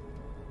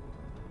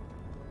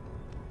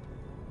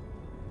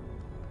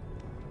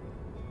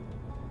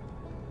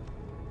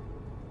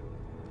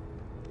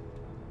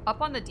 Up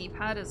on the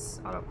D-pad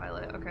is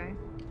autopilot, okay.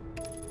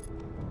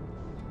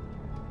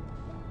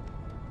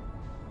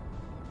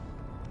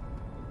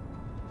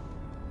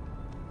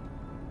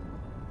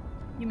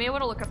 You may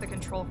want to look up the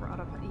control for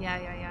autopilot.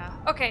 Yeah.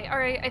 Okay,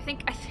 alright, I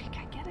think I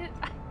get it.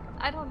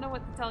 I don't know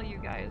what to tell you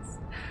guys.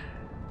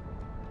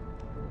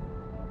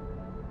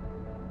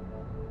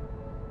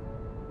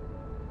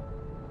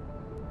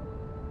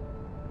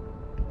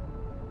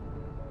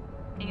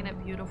 Ain't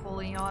it beautiful,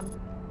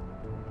 Leon?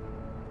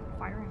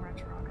 Firing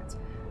retro rockets.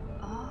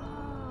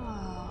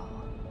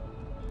 Oh.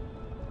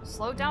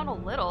 Slow down a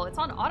little. It's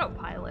on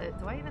autopilot.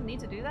 Do I even need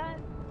to do that?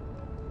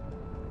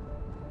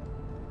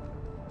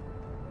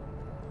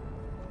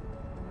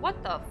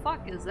 What the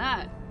fuck is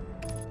that?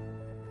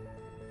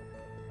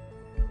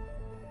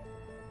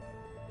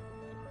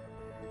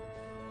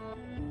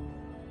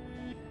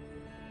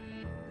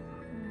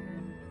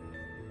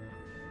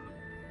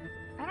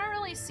 I don't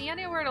really see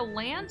anywhere to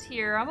land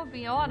here, I'm gonna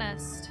be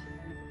honest.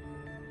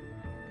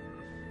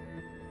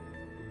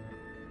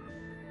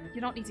 You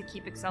don't need to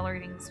keep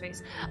accelerating in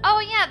space. Oh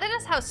yeah, that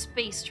is how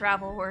space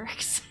travel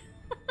works.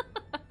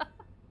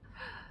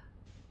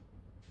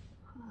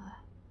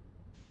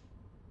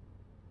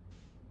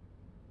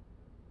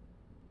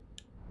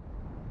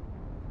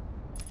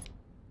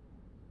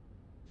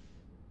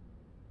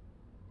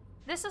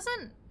 This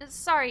isn't...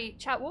 Sorry,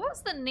 chat, what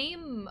was the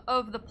name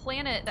of the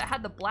planet that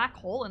had the black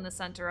hole in the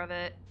center of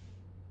it?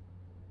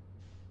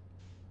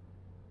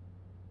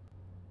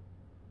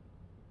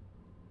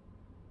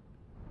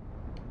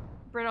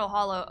 Brittle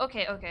Hollow.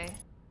 Okay.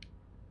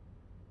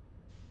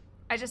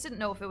 I just didn't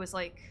know if it was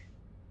like...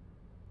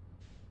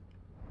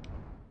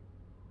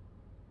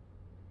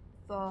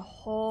 the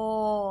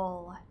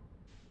hole.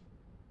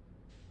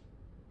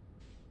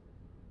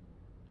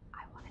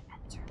 I want to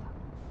enter them.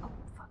 Oh,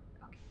 fuck.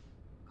 Okay.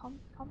 Calm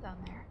down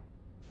there.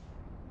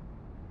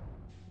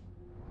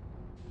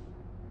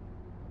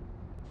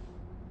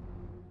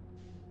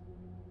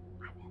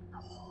 I'm in the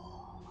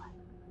hole.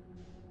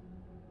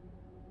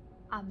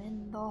 I'm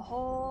in the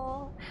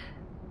hole.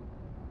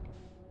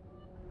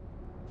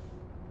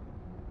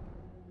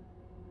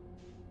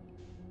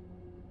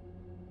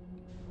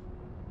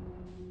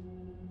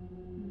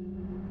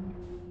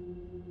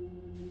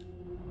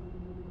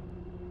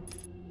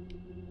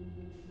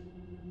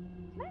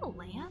 Can I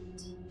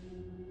land?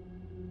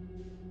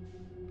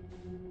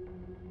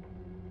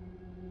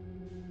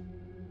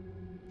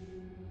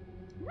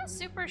 I'm not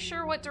super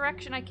sure what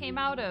direction I came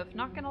out of,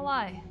 not gonna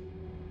lie.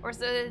 Or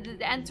is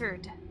it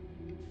entered?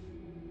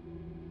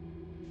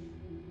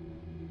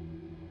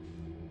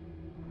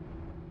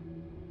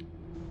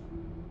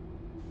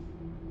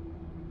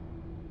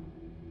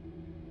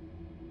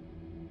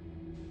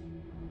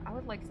 I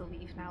would like to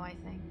leave now, I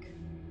think.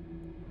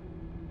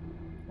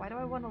 Why do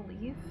I want to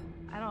leave?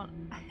 I don't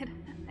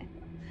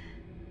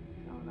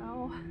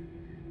know.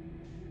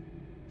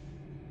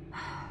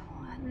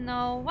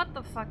 No, what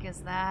the fuck is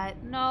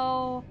that?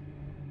 No.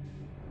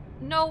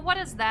 No, what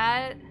is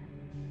that?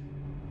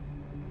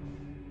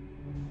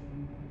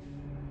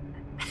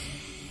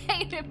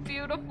 Ain't it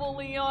beautiful,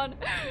 Leon?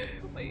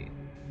 Wait.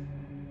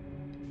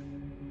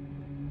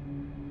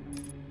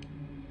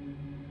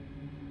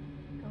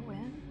 Go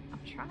in? I'm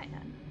trying.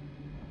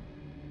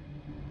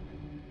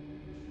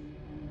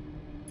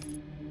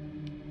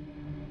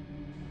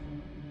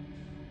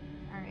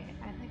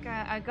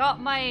 I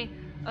got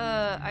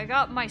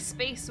my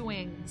space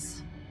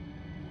wings.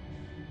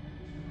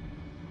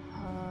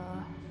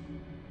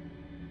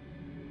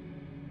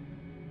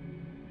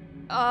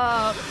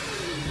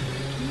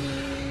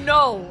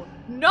 No!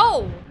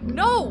 No!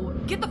 No!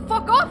 Get the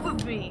fuck off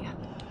of me!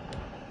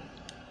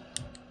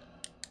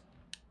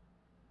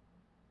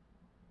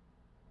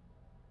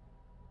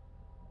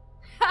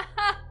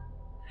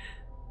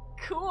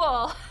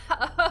 Cool.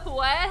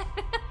 What?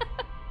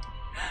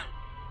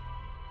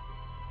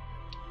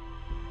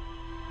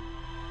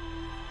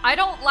 I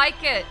don't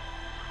like it.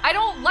 I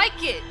don't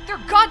like it. They're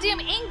goddamn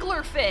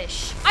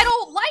anglerfish. I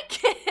don't like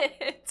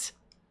it.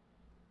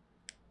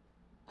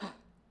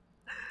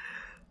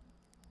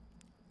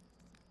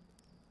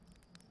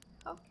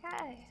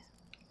 Okay.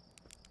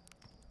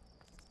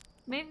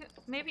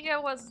 Maybe I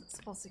wasn't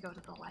supposed to go to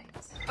the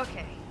lights.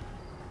 Okay.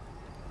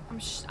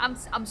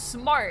 I'm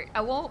smart.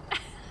 I won't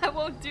I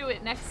won't do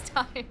it next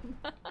time.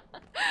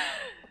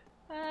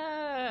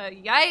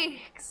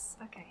 Yikes.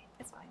 Okay,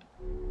 it's fine.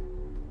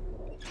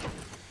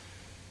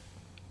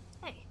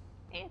 Hey,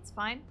 it's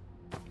fine.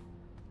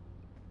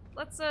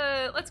 Let's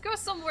go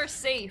somewhere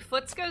safe.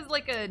 Let's go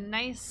like a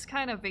nice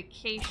kind of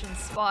vacation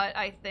spot,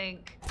 I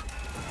think.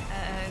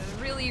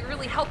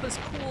 Really help us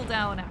cool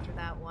down after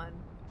that one.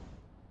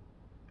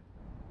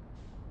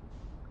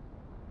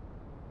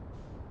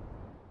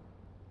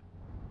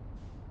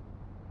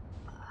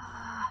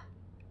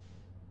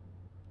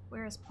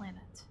 Where is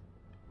planet?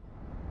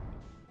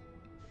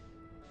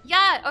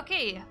 Yeah,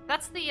 okay.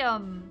 That's the,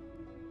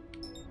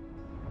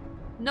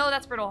 No,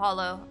 that's Brittle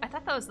Hollow. I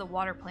thought that was the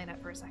water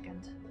planet for a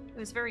second. It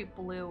was very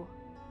blue.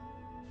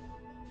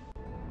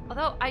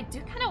 Although, I do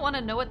kind of want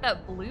to know what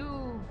that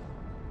blue...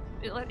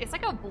 It's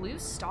like a blue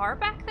star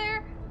back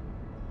there?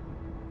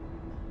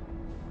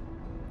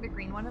 The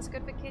green one is a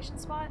good vacation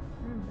spot?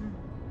 Mm-hmm.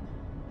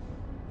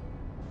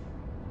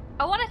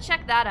 I want to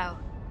check that out.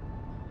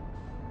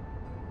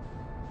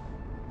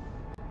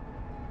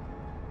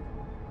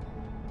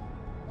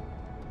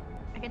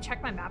 I can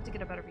check my map to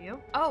get a better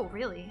view. Oh,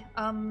 really?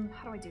 How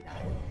do I do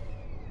that?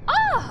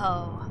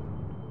 Oh!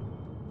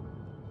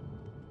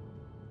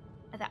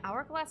 The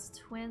Hourglass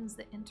Twins,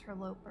 the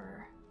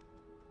Interloper,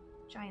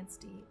 Giant's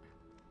Deep.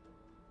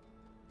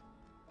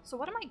 So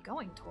what am I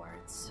going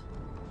towards?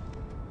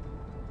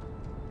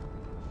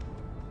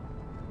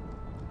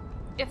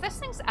 If this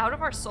thing's out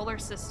of our solar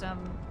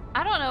system,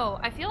 I don't know.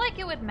 I feel like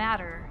it would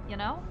matter, you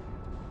know?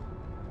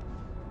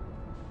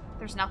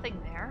 There's nothing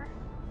there.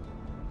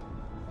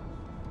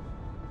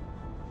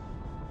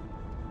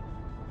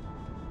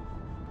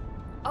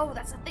 Oh,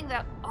 that's the thing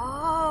that...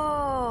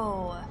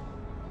 Oh!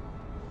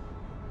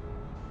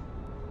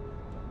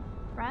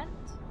 Friend?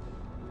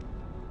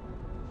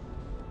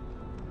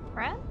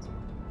 Friend?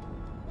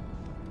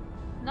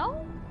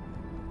 No?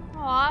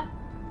 Aw.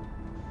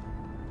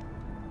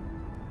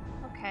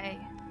 Okay.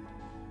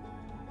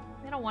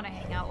 They don't want to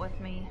hang out with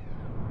me.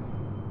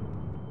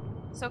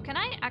 So can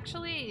I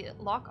actually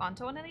lock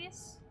onto one of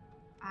these?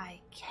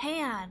 I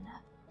can!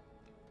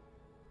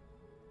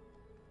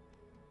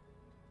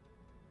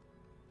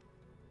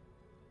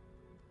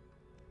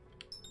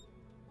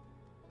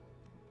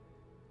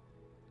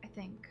 I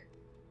think.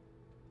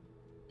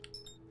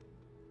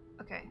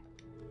 Okay.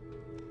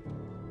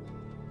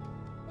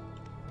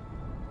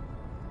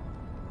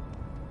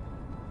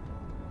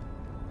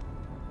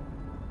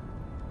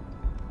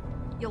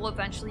 You'll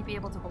eventually be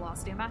able to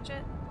velocity match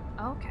it?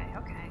 Okay,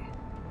 okay.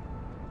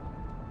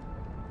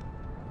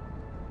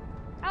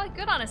 I look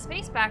good on a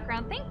space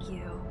background, thank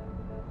you.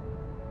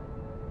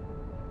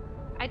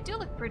 I do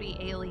look pretty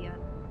alien.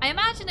 I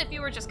imagine if you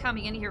were just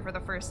coming in here for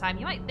the first time,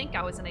 you might think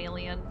I was an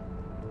alien.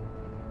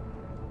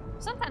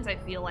 Sometimes I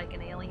feel like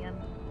an alien.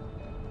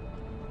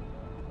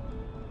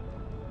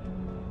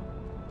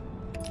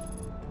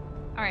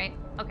 Alright,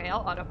 okay, I'll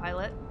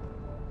autopilot.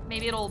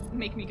 Maybe it'll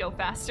make me go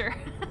faster.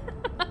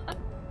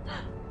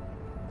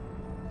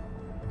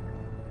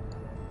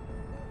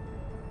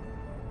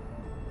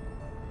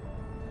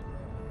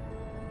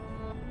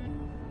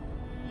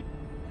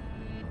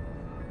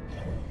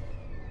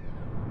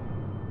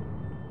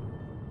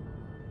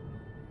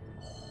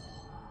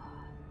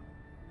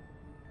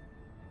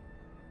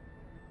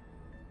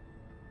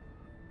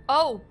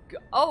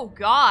 Oh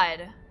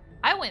god.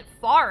 I went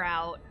far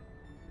out.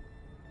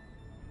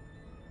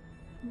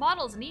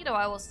 Model's neato,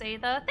 I will say.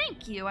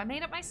 Thank you, I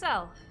made it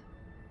myself.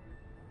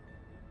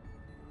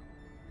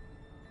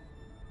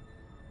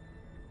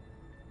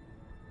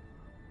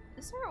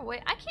 Is there a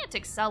way? I can't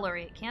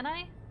accelerate, can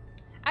I?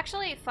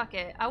 Actually, fuck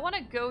it. I want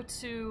to go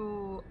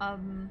to,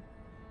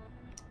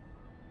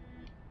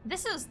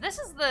 This is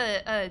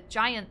the,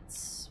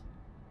 Giant's...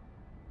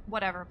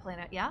 whatever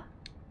planet, yeah?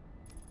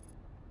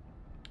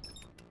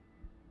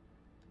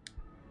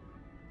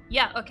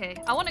 Yeah, okay.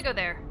 I want to go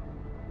there.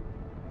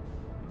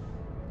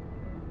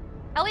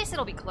 At least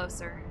it'll be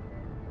closer.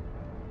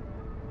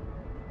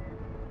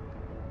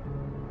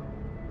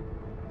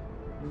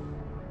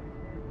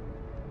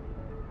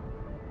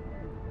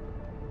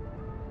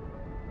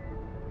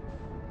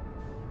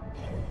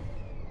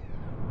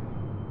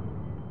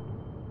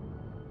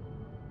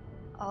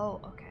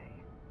 Oh, okay.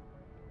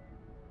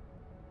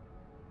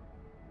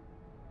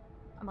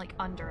 I'm like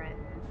under it.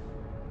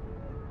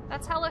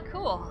 That's hella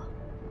cool.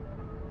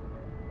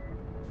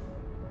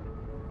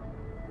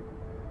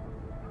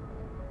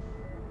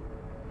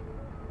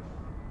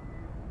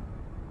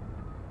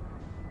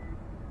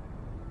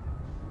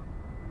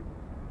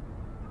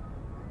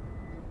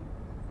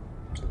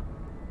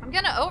 I'm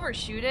gonna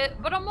overshoot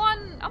it, but I'm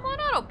on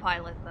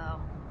autopilot though.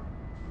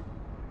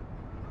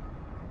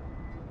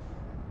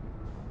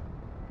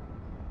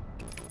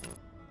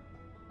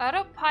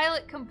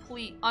 Autopilot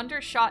complete,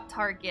 undershot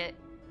target.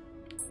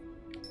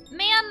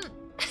 Man,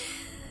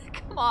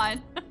 come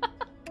on.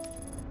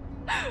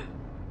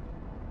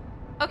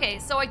 Okay,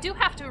 so I do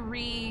have to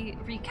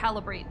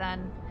recalibrate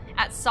then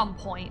at some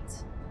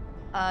point.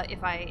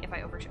 If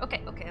I overshoot.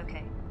 Okay.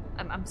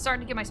 I'm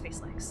starting to get my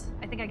space legs.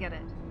 I think I get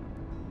it.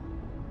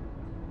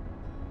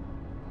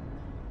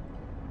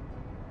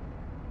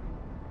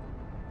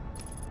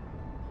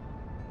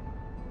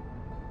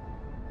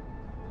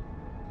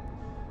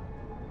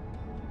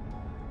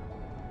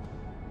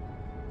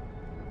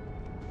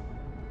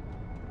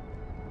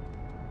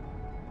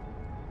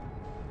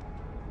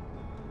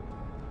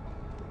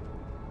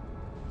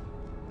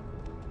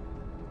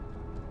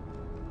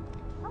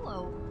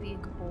 Hello,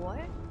 big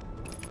boy.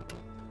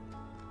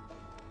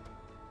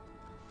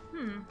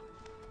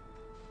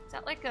 Is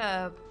that like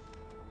a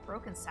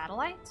broken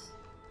satellite?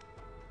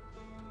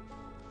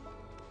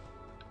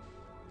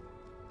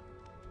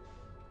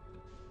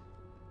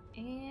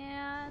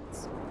 And...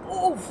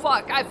 oh,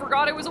 fuck! I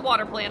forgot it was a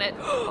water planet.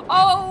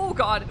 Oh,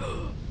 God.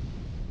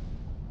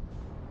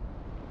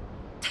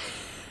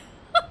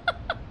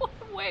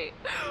 Wait.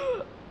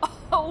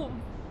 Oh.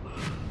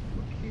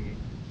 Okay.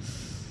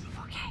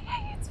 Okay,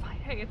 hey, it's fine.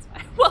 Hey, it's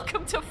fine.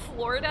 Welcome to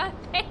Florida.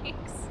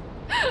 Thanks.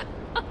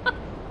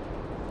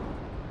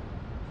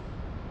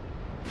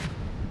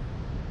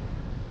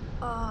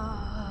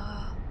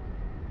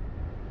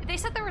 They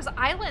said there was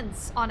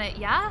islands on it,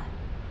 yeah?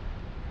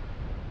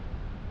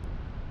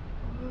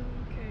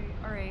 Okay,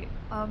 all right.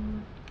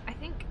 I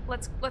think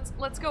let's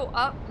go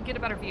up and get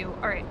a better view.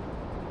 All right.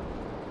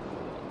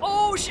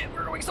 Oh shit,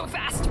 we're going so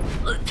fast.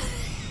 Please.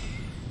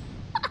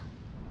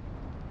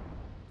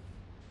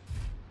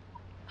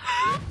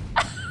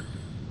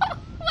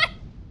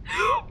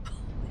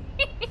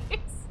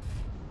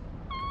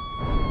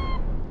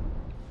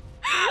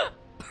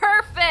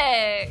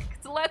 Perfect.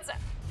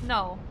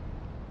 No.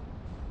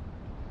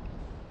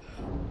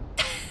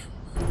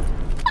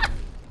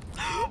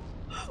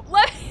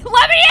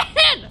 Let me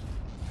in!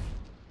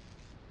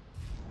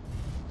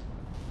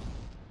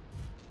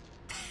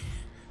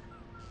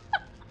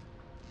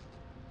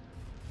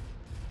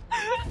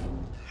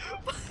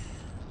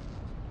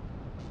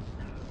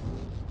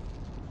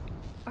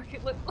 Okay,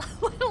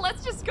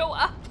 let's just go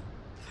up.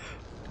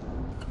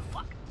 What the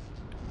fuck?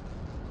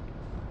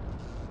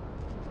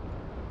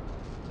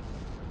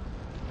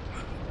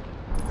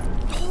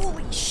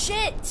 Holy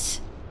shit!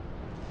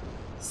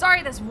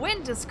 Sorry, this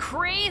wind is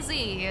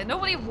crazy.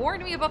 Nobody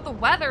warned me about the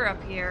weather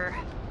up here.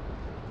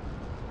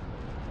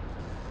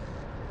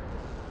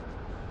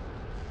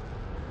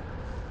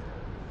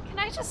 Can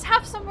I just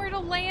have somewhere to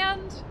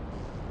land?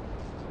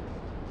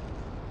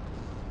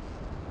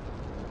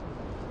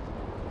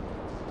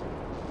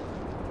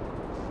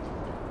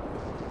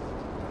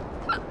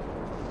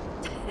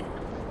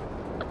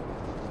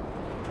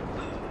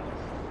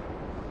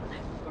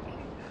 Okay.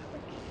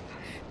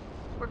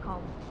 We're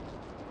calm.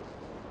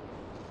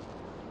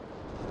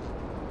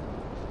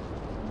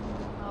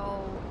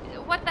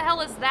 What the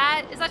hell is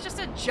that? Is that just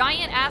a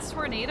giant ass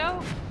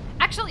tornado?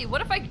 Actually,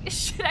 what if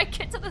should I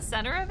get to the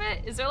center of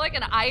it? Is there like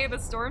an eye of the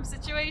storm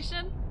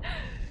situation?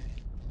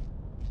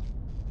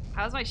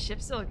 How's my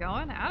ship still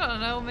going? I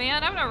don't know,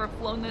 man. I've never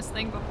flown this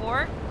thing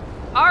before.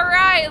 All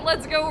right,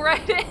 let's go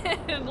right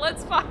in.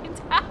 Let's find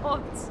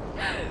out.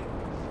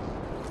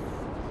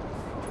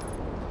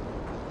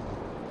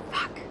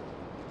 Fuck.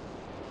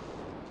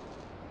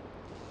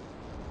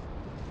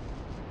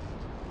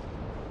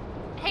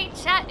 Hey,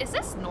 chat, is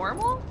this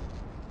normal?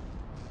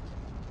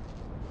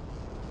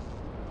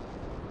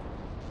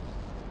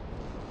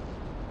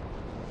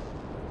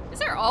 Is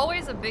there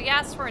always a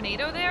big-ass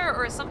tornado there,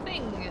 or is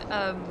something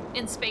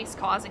in space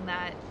causing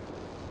that?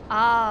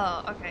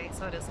 Oh, okay,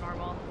 so it is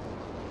normal.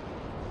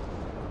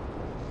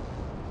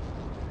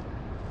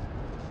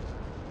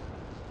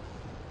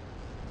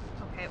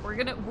 Okay, we're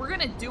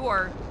gonna do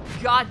our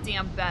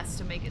goddamn best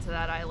to make it to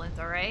that island,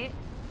 alright?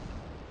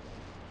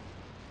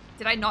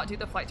 Did I not do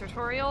the flight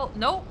tutorial?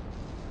 Nope.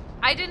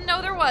 I didn't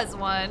know there was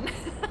one.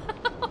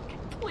 Okay,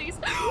 please,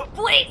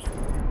 please!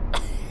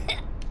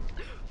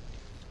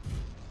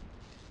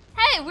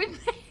 Hey, we made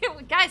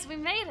it, guys, we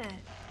made it.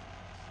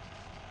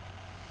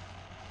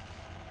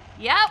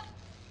 Yep.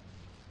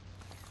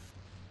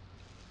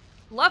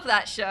 Love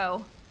that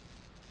show.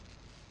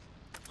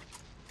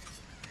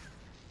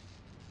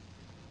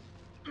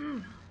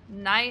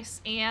 Nice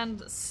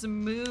and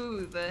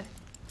smooth.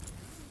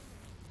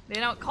 They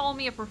don't call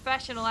me a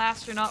professional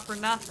astronaut for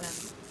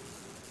nothing.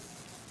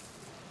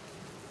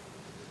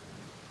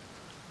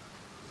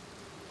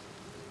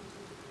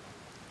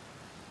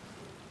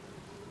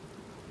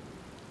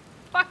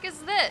 fuck is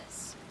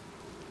this?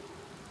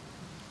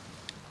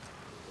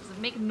 Does it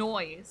make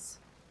noise?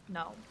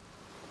 No.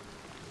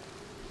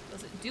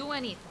 Does it do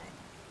anything?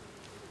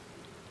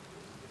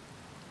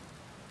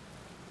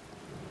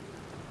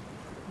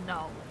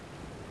 No.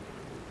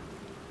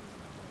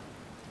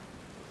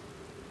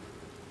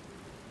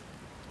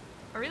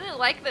 I really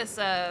like this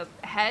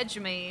hedge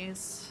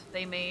maze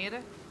they made.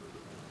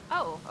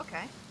 Oh,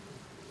 okay.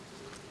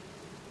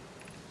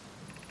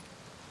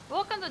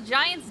 Welcome to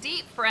Giants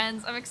Deep,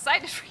 friends. I'm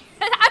excited for you.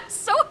 I'm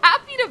so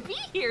happy to be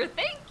here.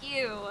 Thank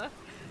you.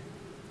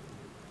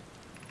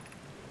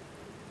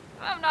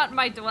 I'm not in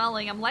my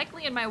dwelling. I'm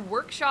likely in my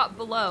workshop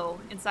below,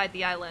 inside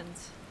the island.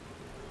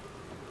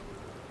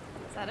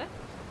 Is that it?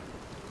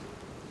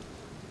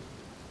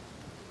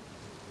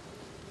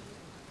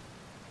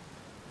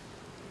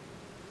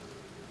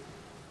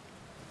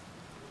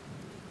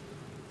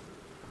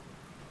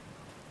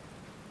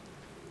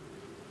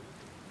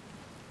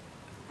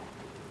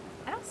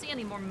 I don't see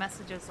any more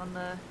messages on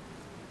this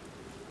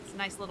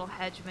nice little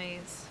hedge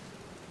maze.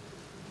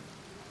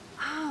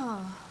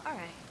 Oh,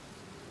 alright.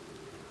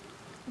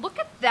 Look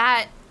at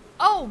that.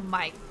 Oh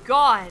my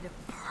god.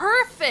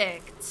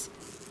 Perfect.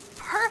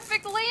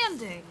 Perfect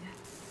landing.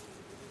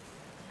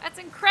 That's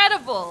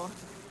incredible.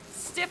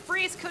 Stiff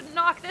breeze couldn't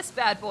knock this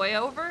bad boy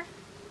over.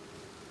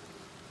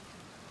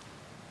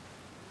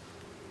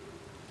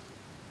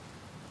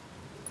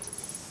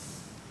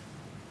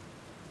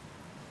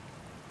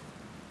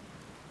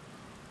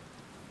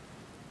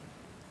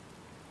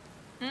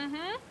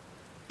 Mm-hmm.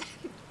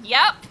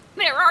 Yep.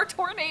 There are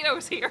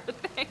tornadoes here.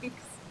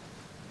 Thanks.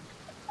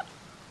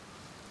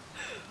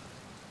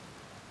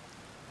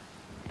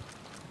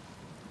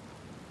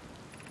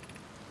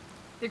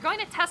 They're going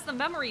to test the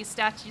memory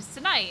statues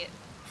tonight.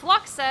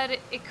 Flock said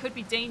it could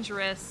be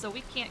dangerous, so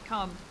we can't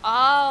come.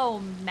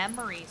 Oh,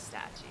 memory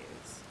statues.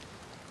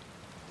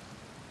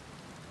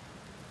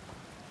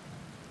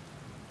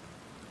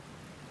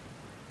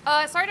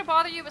 Sorry to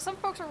bother you, but some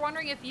folks are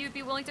wondering if you'd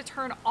be willing to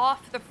turn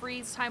off the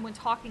freeze time when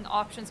talking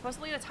option.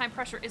 Supposedly the time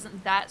pressure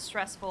isn't that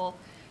stressful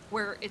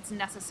where it's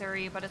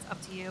necessary, but it's up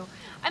to you.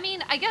 I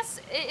mean, I guess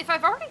if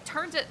I've already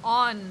turned it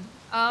on,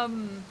 I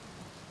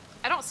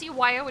don't see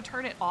why I would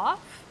turn it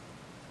off.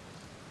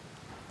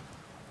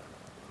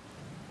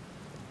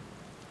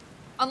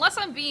 Unless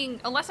I'm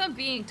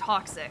being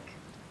toxic.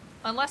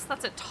 Unless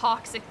that's a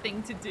toxic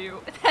thing to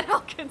do, then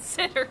I'll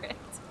consider it.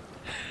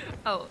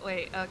 Oh,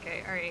 wait,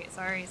 okay, alright,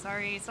 sorry,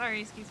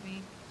 excuse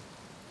me.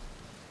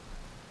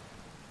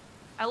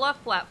 I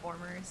love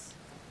platformers.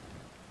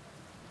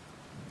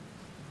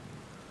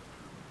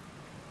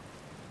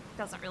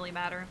 Doesn't really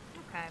matter.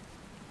 Okay.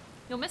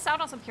 You'll miss out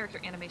on some character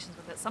animations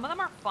with it. Some of them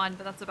are fun,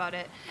 but that's about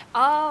it.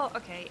 Oh,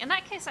 okay. In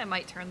that case, I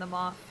might turn them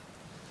off.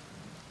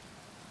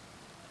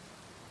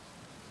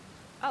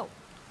 Oh.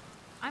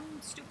 I'm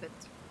stupid.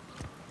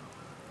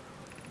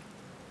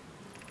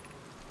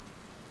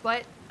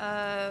 But,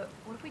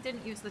 what if we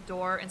didn't use the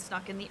door and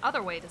snuck in the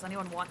other way? Does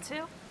anyone want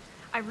to?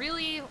 I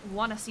really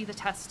want to see the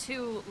test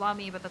too,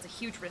 Lami, but that's a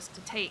huge risk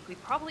to take. We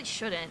probably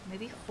shouldn't.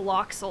 Maybe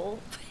Floxel.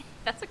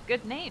 That's a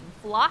good name.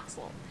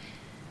 Floxel.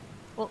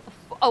 Well,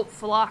 oh,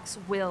 Flox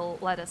will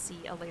let us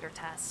see a later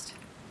test.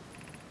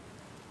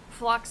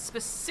 Flox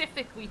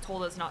specifically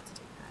told us not to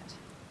do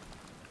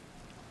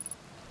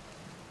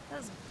that.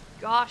 Those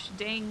gosh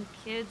dang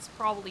kids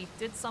probably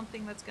did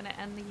something that's gonna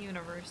end the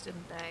universe,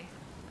 didn't they?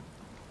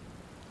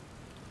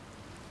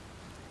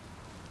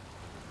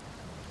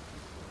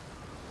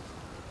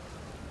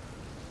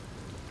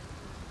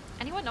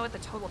 Anyone know what the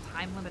total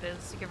time limit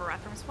is to give a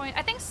reference point?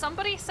 I think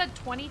somebody said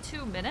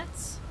 22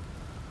 minutes.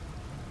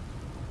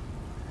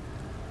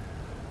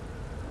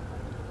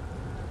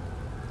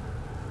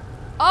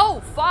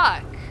 Oh,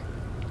 fuck.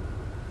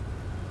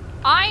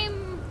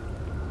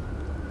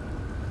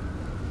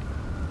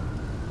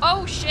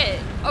 Oh, shit.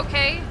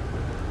 Okay.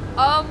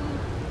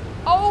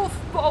 Oh,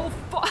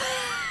 fuck.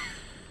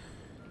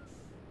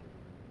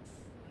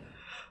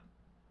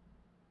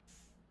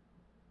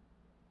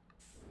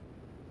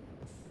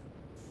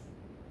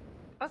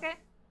 Okay.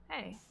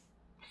 Hey.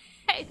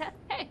 Hey,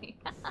 hey.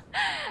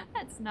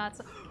 That's not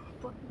so.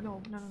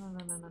 No.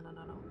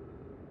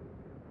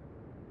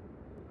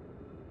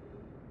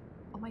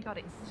 Oh my god,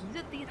 it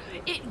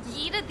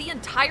yeeted the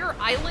entire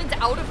island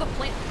out of the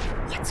planet.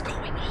 What's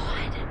going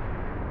on?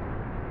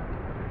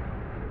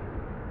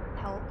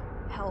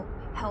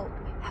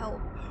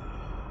 Help.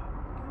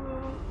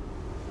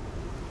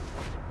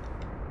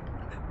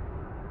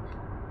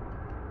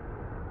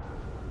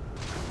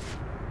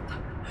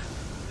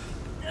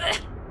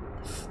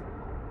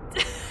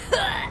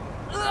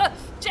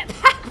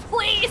 Jetpack,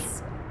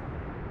 please!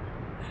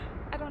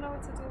 I don't know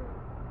what to do.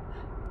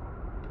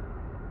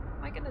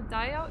 Am I gonna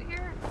die out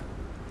here?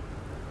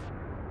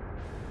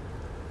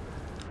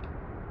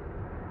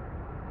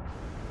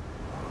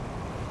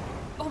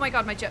 Oh my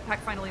god, my jetpack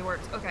finally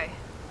worked. Okay.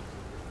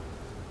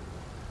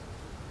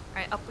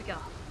 Alright, up we go.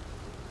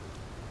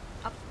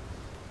 Up.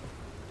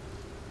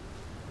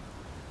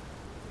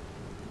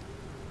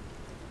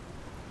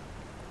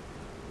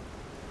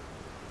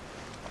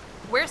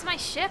 Where's my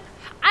ship?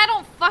 I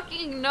don't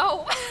fucking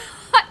know.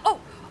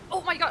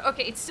 Oh my god.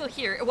 Okay, it's still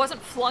here. It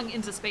wasn't flung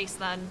into space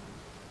then.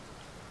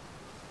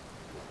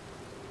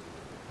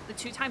 The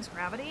 2 times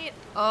gravity?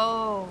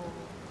 Oh.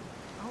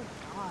 Oh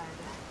god.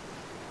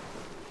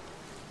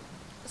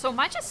 So am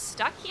I just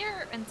stuck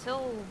here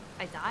until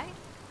I die?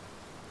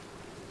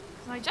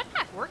 'Cause my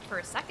jetpack worked for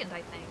a second,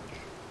 I think.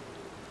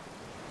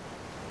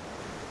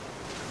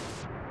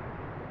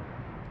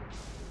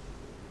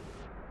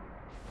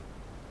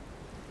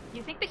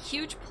 You think the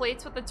huge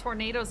plates with the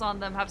tornadoes on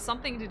them have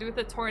something to do with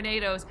the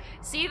tornadoes?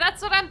 See,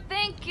 that's what I'm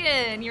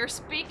thinking! You're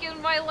speaking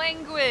my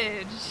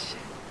language!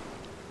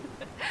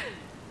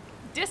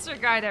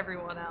 Disregard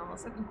everyone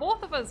else.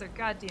 Both of us are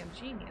goddamn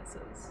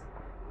geniuses.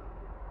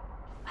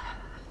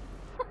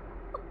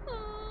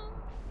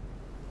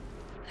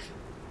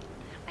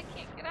 I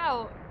can't get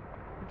out.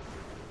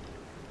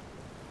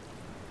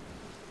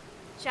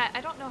 Chat,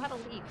 I don't know how to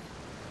leave.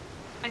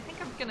 I think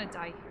I'm gonna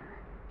die here.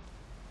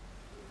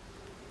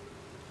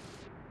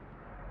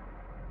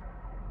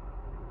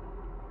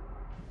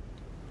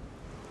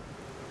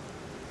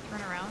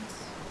 Turn around.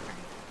 Alright.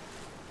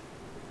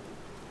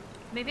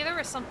 Maybe there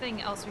was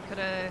something else we could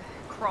have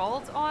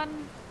crawled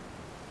on.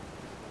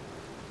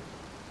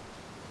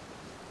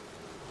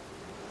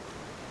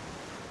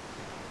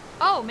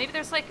 Oh, maybe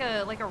there's like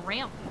a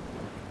ramp.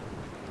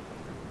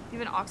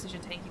 Even an oxygen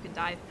tank you can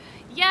dive.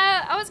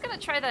 Yeah, I was gonna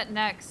try that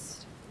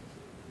next.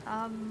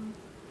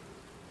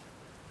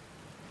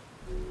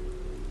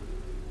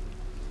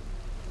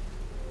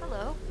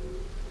 Hello.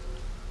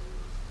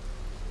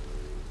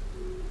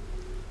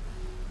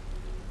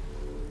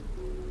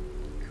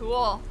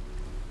 Cool.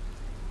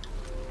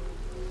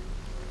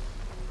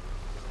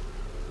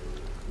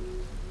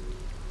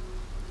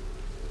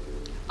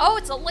 Oh,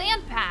 it's a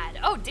land pad.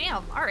 Oh,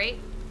 damn. All right.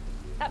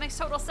 That makes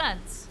total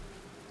sense.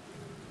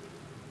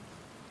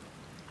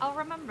 I'll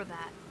remember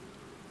that.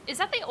 Is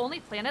that the only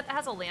planet that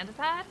has a land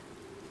pad?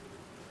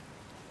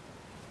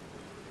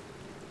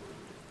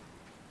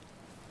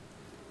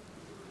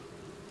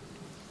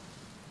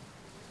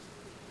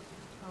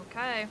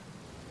 Okay.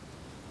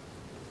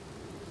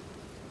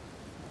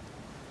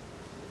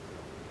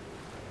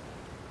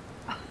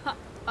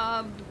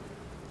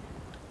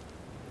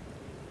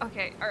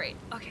 Okay, alright,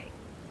 okay.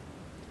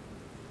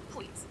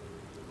 Please.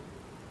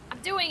 I'm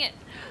doing it!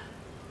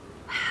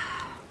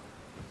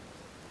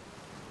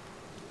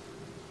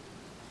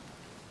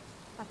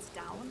 That's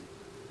down.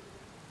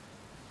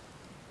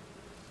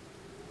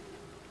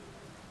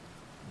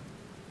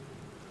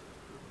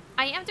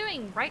 I am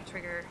doing right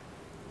trigger.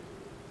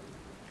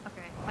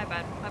 Okay, my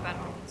bad,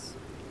 homies.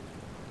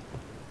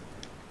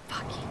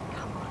 Fucking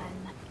come on.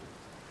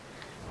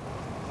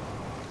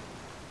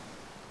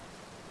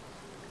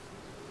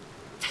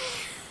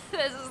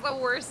 This is the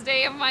worst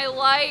day of my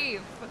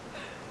life.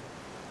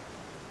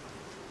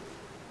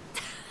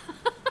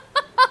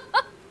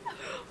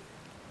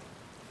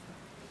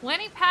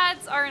 Landing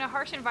pads are in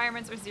harsh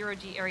environments or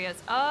zero-G areas.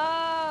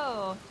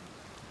 Oh.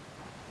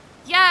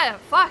 Yeah,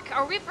 fuck.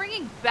 Are we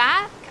bringing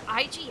back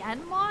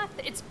IGN Moth?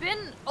 It's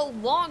been a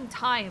long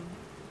time.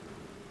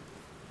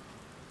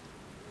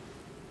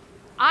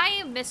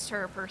 I missed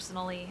her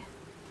personally.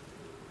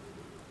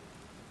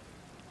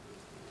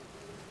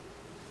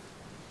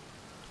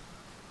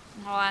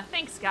 Aw,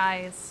 thanks,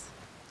 guys.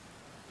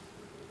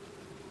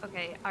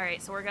 Okay,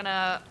 alright, so we're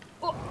gonna...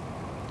 Oh.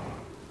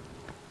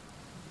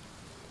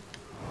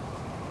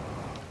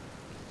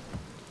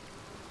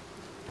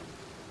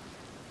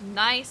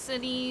 Nice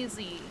and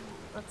easy.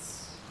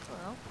 Let's...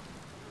 Well...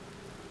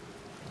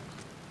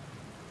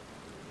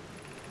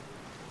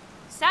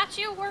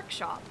 Statue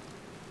Workshop.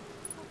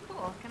 Oh,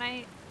 cool. Can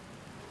I...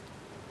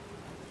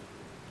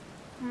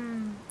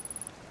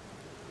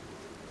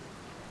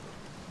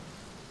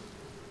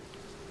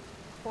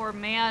 Poor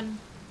man.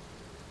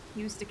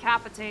 He was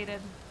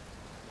decapitated.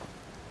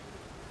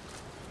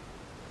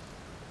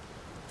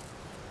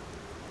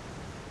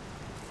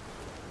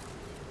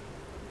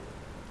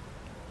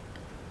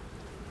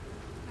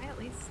 At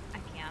least I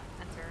can't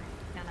enter,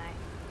 can I?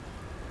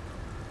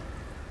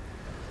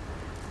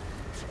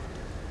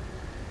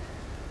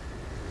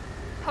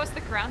 Post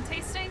the ground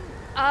tasting?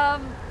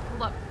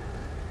 Hold up.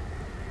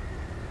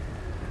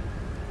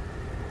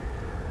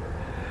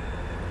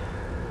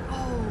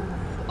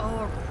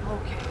 Oh,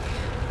 okay.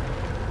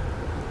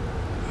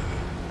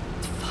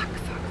 Fuck.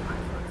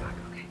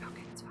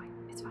 Okay, it's fine.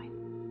 It's fine.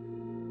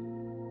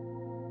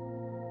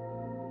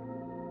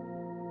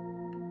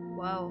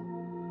 Whoa.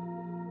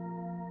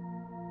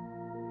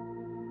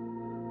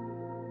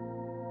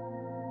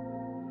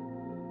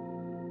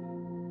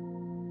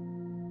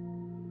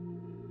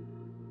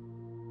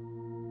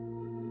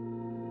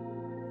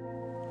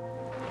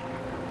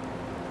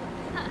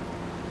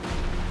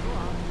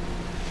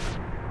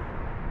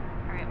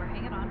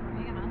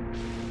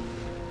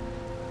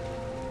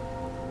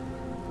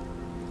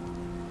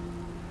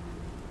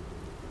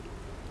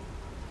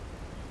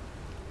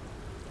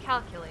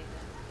 Calculated.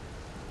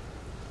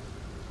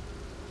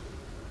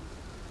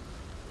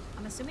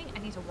 I'm assuming I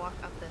need to walk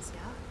up this,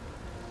 yeah?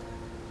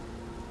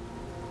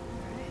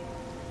 Alright.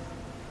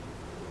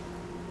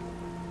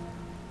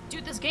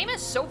 Dude, this game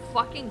is so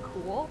fucking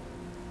cool.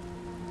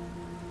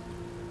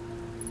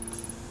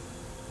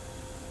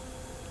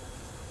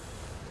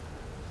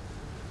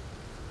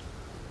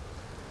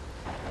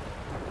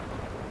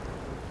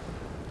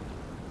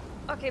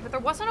 Okay, but there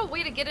wasn't a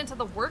way to get into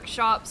the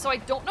workshop, so I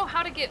don't know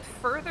how to get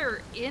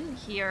further in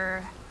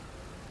here.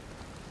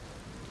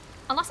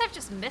 Unless I've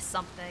just missed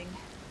something.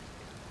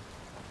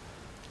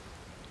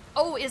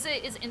 Oh, is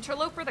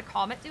Interloper the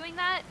comet doing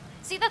that?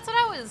 See, that's what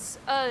I was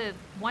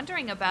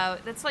wondering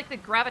about. That's like the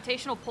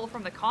gravitational pull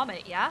from the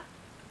comet, yeah?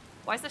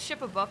 Why is the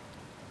ship above?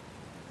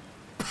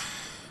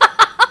 What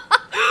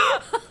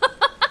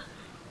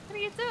are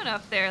you doing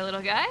up there,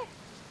 little guy?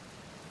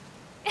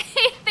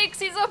 He thinks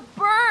he's a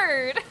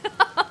bird!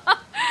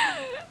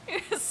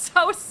 He's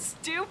so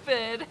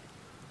stupid.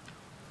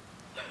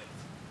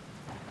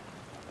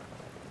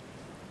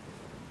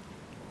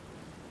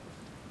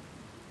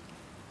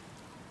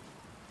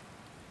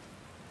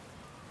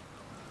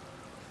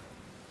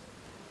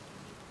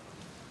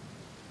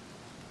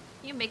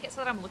 Can you make it so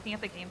that I'm looking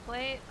at the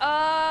gameplay?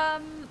 I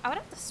would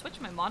have to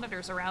switch my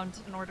monitors around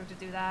in order to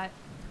do that.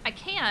 I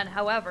can,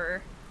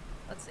 however,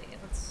 let's see,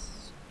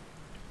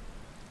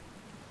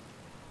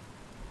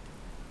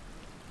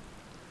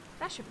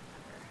 that should be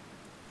better.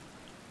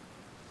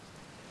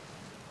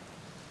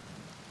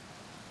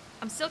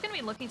 I'm still gonna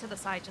be looking to the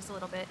side just a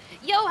little bit.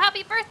 Yo,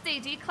 happy birthday,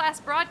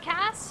 D-Class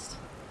Broadcast!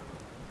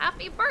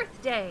 Happy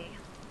birthday!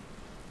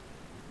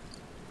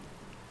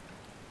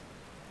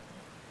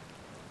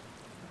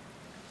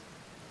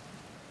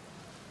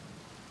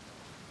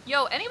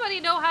 Yo, anybody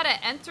know how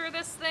to enter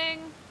this thing?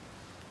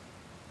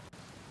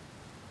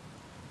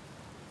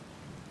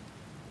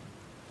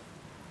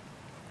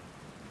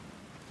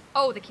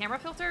 Oh, the camera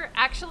filter?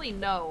 Actually,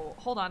 no.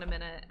 Hold on a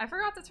minute. I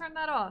forgot to turn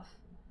that off.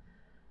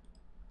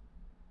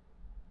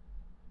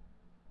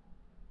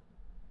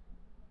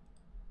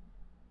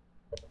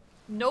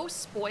 No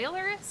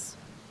spoilers?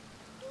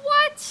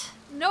 What?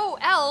 No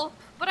help,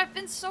 but I've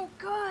been so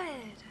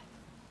good.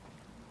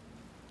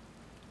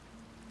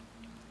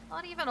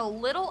 Not even a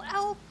little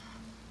help?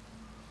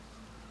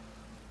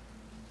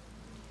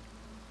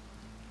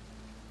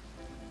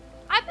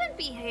 I've been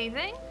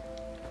behaving.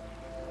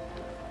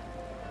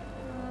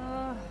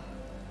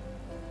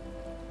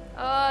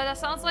 That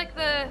sounds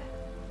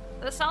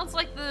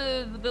like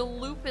the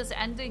loop is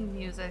ending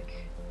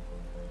music.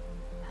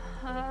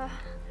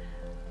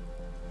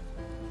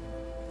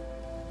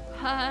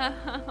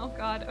 Oh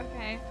god,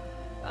 okay.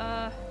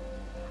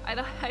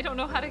 I don't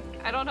know how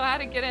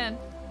to get in.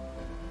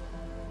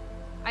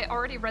 I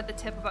already read the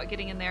tip about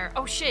getting in there.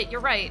 Oh shit,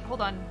 you're right.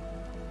 Hold on.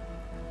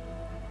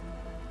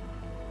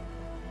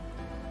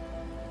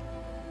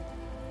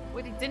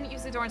 Wait, he didn't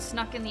use the door and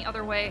snuck in the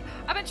other way.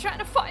 I've been trying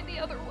to find the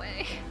other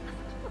way.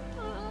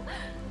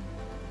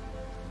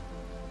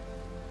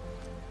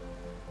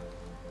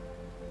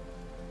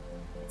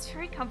 It's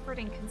very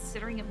comforting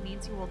considering it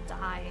means you will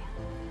die.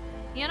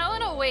 You know,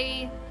 in a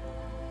way,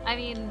 I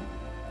mean,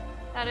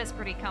 that is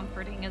pretty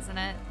comforting, isn't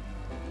it?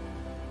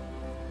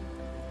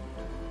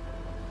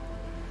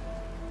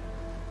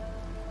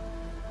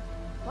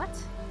 What?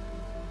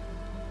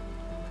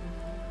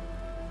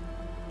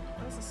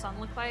 What does the sun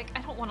look like?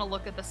 I don't want to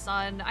look at the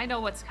sun. I know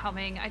what's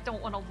coming. I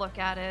don't want to look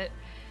at it.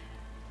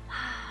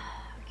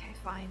 Okay,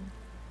 fine.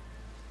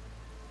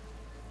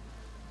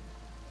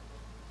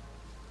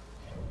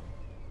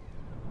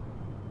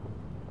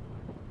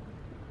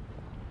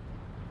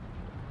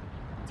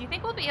 Do you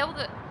think we'll be able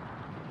to...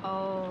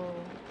 Oh.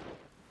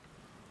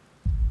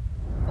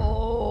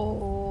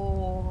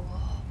 Oh.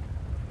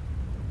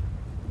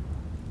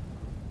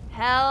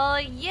 Hell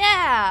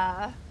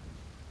yeah!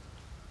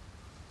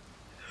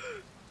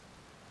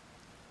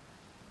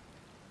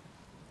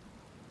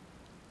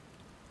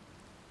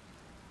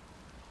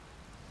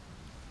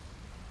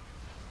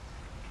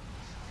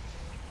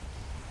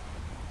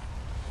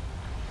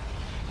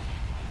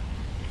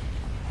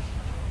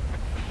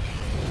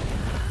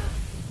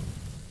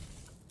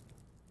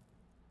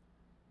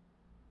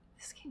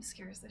 This game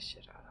scares the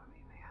shit out of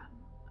me, man.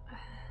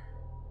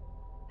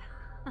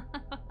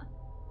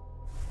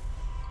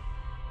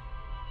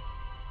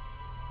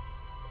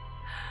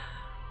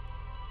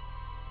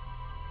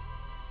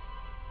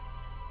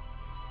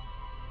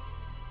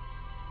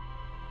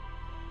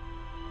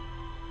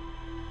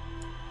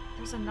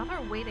 There's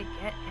another way to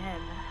get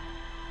in.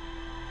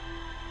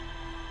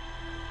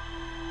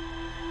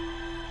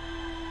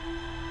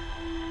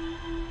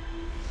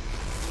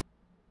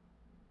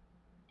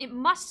 It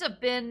must have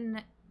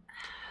been...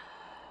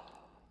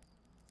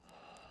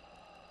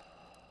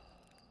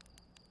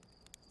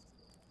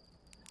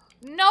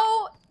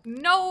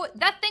 No,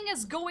 that thing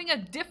is going a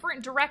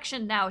different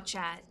direction now,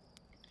 chat.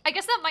 I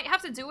guess that might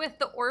have to do with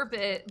the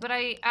orbit, but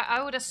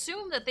I would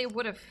assume that they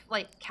would have,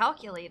 like,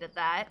 calculated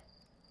that.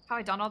 Have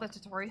I done all the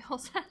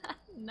tutorials?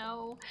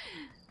 No.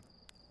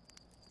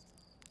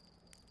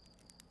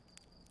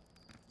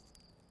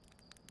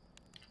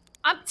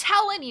 I'm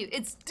telling you,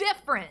 it's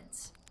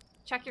different.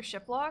 Check your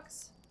ship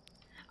logs.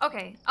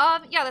 Okay.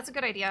 Yeah, that's a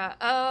good idea.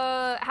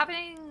 I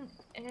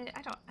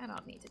I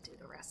don't need to do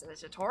the rest of the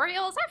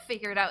tutorials. I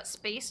figured out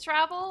space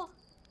travel.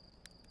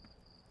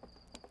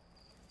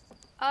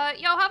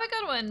 Yo, have a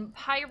good one,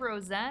 Pyro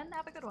Zen.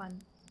 Have a good one.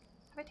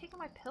 Have I taken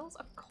my pills?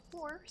 Of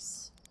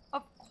course.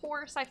 Of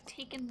course I've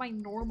taken my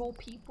normal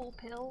people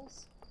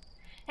pills.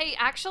 Hey,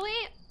 actually,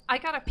 I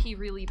gotta pee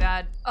really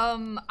bad.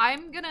 I'm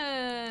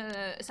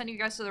gonna send you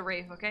guys to the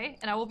rave, okay?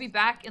 And I will be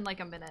back in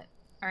like a minute,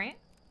 alright?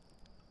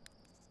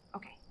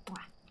 Okay. Mwah.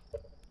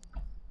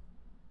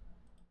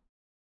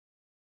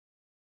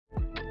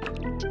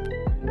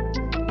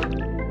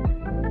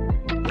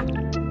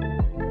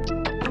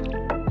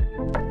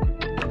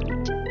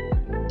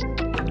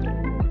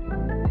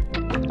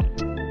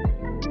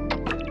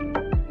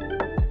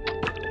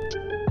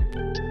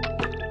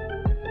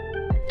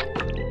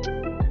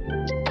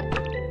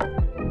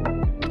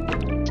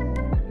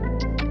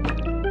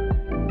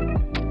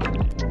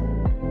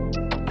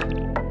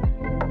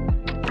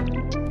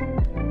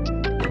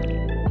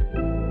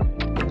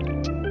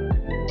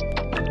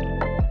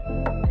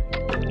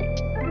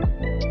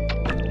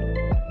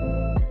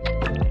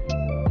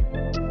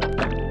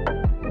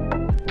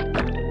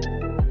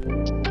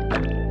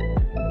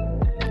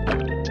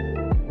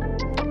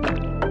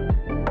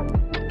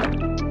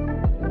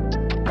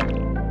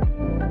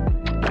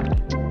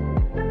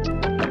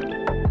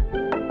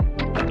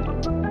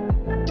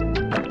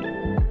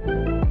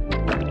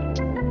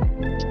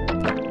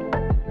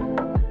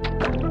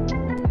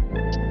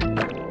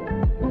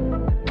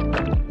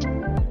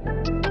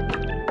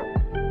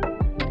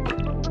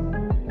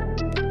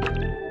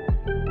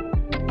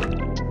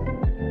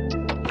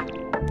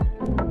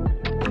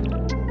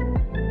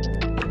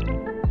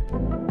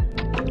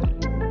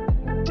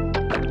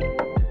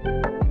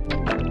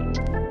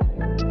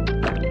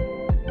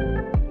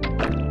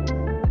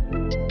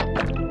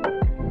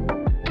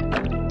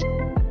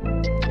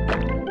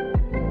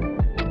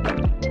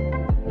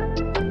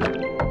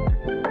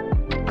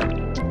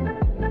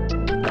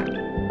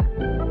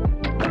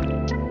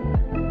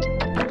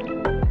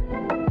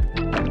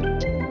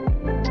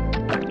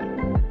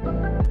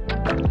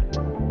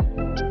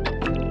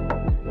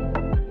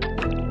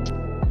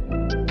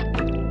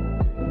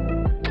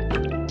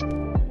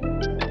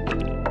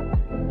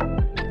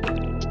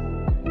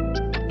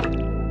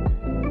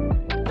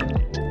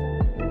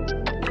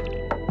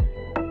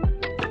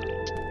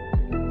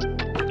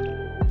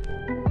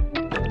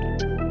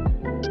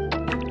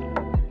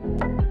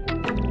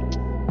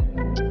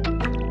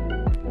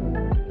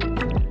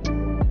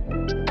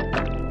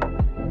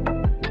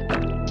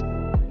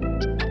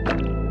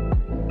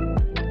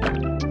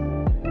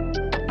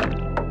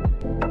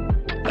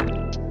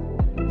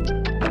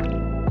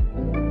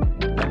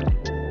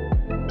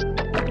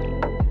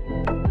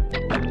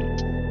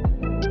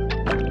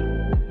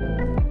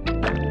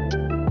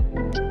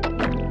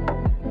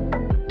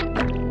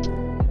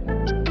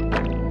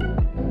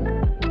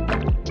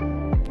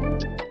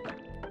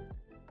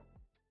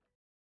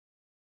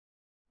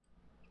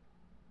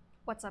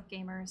 What's up,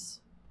 gamers?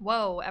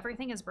 Whoa,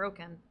 everything is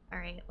broken. All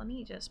right, let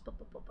me just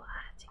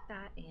take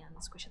that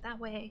and squish it that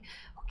way.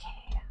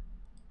 Okay.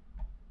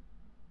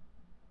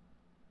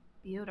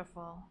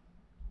 Beautiful.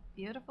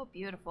 Beautiful,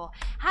 beautiful.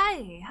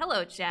 Hi!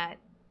 Hello, chat.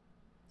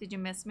 Did you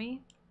miss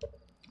me?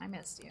 I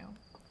missed you.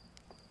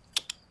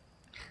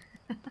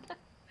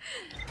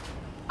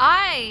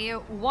 I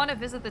want to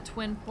visit the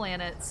twin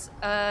planets.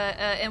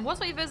 And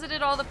once we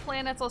visited all the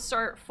planets, I'll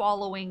start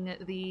following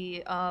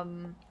the,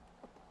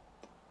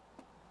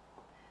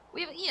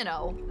 you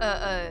know,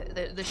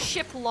 the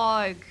ship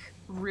log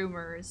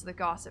rumors, the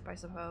gossip, I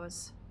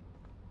suppose.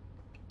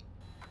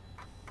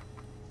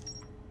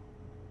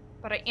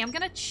 But I am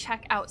gonna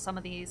check out some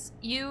of these.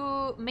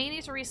 You may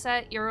need to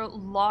reset your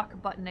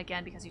lock button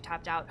again because you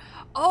tapped out.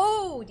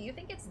 Oh, do you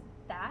think it's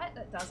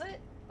that does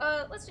it?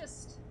 Let's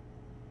just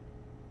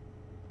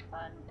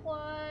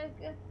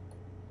unplug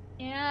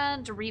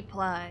and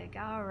replug.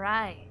 All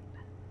right.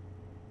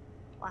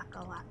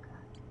 Laka laka.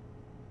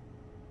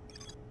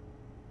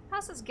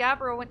 Houses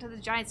Gabbro went to the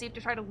giant cave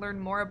to try to learn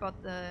more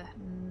about the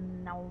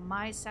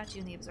Naomai statue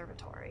in the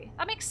observatory.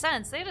 That makes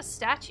sense. They had a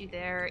statue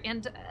there,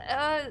 and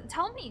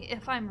tell me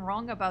if I'm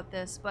wrong about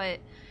this, but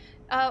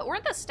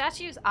weren't the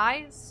statue's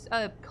eyes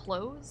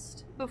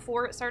closed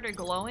before it started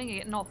glowing and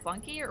getting all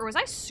funky, or was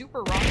I super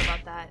wrong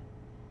about that?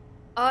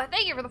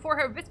 Thank you for the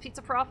 400 bits,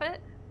 Pizza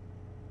Prophet.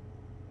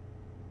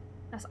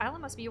 This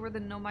island must be where the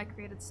Naomai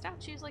created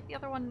statues like the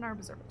other one in our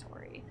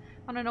observatory.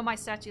 On a Naomai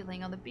statue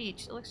laying on the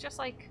beach. It looks just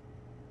like...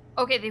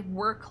 Okay, they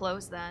were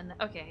closed then.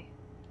 Okay.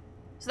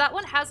 So that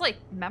one has, like,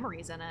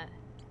 memories in it.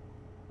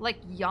 Like,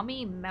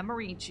 yummy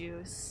memory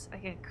juice I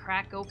can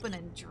crack open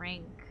and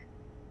drink.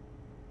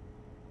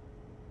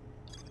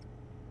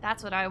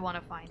 That's what I want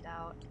to find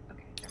out.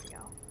 Okay, there we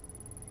go.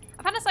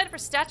 I found a site for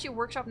statue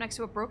workshop next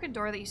to a broken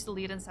door that used to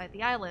lead inside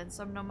the island.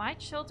 Some Naomai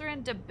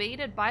children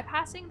debated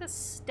bypassing the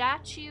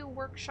statue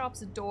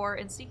workshop's door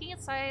and sneaking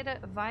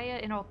inside via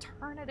an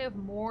alternative,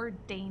 more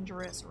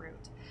dangerous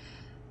route.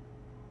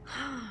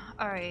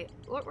 Alright,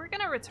 we're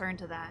gonna return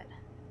to that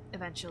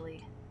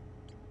eventually.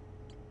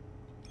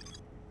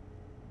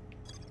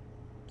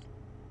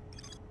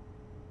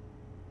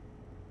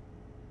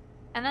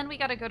 And then we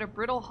gotta go to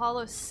Brittle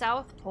Hollow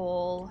South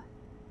Pole.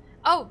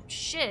 Oh,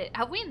 shit.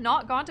 Have we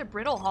not gone to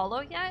Brittle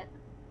Hollow yet?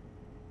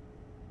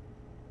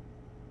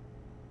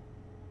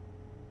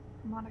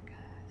 Monica.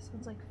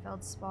 Sounds like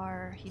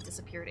Feldspar. He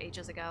disappeared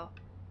ages ago.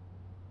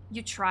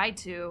 You tried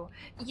to.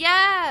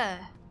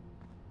 Yeah!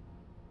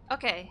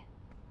 Okay.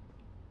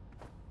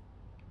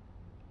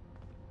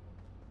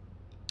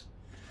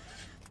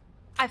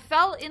 I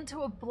fell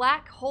into a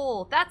black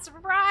hole. That's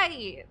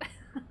right!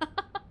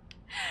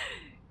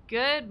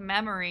 Good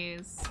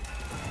memories.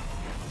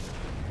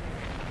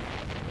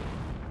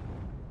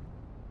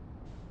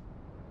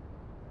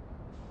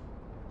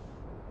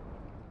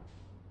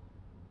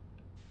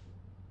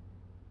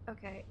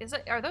 Okay,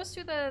 are those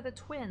two the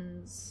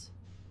twins?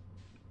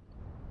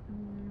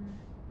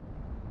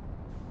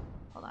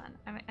 Hold on,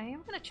 I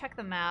am gonna check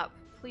the map.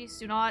 Please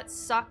do not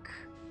suck.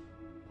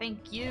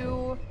 Thank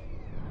you.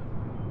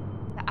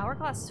 The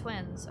Hourglass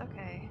twins,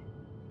 okay.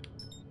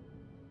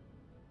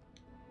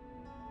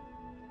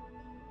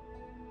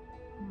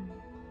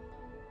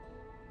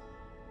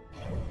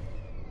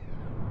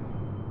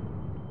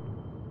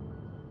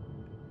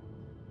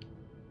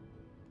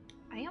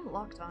 I am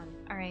locked on.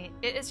 Alright,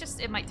 it's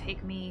just, it might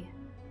take me...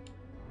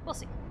 We'll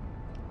see.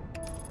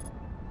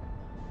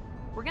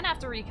 We're gonna have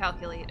to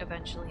recalculate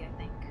eventually, I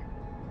think.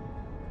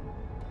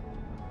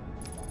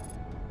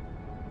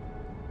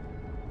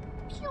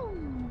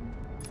 Pew!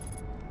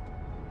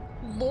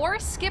 Lore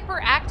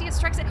Skipper Actias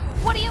strikes it.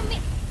 What do you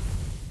mean?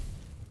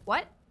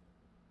 What?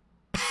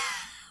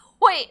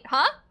 Wait,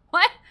 huh?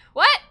 What?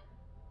 What?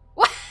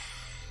 What?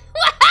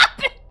 What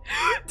happened?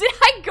 Did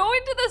I go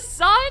into the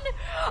sun?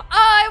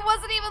 I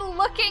wasn't even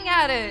looking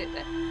at it.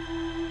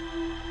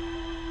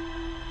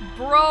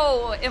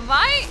 Bro, am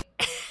I?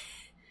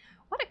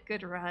 What a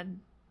good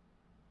run.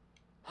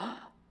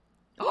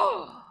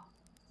 Oh.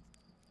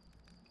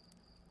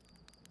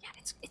 Yeah,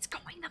 it's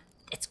going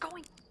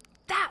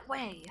that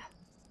way.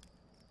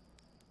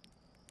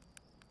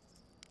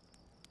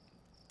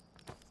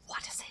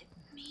 What does it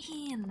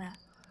mean?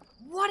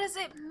 What does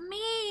it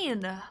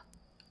mean?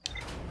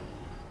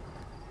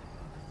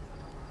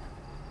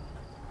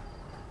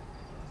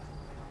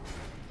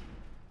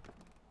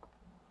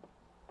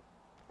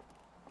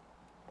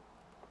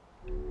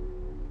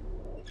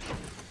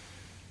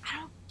 I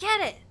don't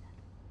get it.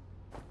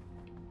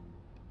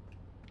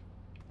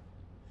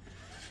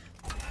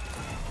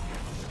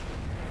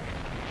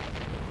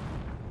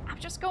 I'm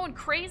just going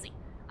crazy.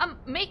 I'm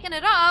making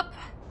it up.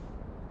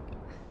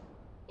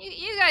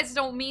 You guys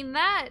don't mean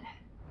that.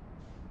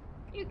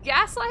 You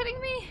gaslighting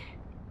me?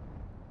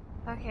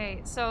 Okay,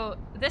 so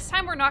this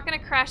time we're not gonna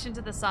crash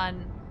into the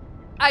sun.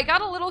 I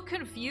got a little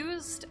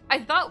confused. I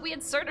thought we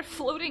had started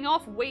floating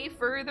off way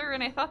further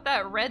and I thought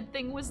that red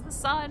thing was the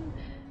sun.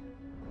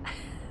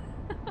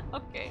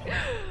 Okay.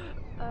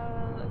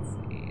 Let's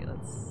see.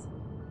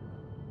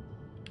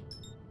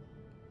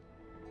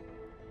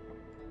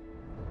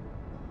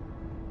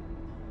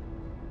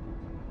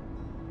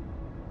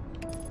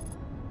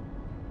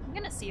 I'm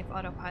gonna see if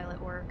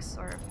autopilot works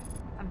or if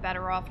I'm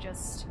better off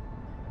just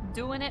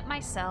doing it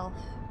myself.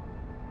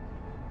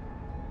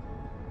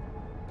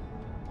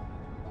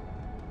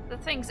 The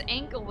thing's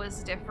ankle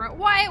was different.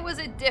 Why was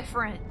it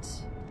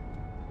different?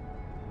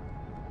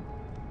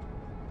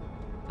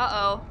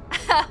 Uh-oh.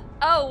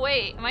 Oh,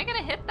 wait. Am I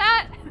gonna hit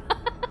that?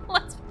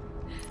 Let's...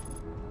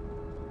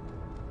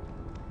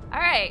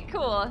 Alright,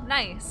 cool.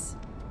 Nice.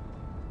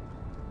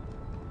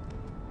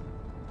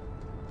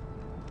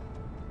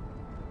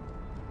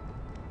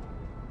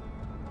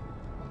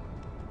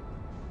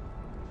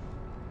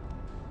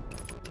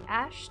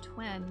 Ash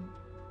Twin.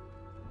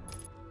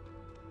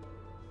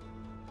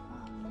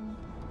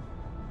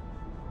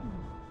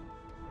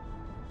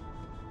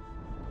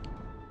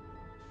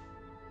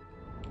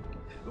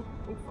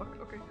 Oh fuck,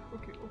 okay.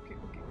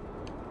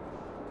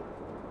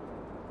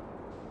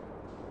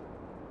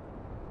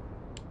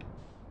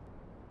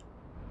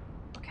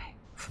 Okay.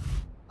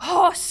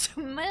 Oh,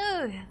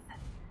 smooth!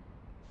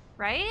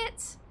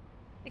 Right?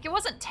 Like, it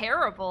wasn't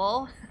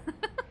terrible.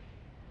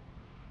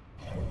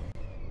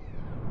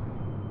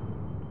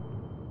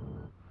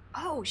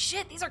 Oh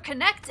shit, these are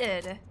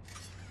connected!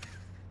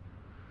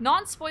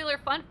 Non-spoiler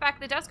fun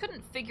fact, the devs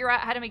couldn't figure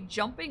out how to make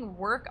jumping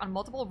work on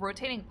multiple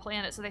rotating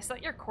planets, so they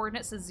set your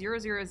coordinates to 0,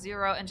 0,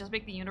 0 and just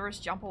make the universe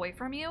jump away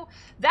from you.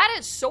 That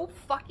is so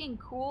fucking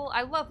cool.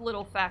 I love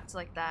little facts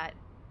like that.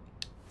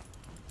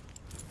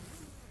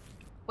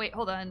 Wait,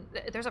 hold on.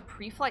 There's a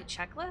pre-flight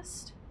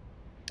checklist?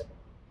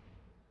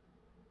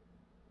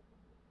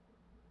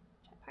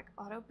 Jetpack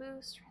auto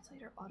boost,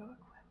 translator auto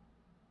equip.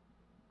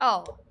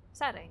 Oh,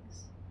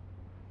 settings.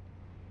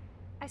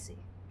 I see.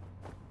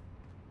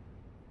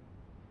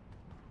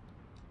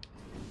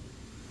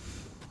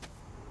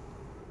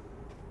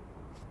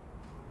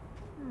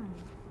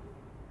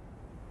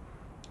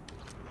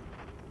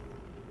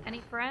 Any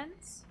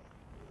friends?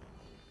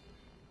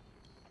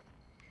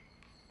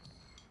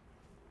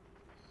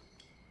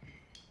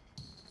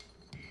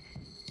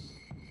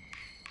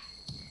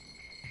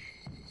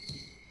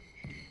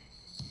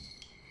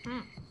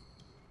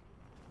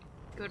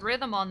 Good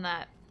rhythm on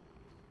that.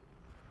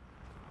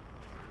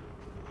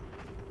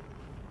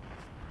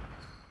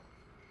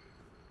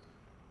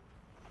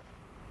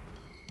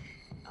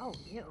 Oh,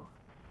 ew.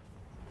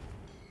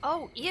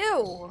 Oh,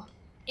 ew!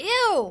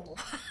 Ew!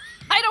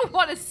 I don't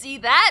want to see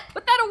that!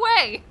 Put that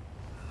away!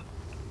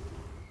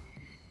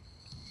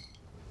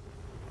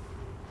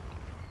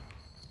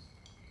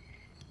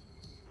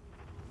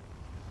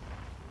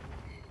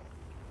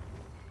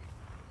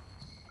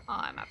 Oh,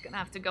 I'm not gonna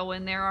have to go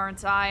in there,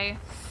 aren't I?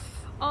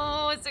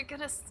 Oh, is it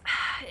gonna...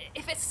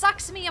 If it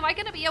sucks me, am I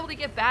gonna be able to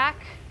get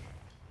back?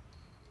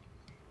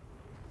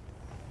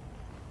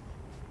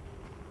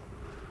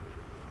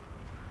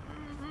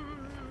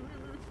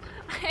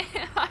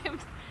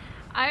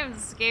 I'm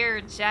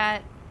scared,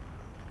 chat.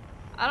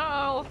 I don't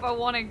know if I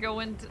want to go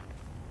into...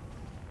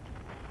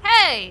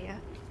 Hey!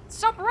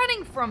 Stop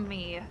running from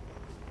me!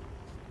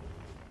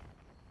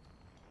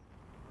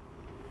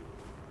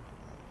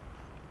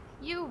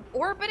 You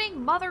orbiting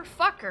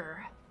motherfucker!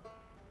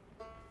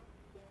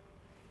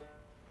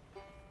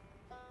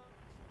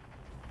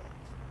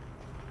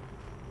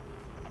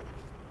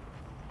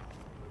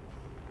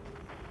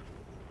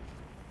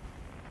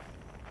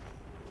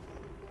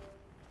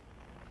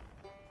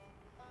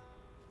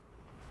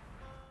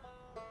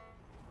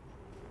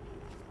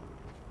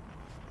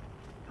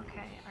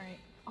 Okay, alright.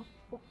 Oh,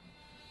 oh.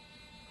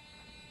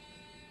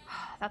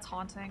 That's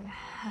haunting.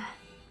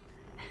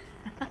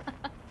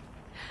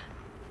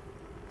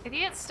 If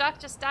you get stuck,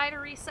 just die to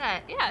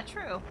reset. Yeah,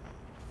 true.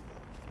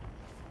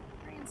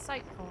 Very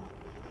insightful.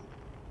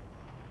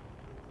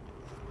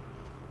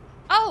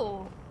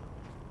 Oh!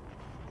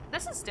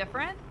 This is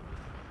different.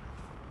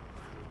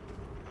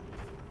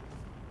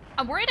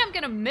 I'm worried I'm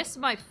gonna miss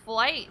my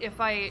flight if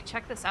I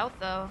check this out,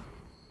 though.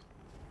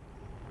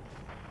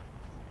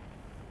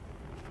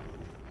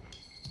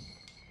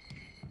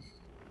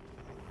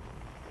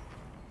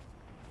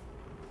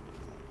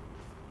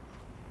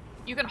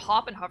 You can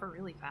hop and hover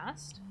really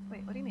fast?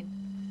 Wait, what do you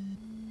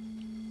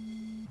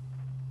mean?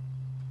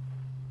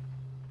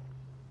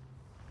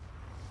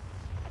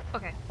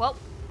 Okay, well.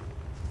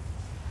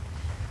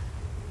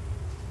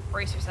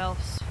 Brace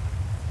yourselves.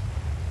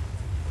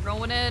 We're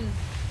going in.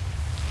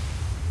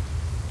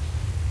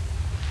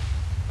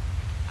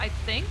 I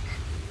think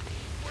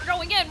we're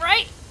going in,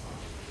 right?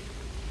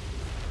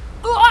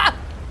 Ah!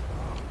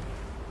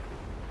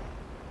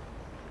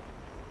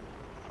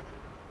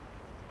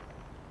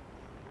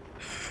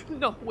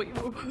 No, wait,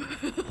 move. I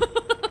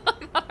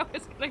thought I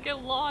was gonna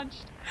get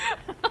launched.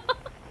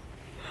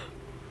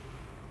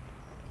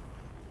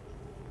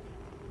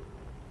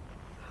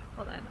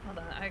 Hold on.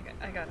 I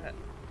got it.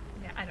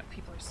 Yeah, I know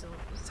people are still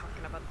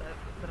talking about that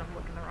I'm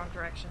looking the wrong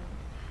direction.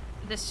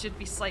 This should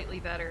be slightly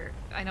better.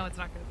 I know it's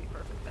not gonna be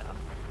perfect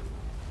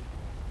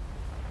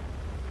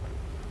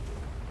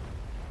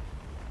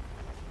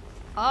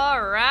though.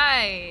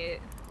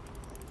 Alright.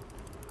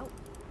 Oh.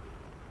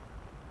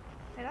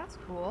 Hey, that's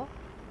cool.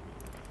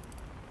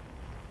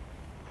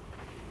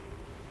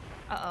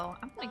 Uh-oh,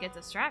 I'm gonna get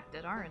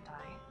distracted, aren't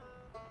I?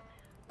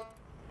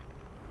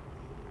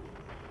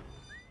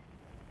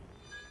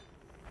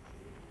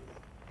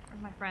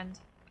 Where's my friend?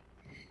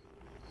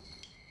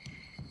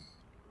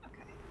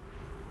 Okay.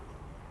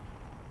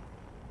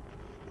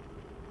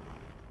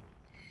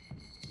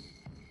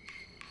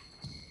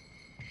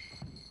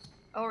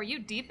 Oh, are you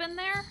deep in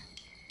there?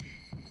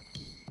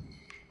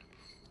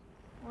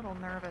 A little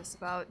nervous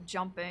about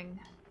jumping.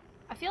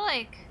 I feel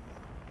like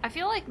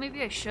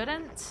maybe I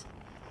shouldn't.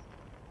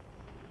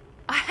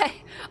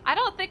 I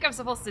don't think I'm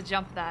supposed to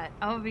jump that.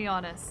 I'm gonna be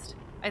honest.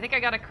 I think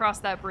I gotta cross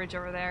that bridge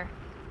over there.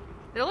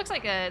 It looks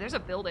like there's a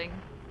building.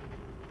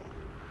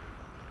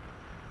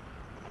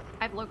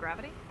 I have low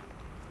gravity?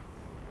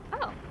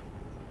 Oh.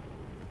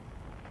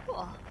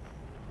 Cool.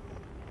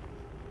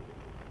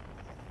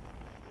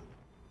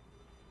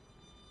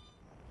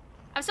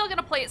 I'm still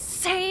gonna play it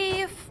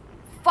safe.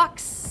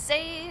 Fuck's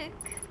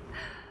sake.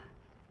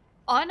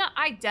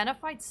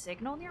 Unidentified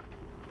signal near?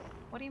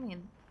 What do you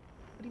mean?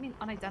 What do you mean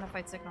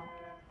unidentified signal?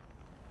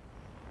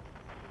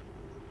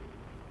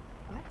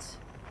 What?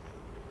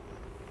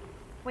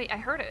 Wait, I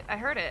heard it. I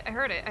heard it. I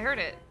heard it. I heard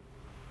it.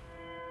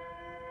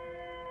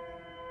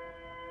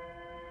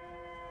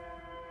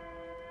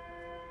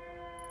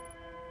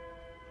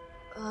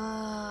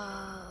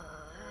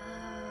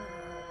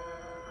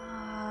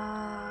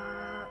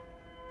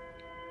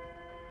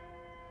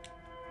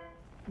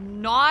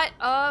 Not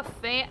a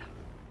fan.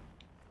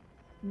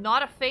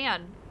 Not a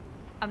fan.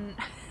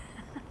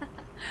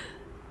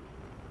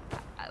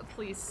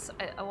 Please,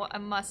 I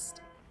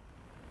must.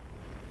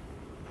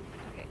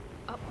 Okay,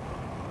 up.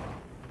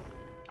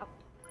 Up.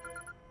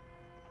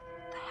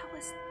 The hell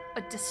is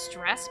a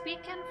distress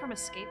beacon from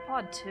Escape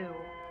Pod 2?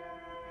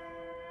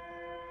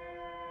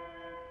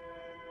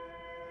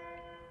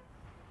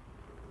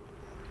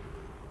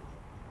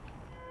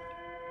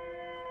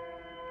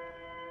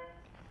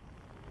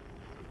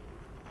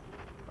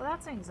 Well,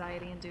 that's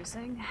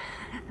anxiety-inducing.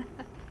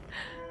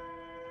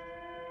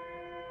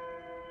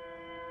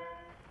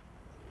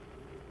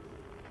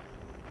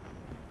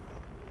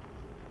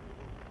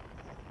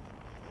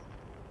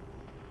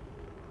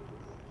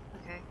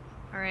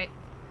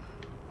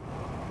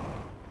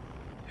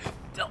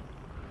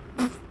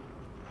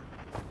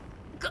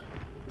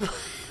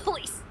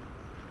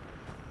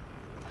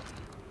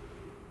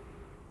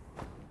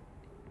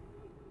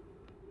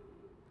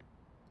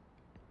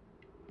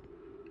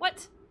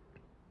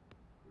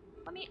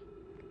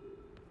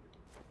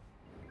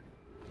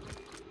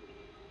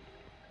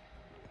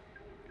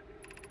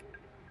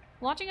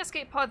 Launching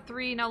escape pod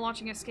 3, now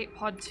launching escape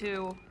pod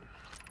 2.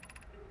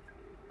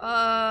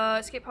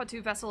 Escape pod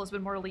 2 vessel has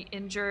been mortally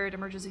injured.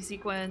 Emergency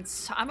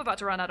sequence. I'm about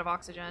to run out of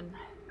oxygen.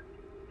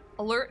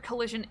 Alert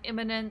collision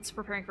imminent.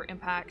 Preparing for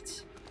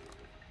impact.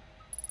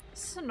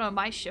 This is no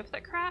my ship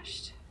that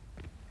crashed?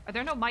 Are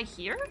there no my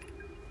here?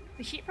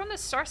 The heat from the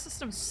star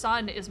system's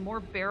sun is more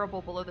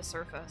bearable below the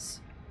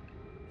surface.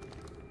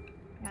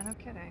 Yeah, no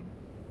kidding.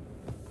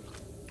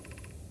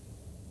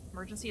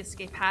 Emergency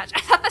escape hatch.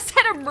 I thought that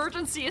said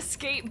emergency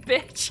escape,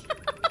 bitch!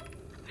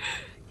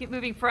 Keep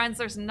moving, friends.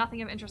 There's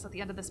nothing of interest at the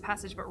end of this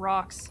passage but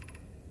rocks.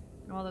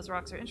 And while those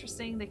rocks are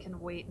interesting, they can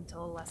wait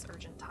until a less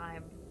urgent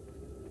time.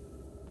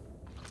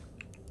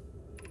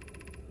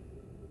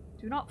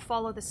 Do not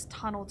follow this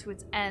tunnel to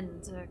its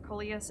end.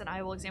 Coleus and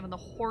I will examine the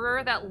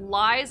horror that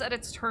lies at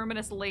its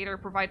terminus later,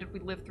 provided we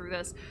live through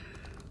this.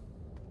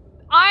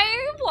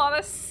 I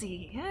want to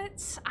see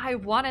it. I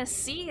want to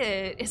see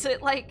it. Is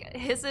it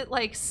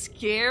like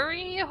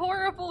scary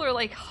horrible or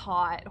like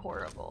hot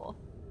horrible?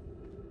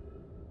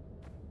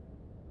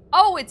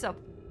 Oh, it's a...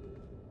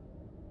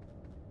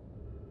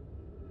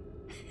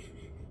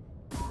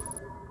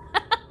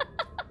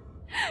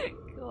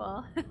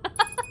 Cool.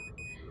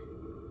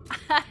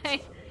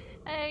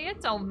 Hey,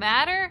 it don't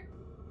matter.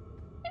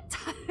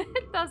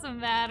 It doesn't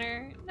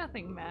matter.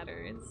 Nothing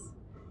matters.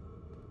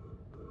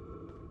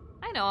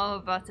 I know I'm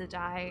about to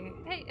die.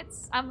 Hey,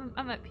 I'm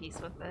at peace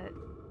with it.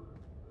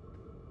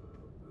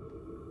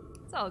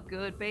 It's all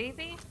good,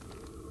 baby.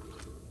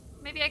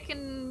 Maybe I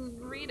can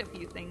read a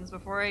few things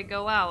before I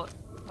go out.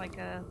 Like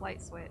a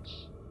light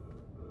switch.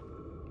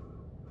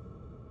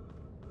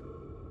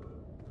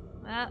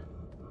 Ah,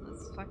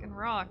 this fucking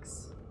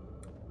rocks.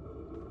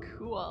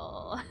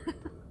 Cool.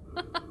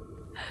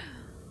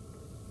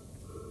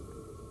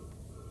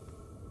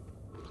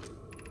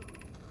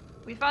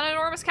 We found an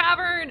enormous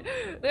cavern!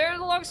 There's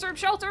the long-term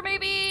shelter,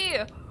 baby!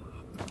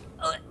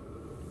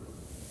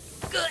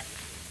 Good.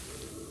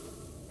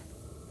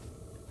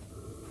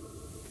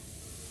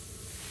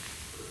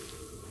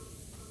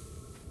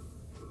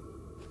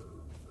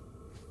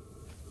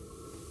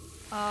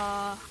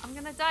 I'm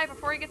gonna die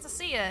before I get to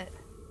see it.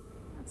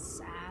 That's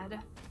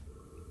sad.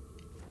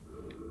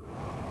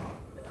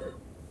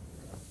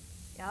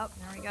 Yep,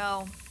 there we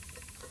go.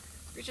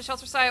 Reach a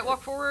shelter site,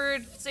 walk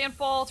forward,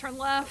 sandfall, turn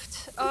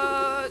left.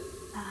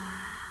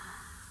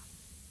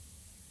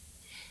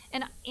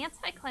 An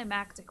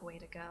anticlimactic way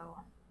to go.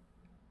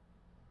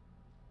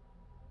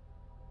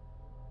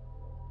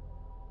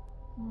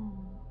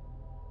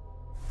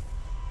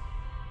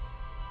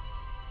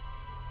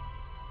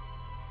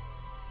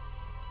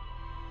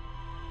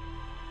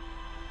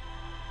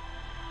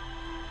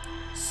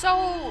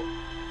 So,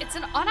 it's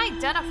an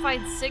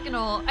unidentified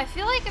signal. I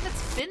feel like if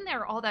it's been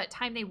there all that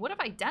time, they would have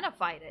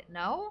identified it,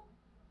 no?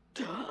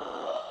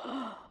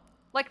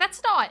 Like,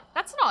 that's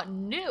not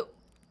new.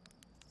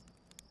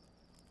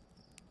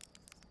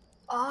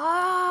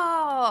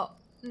 Oh,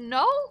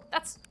 no?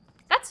 That's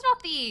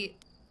not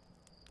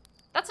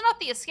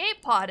the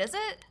escape pod, is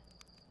it?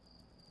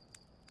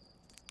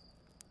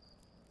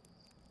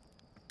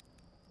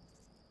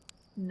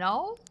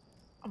 No?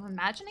 I'm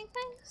imagining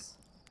things?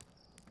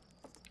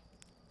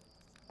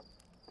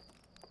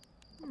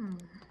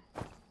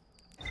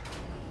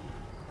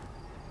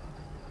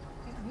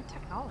 New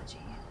technology?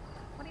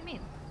 What do you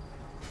mean?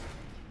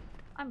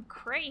 I'm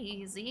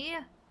crazy.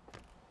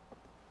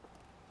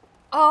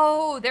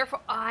 Oh,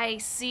 therefore I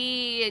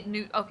see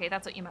new. Okay,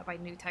 that's what you meant by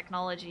new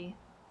technology.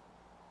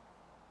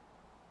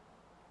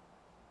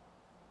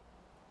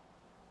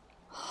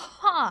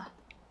 Huh.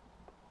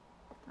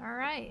 All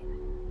right.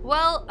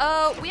 Well,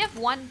 we have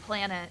one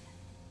planet.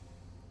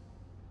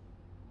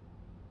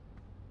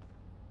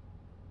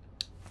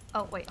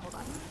 Oh, wait, hold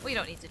on. We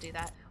don't need to do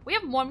that. We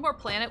have one more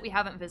planet we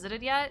haven't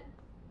visited yet.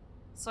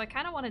 So I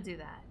kind of want to do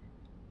that.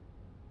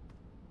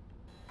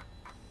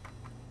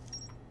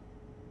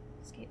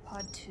 Escape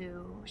pod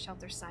 2,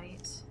 shelter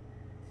site.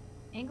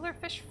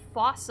 Anglerfish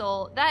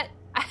fossil. That...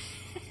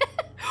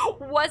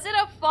 Was it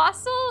a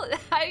fossil?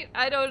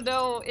 I don't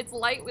know. Its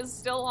light was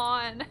still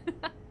on.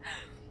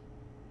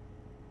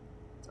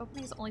 Its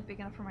opening is only big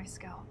enough for my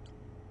scout.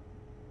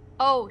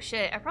 Oh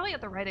shit, I probably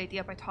had the right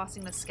idea by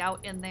tossing the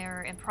scout in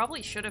there and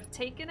probably should have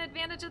taken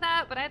advantage of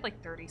that, but I had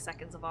like 30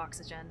 seconds of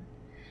oxygen.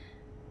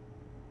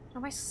 One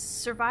of my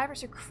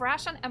survivors who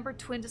crashed on Ember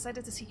Twin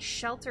decided to seek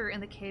shelter in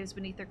the caves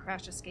beneath their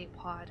crashed escape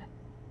pod.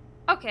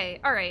 Okay,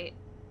 alright.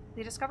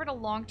 They discovered a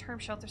long-term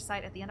shelter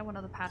site at the end of one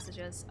of the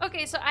passages.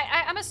 Okay, so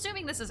I'm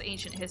assuming this is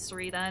ancient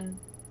history then.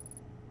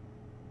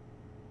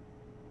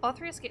 All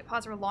 3 escape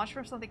pods were launched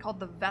from something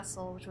called the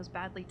Vessel, which was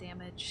badly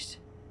damaged.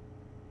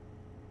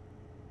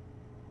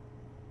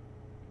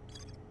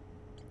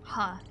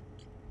 Huh.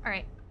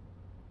 Alright.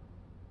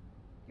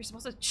 You're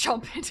supposed to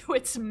jump into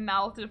its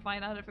mouth to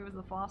find out if it was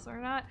the fossil or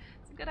not.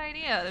 It's a good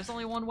idea. There's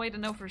only one way to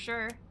know for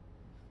sure.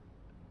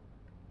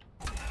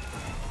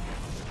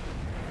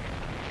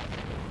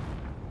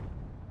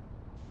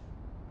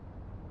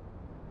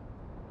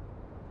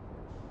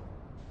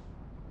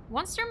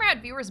 One streamer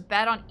had viewers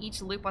bet on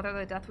each loop whether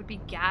the death would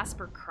be gasp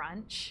or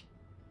crunch.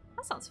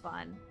 That sounds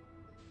fun.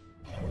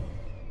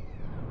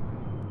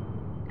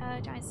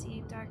 Giant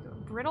sea, dark,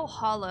 brittle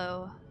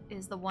hollow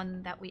is the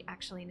one that we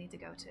actually need to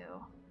go to.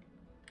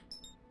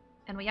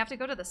 And we have to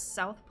go to the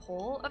south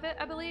pole of it,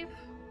 I believe.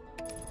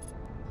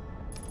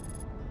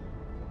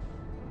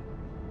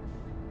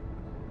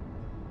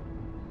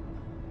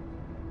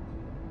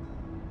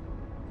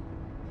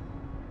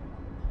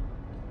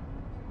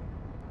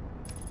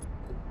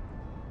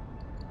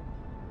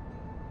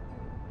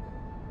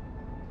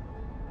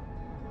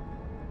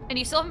 And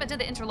you still haven't been to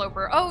the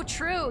interloper. Oh,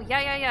 true.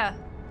 Yeah.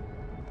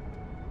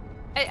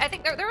 I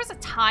think there was a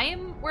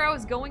time where I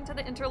was going to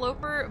the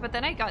interloper, but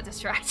then I got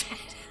distracted.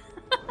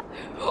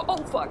 Oh,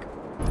 fuck.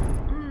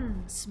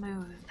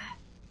 Smooth.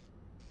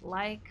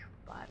 Like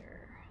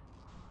butter.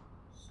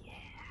 Yeah.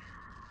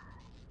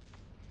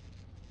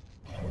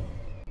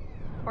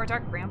 Or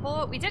Dark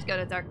Bramble? We did go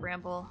to Dark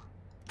Bramble.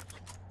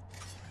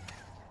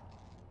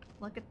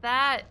 Look at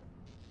that.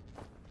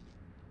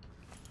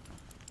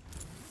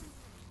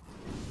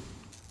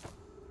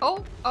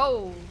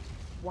 Oh,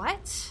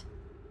 what?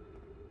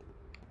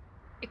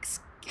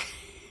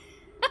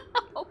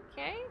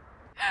 Okay.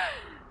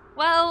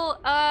 Well,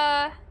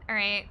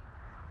 alright.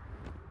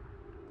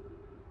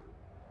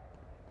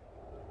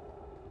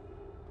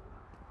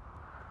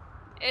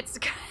 It's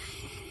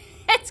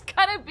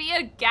gonna be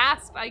a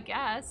gasp, I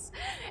guess.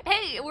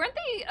 Hey, weren't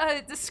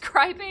they,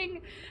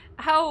 describing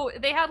how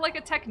they had, like,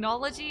 a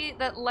technology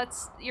that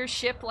lets your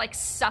ship, like,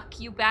 suck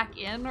you back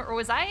in? Or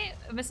was I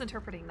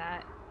misinterpreting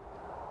that?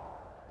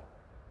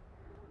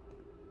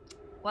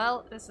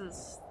 Well, this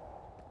is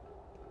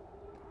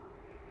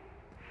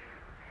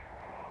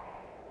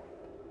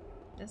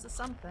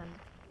something.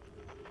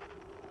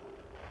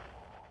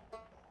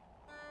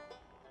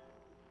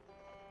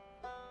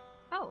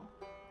 Oh.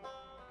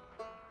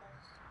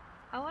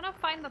 I want to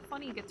find the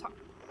funny guitar.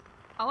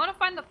 I want to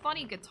find the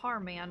funny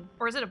guitar man.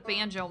 Or is it a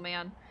banjo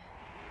man?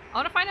 I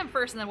want to find him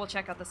first and then we'll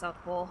check out the South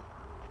Pole.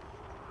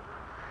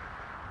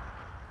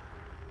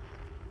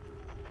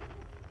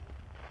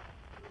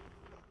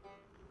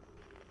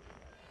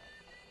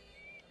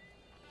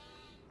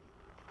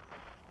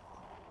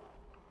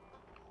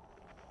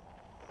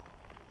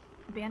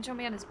 Banjo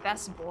Man is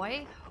best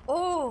boy?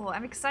 Oh,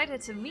 I'm excited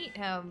to meet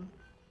him.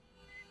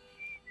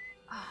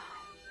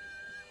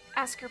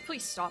 Asker,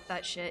 please stop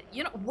that shit.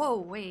 You know, whoa,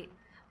 wait.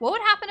 What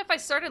would happen if I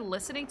started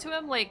listening to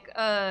him like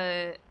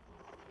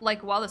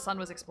while the sun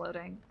was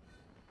exploding?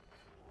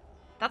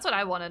 That's what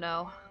I want to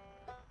know.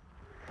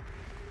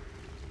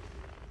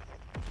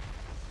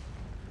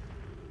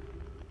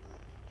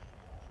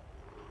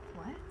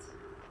 What?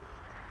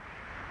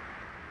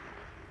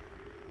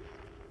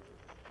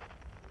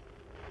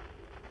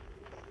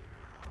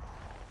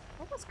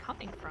 Where was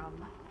coming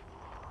from?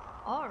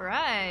 All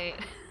right.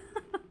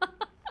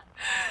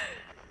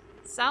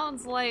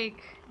 Sounds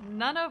like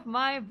none of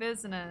my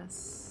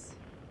business.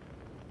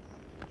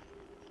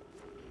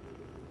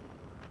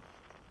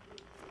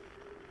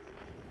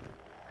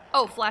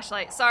 Oh,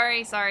 flashlight.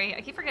 Sorry. I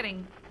keep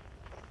forgetting.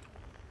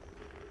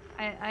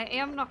 I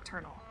am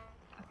nocturnal.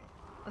 Okay,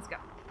 let's go.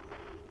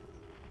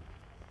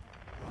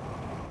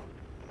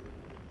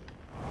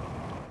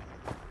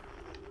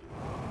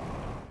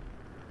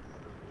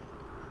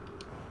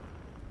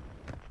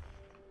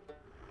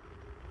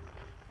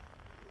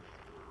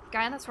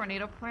 Guy on the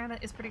tornado planet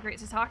is pretty great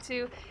to talk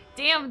to.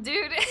 Damn,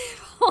 dude,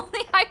 if only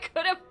I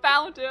could have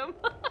found him.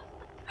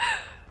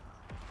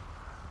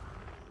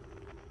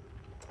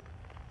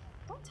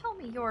 Don't tell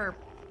me you're...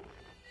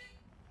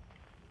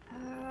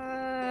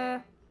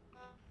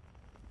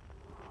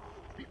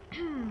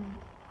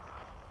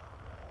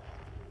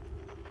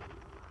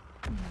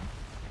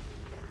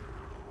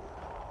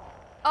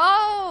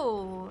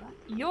 Oh,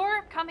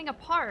 you're coming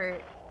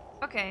apart.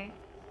 Okay.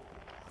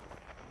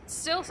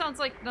 Still sounds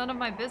like none of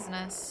my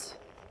business.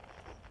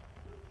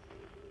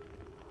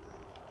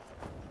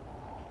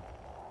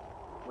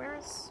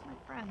 Where's my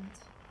friend?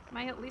 Am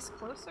I at least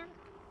closer?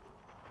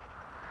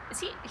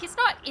 Is he? He's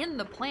not in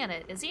the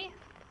planet, is he?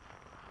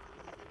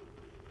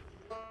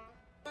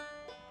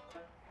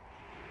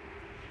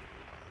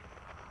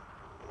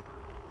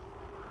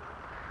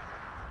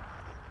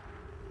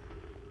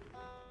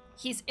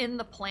 He's in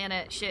the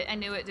planet. Shit, I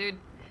knew it, dude.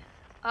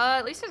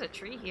 At least there's a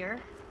tree here.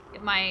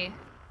 Get my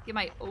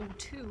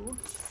O2.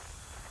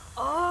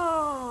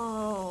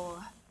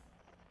 Oh!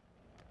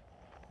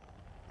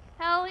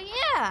 Hell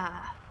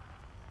yeah!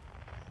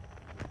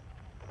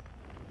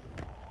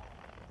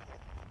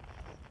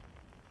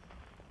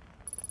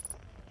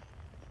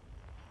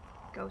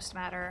 Ghost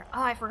matter.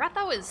 Oh, I forgot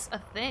that was a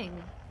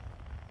thing.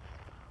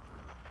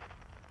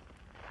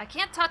 I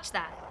can't touch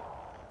that.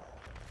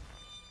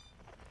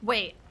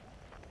 Wait.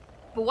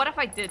 But what if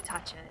I did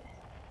touch it?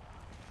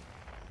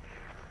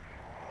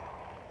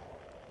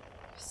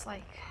 Just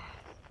like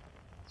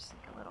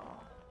a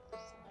little,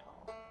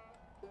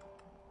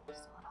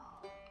 just a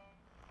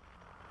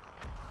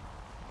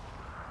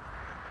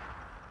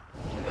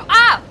little.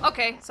 Ah!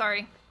 Okay,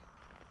 sorry.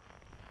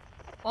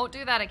 Won't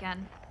do that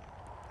again.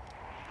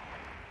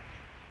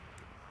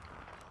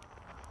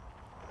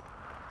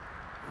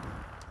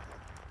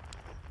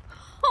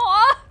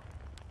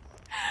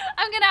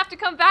 I'm gonna have to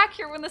come back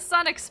here when the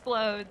sun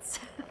explodes.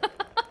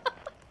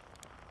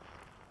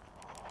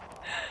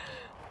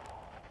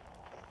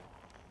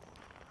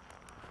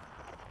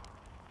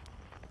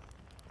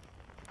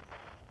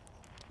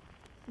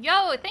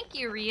 Yo, thank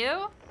you,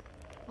 Ryu.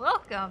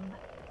 Welcome.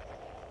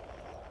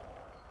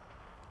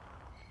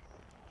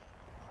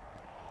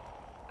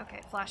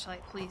 Okay,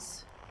 flashlight,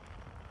 please.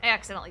 I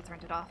accidentally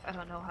turned it off. I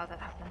don't know how that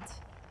happened.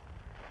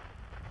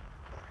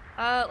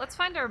 Let's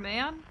find our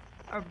man,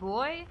 our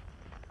boy,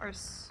 our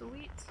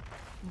sweet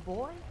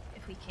boy,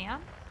 if we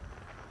can.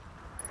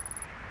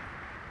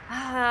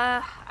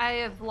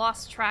 I have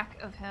lost track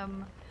of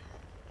him.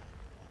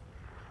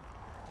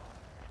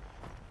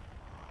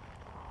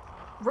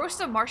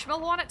 Roast a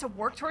marshmallow on it to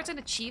work towards an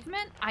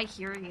achievement? I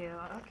hear you.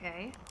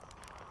 Okay.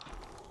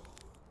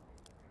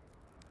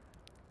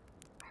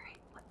 Alright,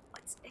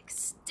 let's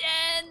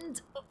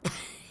extend.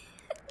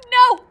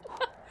 No!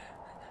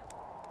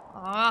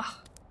 Ugh.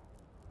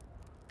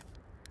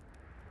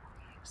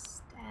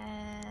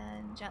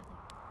 Extend gently.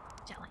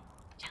 Gently.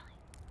 Gently.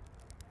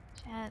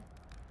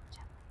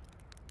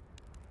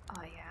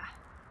 Oh, yeah.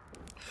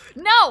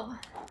 No!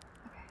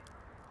 Okay.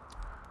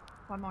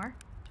 One more.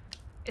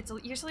 It's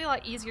usually a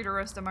lot easier to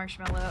roast a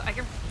marshmallow.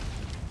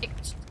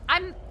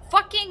 I'm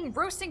fucking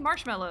roasting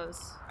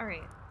marshmallows. All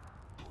right.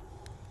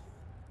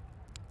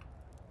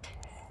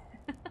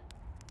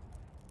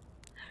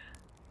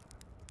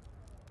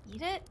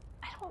 Eat it?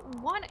 I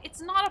don't want it.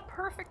 It's not a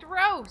perfect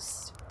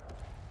roast.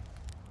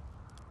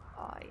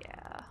 Oh,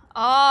 yeah.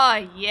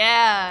 Oh,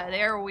 yeah.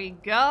 There we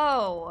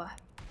go.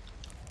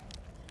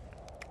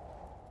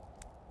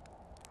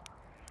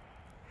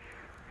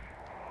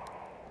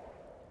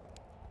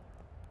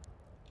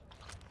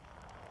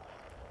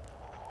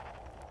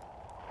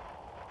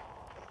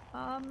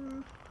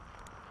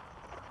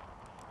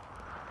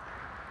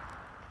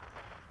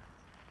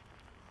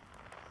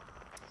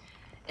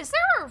 Is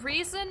there a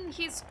reason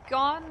he's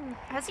gone?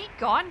 Has he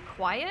gone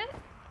quiet?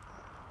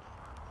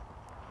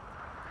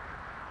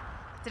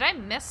 Did I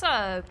miss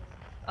a,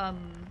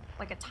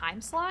 like a time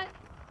slot?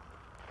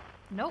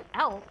 No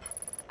help.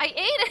 I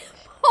ate it!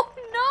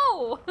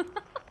 Oh no!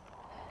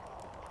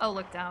 Oh,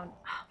 look down.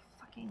 Oh,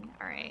 fucking,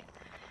 alright.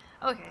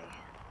 Okay.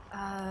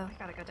 We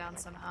gotta go down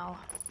somehow.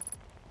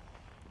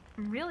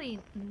 I'm really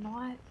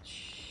not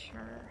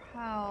sure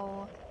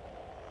how.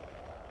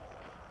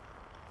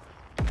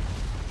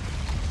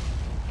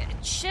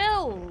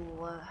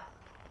 Chill.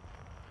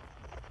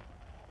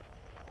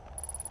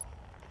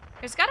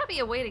 There's gotta be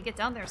a way to get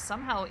down there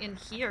somehow in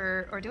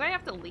here, or do I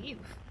have to leave?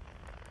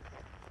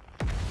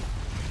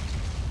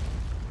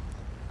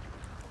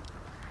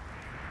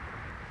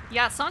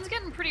 Yeah, sun's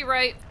getting pretty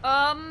bright.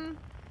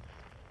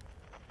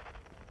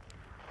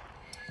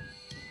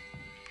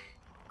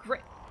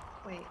 Great.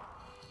 Wait.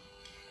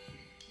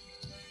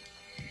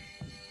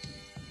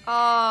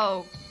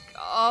 Oh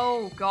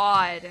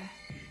God.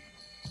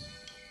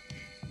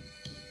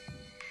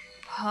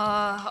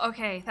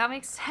 Okay, that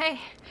makes... Hey,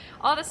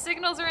 all the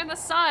signals are in the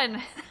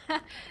sun.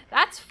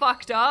 That's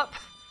fucked up.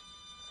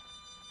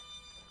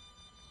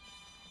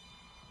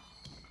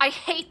 I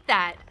hate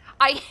that.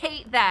 I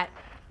hate that.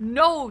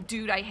 No,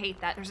 dude, I hate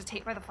that. There's a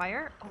tape by the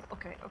fire? Oh,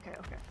 okay.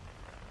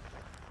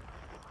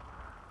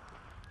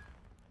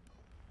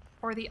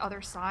 Or the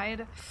other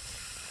side.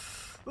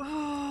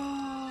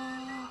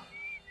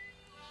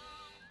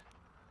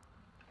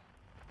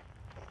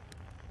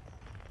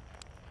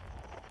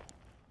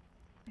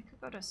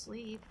 Go to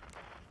sleep.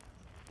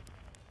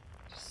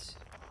 Just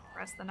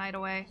rest the night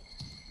away.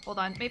 Hold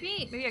on.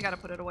 Maybe I gotta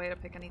put it away to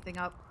pick anything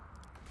up.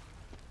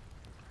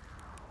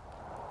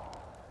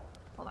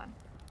 Hold on.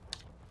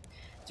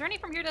 Journey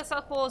from here to the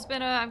South Pole has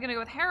been I'm gonna go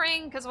with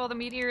herring because of all the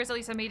meteors. At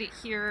least I made it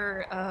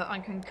here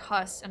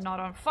unconcussed and not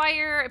on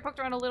fire. I poked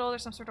around a little.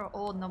 There's some sort of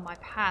old no-my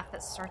path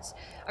that starts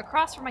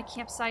across from my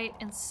campsite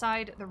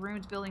inside the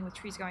ruined building with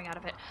trees going out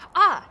of it.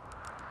 Ah!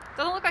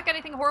 Doesn't look like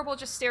anything horrible,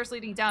 just stairs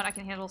leading down. I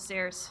can handle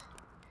stairs.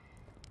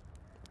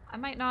 I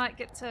might not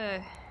get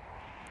to...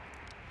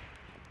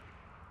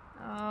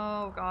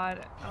 Oh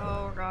god.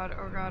 Oh god.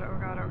 Oh god. Oh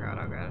god. Oh god.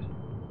 Oh god.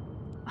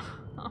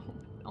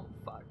 Oh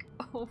fuck.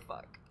 Oh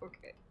fuck.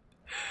 Okay.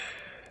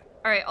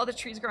 Alright, all the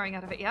trees growing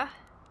out of it, yeah?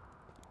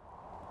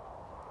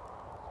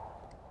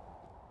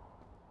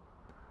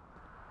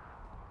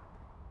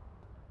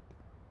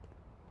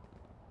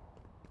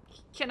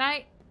 Can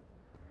I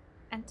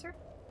enter?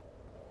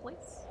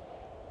 Please?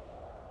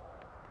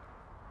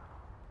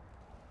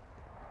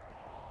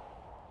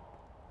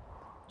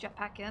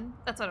 Jetpack in?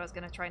 That's what I was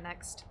gonna try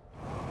next.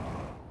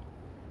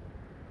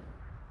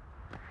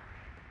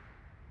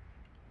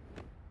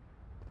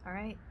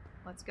 Alright,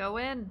 let's go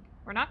in.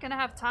 We're not gonna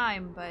have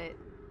time, but...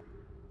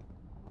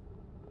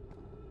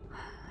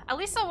 At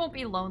least I won't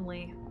be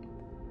lonely.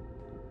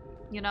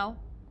 You know?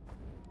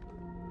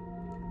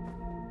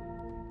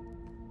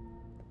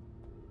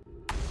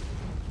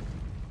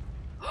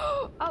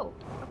 Oh,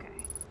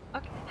 okay.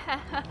 Okay.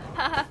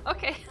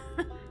 Okay.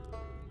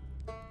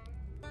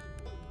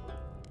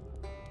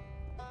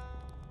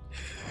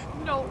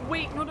 No,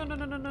 wait, no,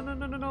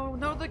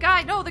 the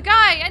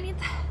guy, I need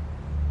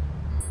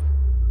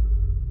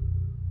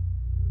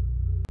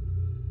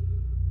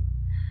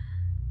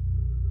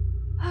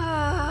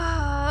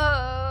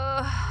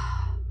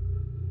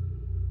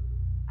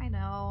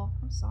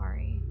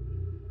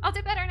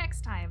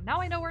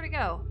I know where to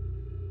go.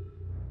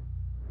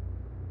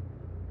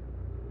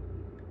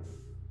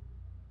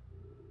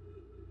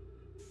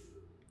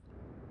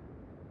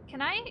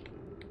 Can I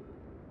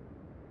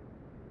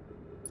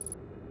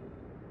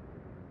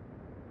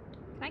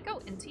go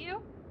into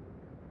you?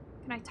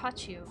 Can I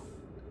touch you?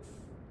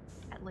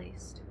 At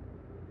least.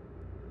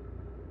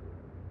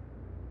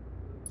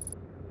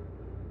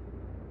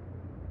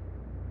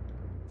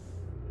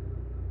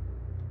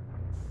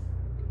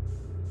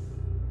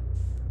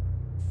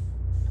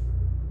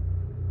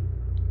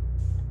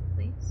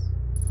 Please?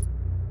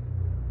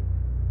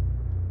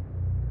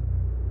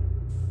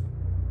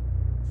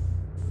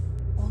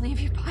 Only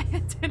if you buy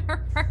a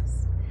dinner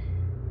first.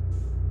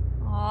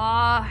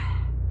 Aww.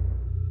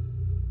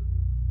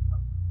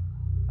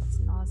 That's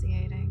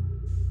nauseating.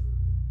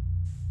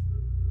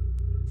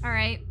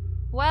 Alright.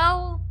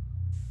 Well,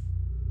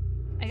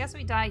 I guess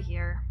we die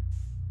here.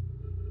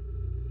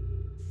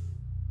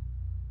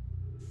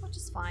 Which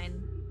is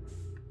fine.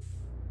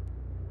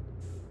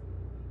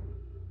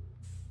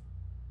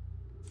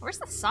 Where's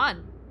the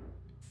sun?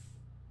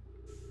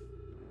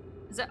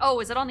 Is it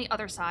on the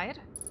other side?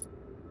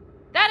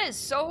 That is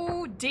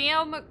so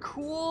damn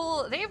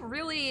cool. They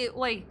really,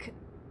 like,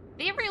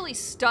 they really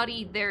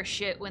studied their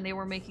shit when they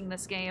were making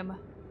this game.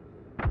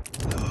 I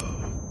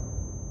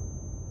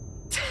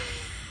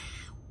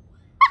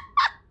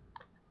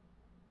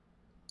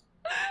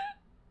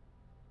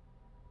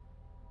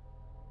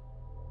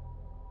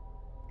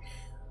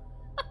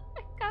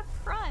got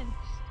crunched.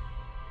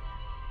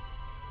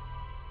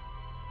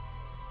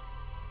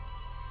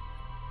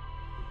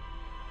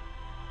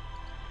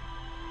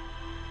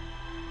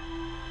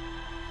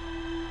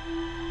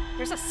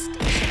 There's a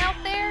station out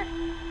there?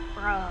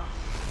 Bro.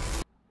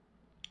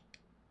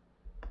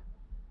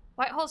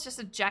 White holes just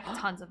eject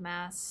tons of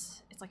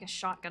mass. It's like a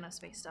shotgun of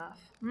space stuff.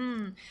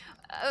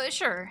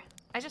 Sure.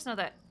 I just know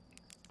that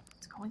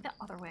it's going the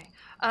other way.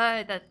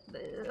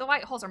 The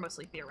white holes are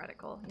mostly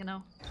theoretical, you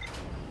know?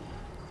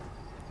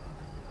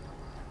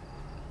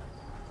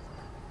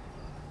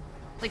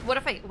 Like, what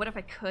if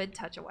I could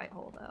touch a white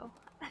hole, though?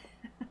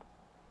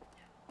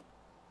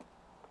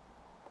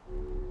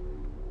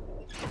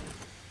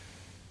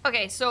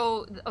 Okay,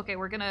 so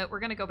we're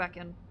gonna go back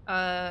in.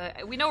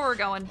 We know where we're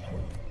going.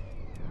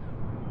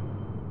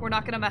 We're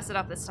not gonna mess it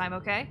up this time,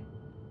 okay?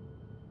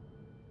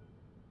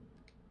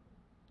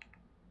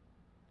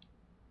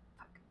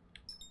 Fuck.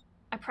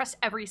 I pressed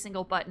every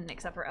single button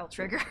except for L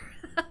trigger.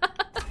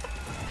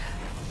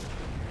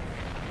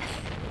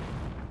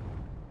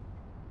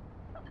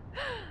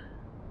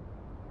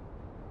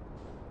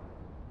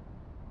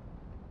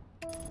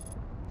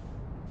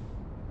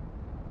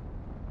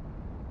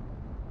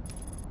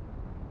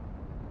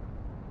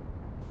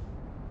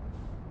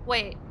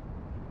 Wait.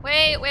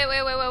 Wait.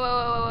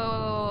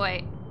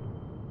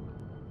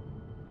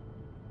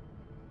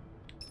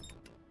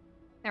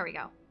 There we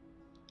go.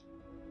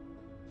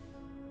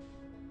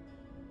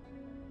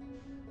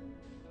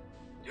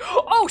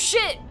 Oh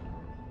shit!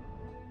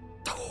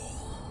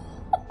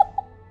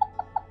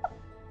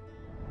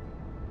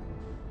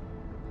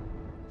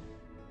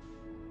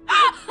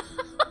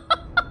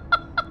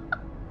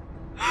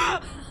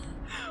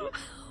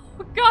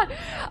 God,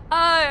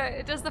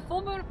 does the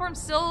full moon form is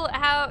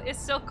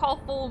still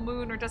called full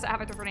moon, or does it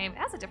have a different name? It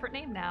has a different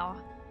name now.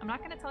 I'm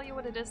not gonna tell you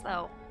what it is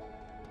though.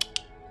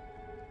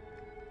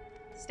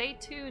 Stay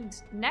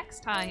tuned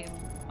next time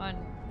on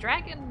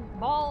Dragon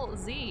Ball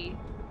Z.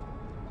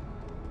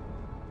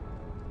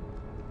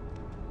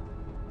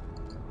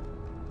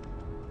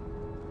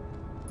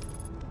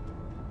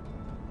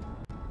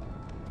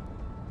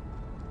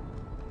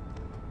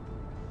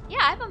 Yeah,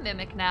 I'm a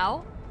mimic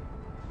now.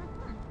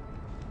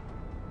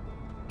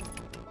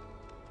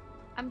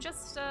 I'm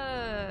just, come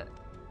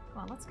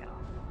on, let's go.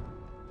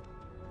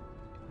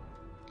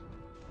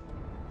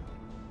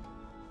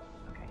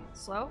 Okay,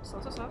 slow.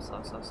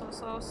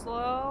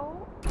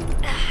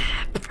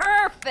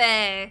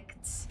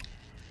 Perfect!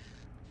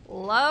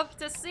 Love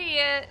to see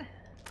it.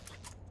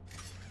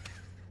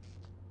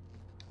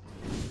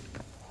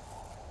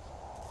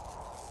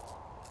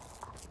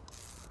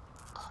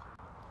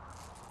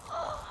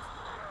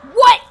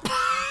 What?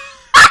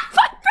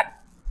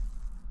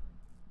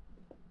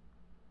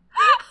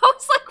 I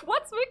was like,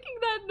 what's making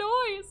that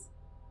noise?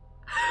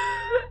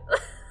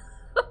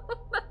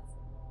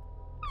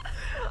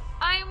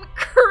 I'm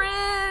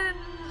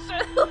cringe.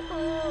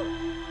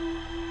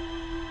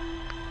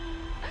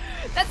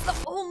 That's the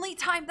only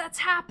time that's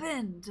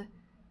happened.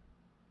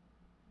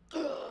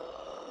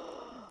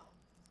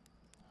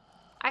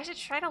 I should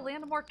try to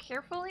land more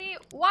carefully?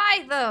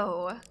 Why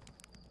though?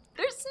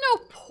 There's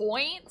no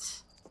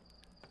point.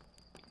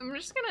 I'm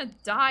just gonna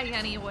die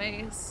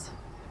anyways.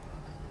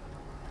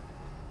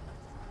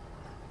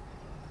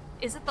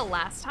 Is it the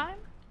last time?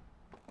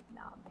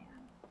 No, man.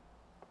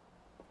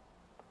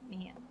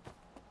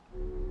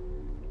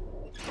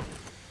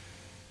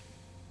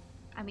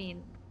 I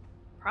mean,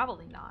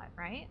 probably not,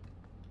 right?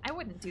 I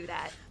wouldn't do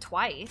that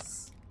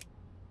twice,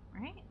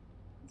 right?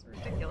 That's a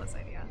ridiculous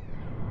idea.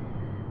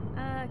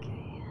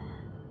 Okay.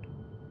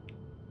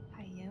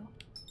 Hi, you.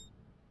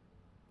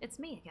 It's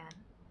me again.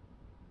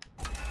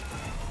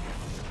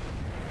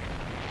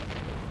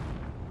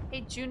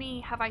 Hey,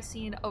 Junie, have I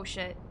seen... Oh,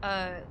 shit.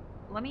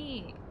 Let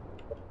me...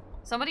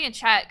 Somebody in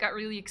chat got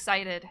really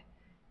excited.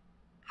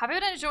 Have I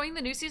been enjoying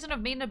the new season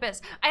of Made in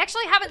Abyss? I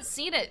actually haven't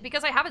seen it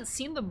because I haven't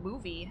seen the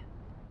movie.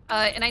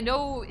 And I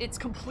know it's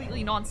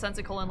completely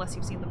nonsensical unless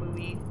you've seen the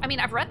movie. I mean,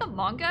 I've read the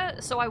manga,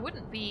 so I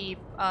wouldn't be,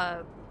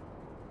 Am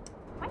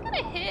I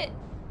gonna hit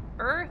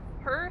Earth?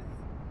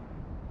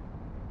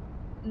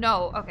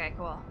 No, okay,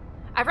 cool.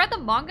 I've read the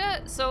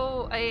manga,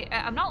 so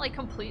I'm not, like,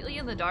 completely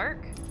in the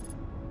dark.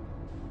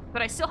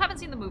 But I still haven't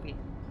seen the movie.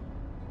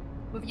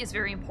 The movie is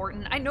very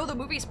important. I know the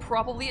movie's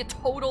probably a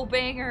total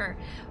banger,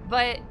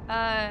 but,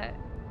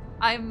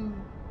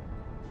 I'm...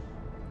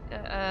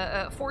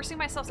 forcing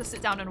myself to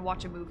sit down and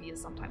watch a movie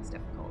is sometimes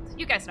difficult.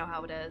 You guys know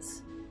how it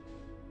is.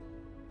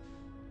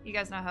 You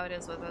guys know how it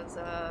is with us.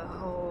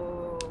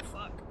 Oh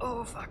fuck.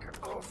 Oh fuck.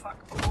 Oh fuck.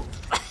 Oh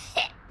fuck.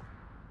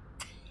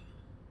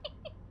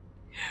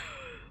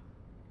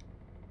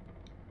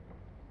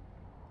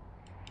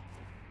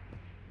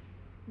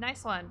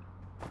 Nice one.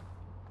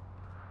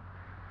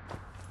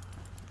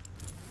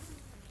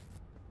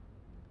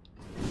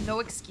 No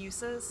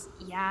excuses?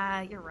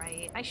 Yeah, you're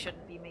right. I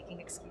shouldn't be making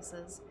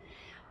excuses.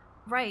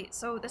 Right,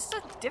 so this is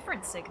a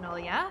different signal,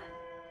 yeah?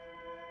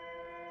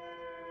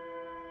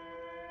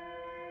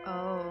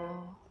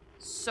 Oh.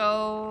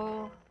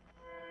 So...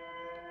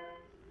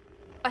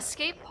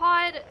 Escape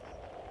pod...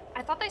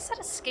 I thought they said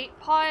escape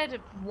pod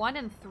 1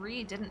 and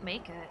 3 didn't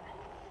make it.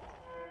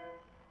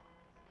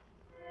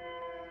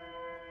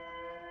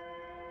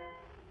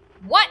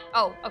 What?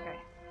 Oh, okay.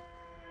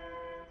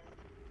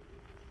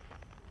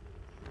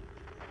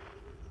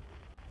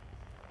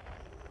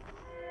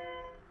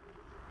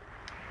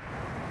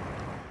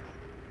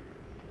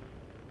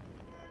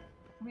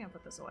 I'm gonna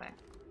put this away.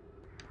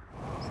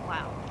 It's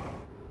loud.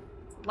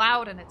 It's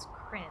loud and it's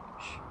cringe.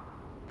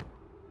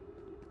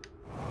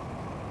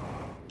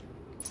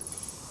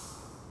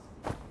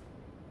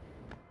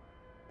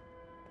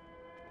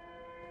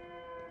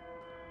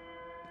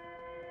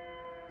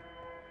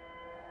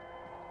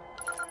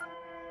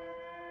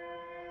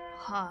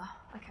 Huh,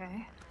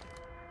 okay.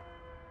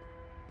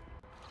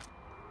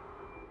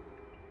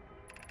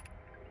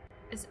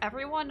 Is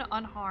everyone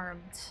unharmed?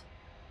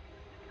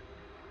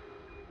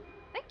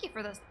 Thank you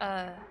for this,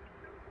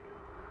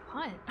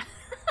 punt.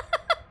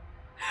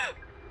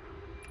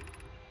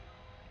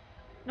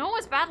 No one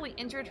was badly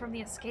injured from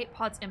the escape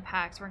pod's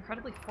impact. We're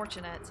incredibly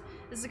fortunate.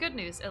 This is the good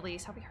news, at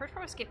least. Have we heard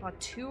from escape pod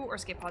 2 or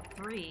escape pod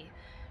 3?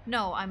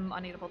 No, I'm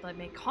unable to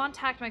make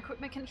contact. My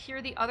equipment can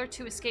hear the other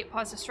 2 escape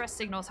pods' distress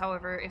signals,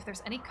 however. If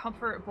there's any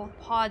comfort, both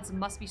pods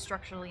must be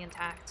structurally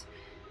intact.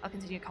 I'll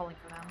continue calling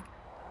for them.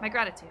 My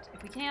gratitude.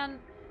 If we can...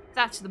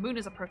 Thatch, the moon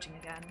is approaching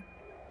again.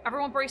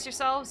 Everyone brace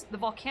yourselves. The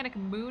volcanic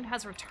moon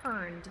has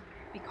returned.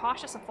 Be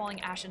cautious of falling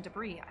ash and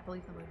debris. I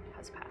believe the moon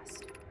has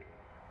passed.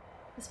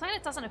 This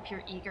planet doesn't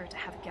appear eager to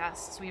have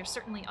guests. We are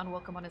certainly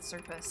unwelcome on its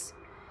surface.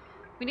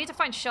 We need to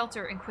find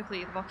shelter, and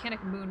quickly. The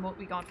volcanic moon won't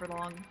be gone for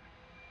long.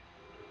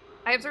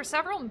 I observed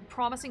several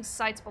promising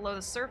sites below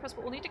the surface,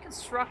 but we'll need to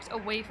construct a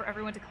way for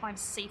everyone to climb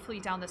safely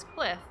down this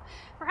cliff.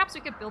 Perhaps we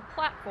could build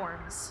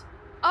platforms.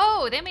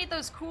 Oh, they made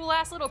those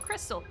cool-ass little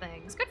crystal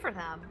things. Good for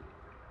them.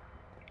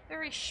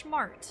 Very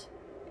smart.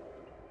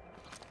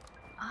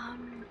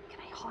 Can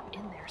I hop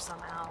in there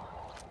somehow?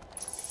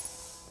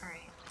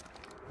 Alright.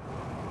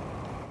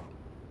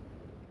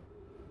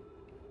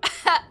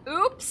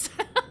 Oops!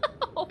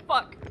 Oh,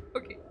 fuck.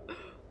 Okay.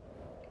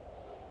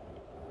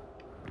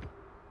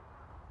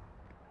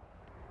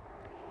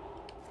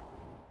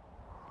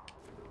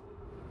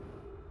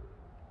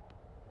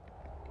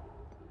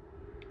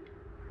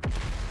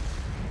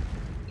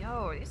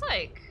 Yo, these,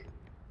 like...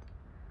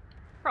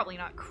 Probably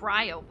not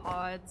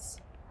cryopods.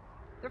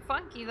 They're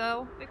funky,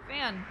 though. Big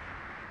fan.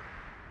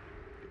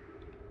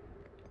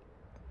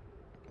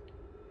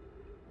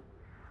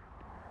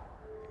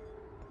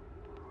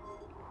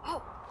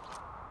 Oh!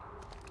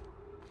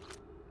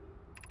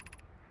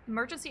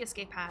 Emergency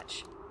escape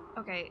hatch.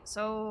 Okay,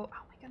 so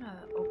how am I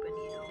gonna open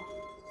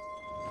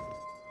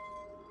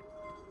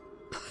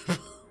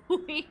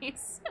you?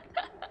 Please.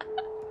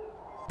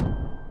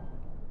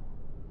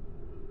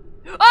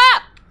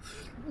 Ah!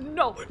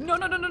 No! No,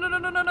 no, no, no, no, no,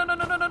 no, no, no, no,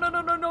 no, no, no,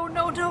 no, no, no,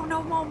 no, no,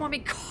 no, no, mommy.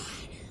 God,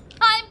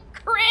 I'm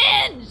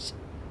cringe!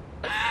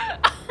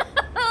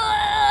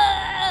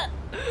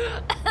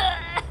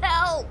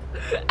 Help!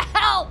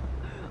 Help!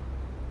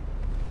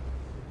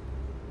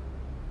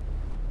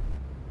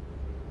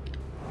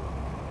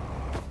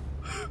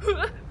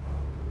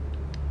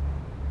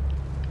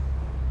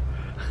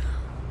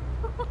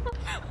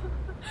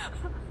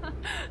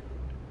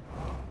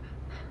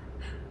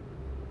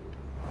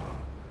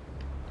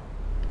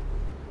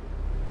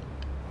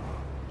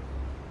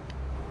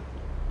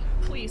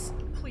 Please,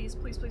 please,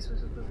 please, please,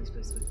 please, please,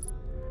 please, please.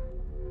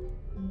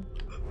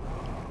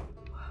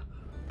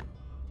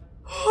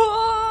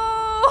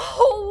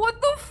 Oh,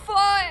 what the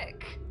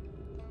fuck?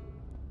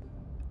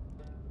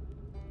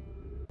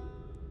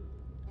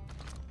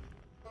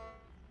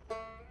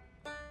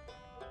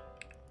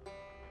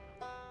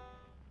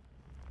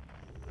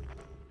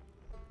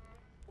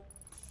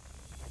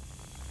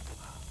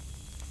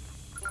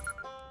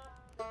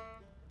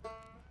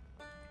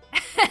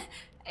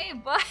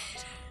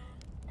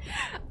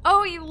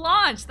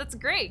 launch. That's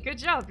great. Good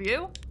job,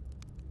 you.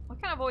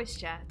 What kind of voice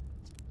chat?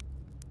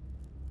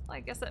 Well, I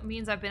guess that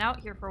means I've been out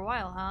here for a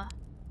while, huh?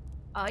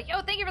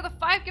 Yo, thank you for the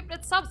 5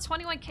 gifted subs,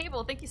 21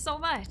 cable. Thank you so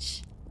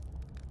much.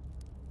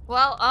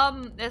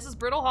 Well, this is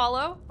Brittle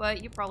Hollow,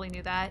 but you probably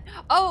knew that.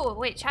 Oh,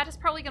 wait, chat is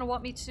probably gonna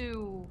want me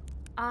to...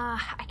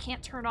 I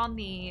can't turn on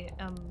the,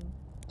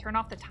 turn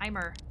off the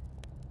timer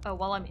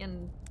while I'm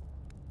in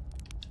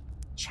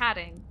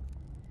chatting.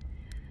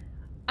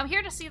 I'm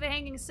here to see the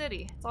Hanging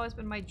City. It's always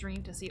been my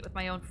dream to see it with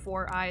my own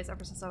 4 eyes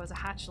ever since I was a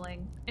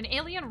hatchling. An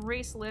alien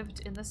race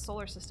lived in this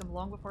solar system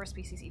long before a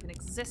species even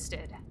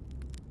existed.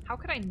 How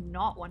could I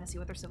not want to see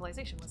what their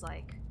civilization was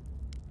like?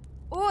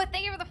 Oh,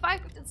 thank you for the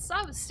 5 gifted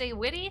subs, Stay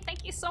Witty.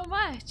 Thank you so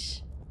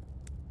much.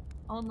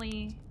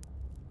 Only...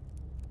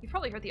 You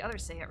probably heard the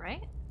others say it,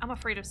 right? I'm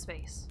afraid of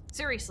space.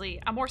 Seriously,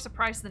 I'm more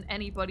surprised than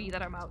anybody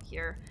that I'm out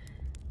here.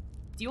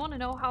 Do you want to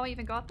know how I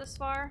even got this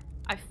far?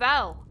 I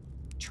fell.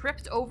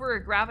 Tripped over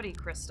a gravity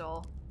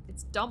crystal.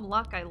 It's dumb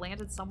luck I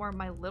landed somewhere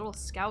my little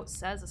scout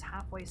says is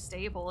halfway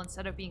stable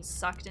instead of being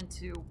sucked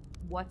into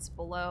what's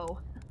below.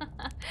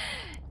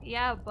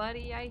 Yeah,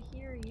 buddy, I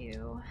hear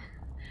you.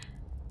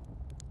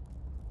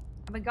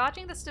 I've been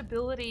gauging the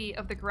stability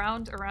of the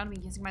ground around me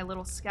using my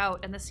little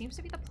scout, and this seems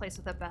to be the place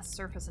with the best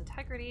surface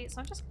integrity,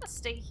 so I'm just gonna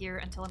stay here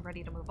until I'm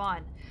ready to move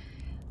on.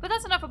 But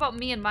that's enough about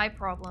me and my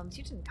problems.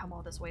 You didn't come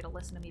all this way to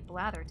listen to me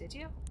blather, did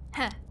you?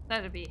 Heh,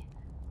 that'd be...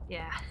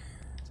 yeah.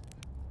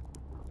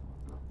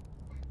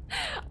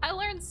 I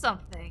learned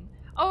something.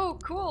 Oh,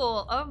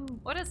 cool.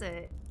 What is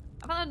it?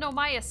 I found a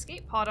Nomai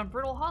escape pod on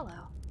Brittle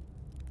Hollow.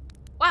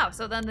 Wow,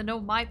 so then the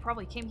Nomai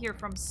probably came here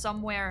from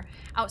somewhere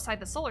outside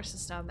the solar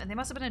system, and they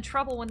must have been in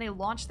trouble when they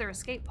launched their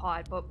escape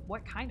pod, but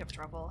what kind of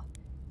trouble?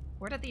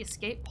 Where did the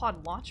escape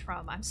pod launch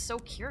from? I'm so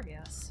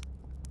curious.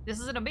 This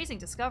is an amazing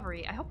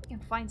discovery. I hope we can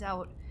find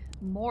out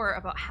more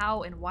about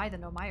how and why the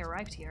Nomai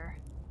arrived here.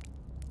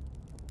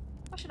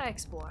 What should I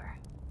explore?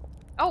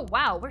 Oh,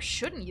 wow, where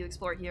shouldn't you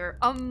explore here?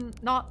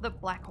 Not the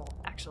black hole,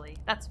 actually.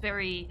 That's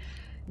very...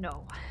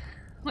 no.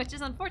 Which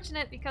is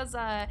unfortunate because,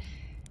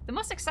 the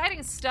most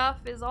exciting stuff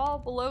is all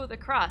below the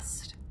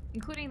crust,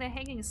 including the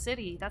Hanging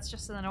City. That's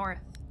just to the north.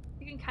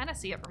 You can kind of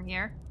see it from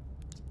here.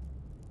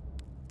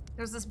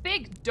 There's this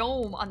big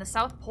dome on the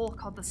South Pole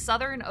called the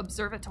Southern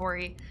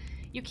Observatory.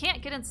 You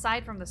can't get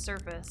inside from the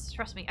surface.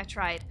 Trust me, I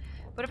tried.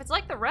 But if it's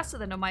like the rest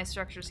of the Nomai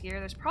structures here,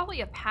 there's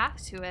probably a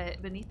path to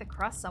it beneath the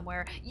crust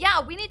somewhere.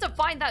 Yeah, we need to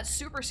find that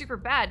super, super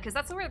bad, because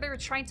that's where they were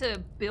trying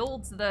to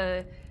build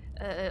the,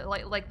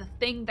 like the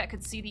thing that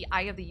could see the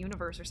eye of the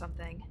universe or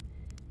something.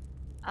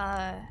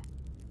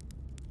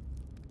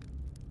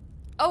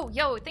 Oh,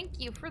 yo, thank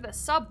you for the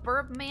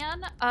suburb,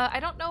 man. I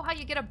don't know how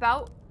you get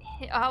about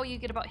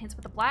hints,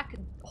 but the black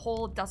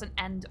hole doesn't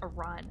end a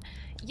run.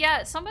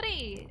 Yeah,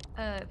 somebody,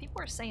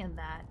 people are saying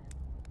that.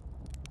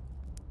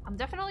 I'm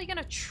definitely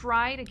gonna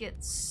try to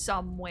get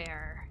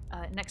somewhere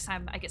next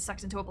time I get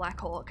sucked into a black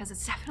hole, because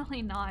it's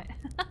definitely not.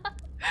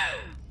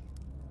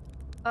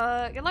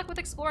 Good luck with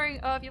exploring.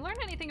 If you learn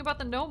anything about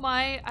the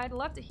Nomai, I'd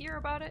love to hear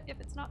about it if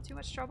it's not too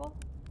much trouble.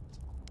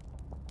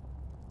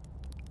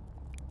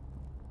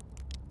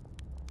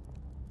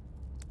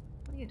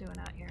 What are you doing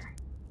out here?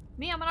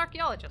 Me, I'm an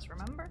archaeologist,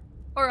 remember?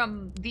 Or,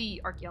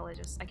 the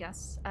archaeologist, I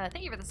guess.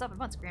 Thank you for the 7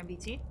 months, Graham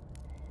BT.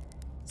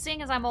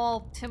 Seeing as I'm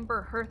all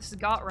Timber Hearth's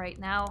got right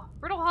now,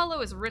 Brittle Hollow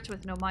is rich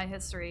with Nomai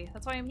history.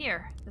 That's why I'm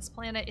here. This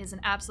planet is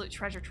an absolute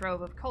treasure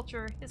trove of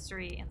culture,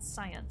 history, and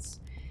science.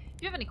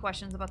 If you have any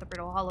questions about the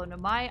Brittle Hollow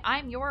Nomai,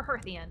 I'm your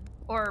Hearthian.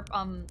 Or,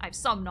 I have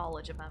some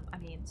knowledge of them, I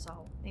mean,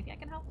 so maybe I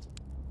can help.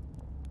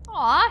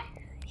 Aw,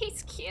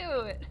 he's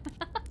cute.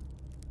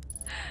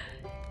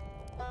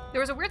 There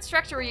was a weird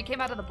structure where you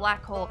came out of the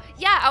black hole.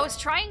 Yeah, I was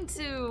trying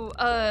to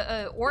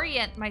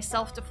orient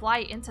myself to fly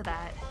into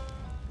that.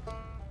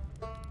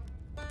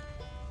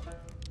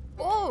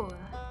 Oh,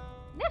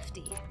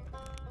 nifty.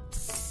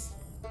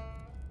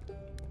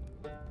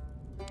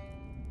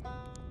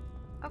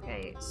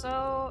 Okay,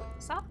 so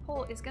South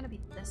Pole is gonna be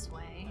this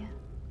way.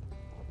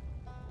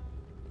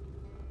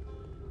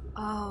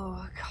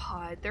 Oh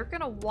god, they're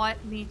gonna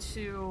want me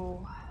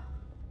to...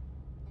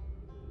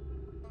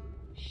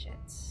 Shit.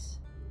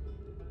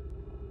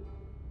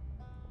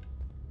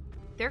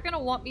 They're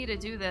gonna want me to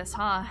do this,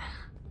 huh?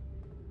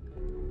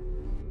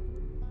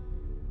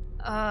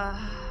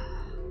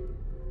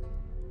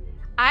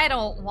 I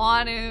don't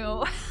want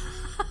to.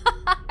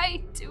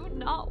 I do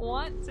not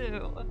want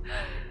to.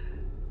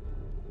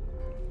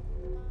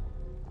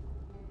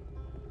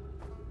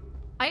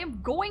 I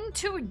am going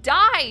to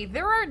die.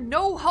 There are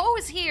no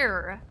hoes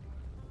here.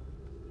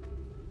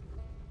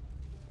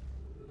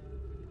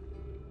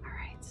 All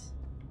right.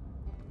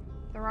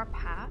 There are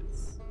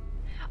paths.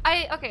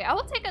 Okay, I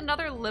will take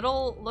another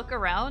little look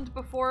around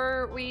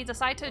before we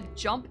decide to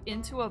jump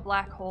into a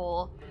black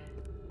hole.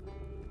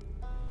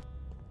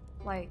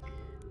 Like,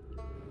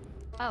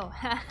 oh.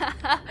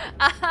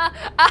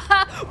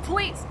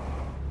 Please.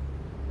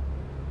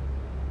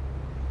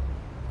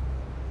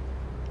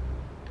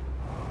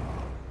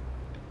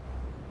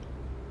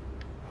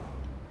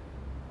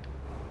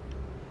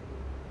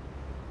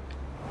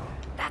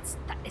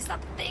 That is the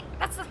thing.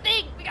 That's the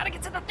thing. We gotta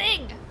get to the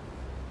thing.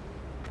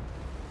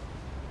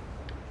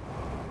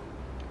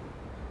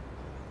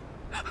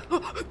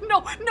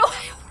 No, I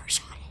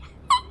overshot it.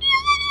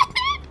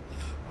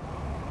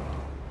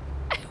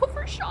 I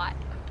overshot.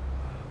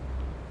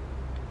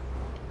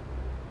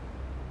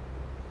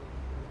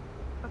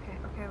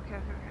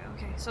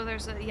 Okay. So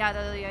there's a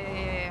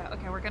yeah.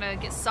 Okay, we're gonna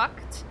get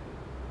sucked.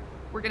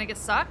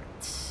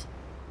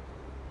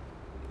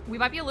 We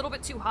might be a little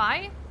bit too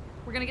high.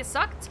 We're gonna get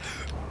sucked.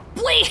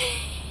 Please!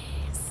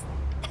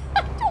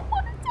 I don't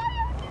want to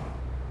die again.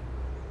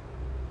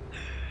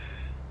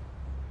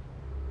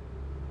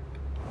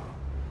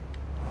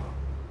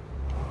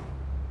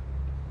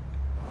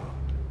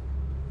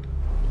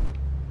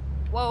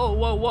 Whoa.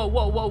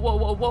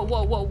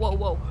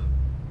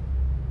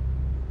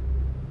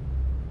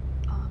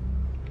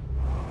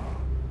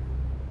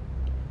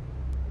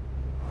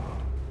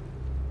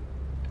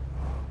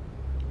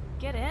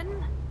 Get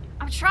in?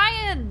 I'm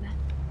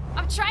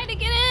trying to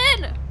get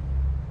in!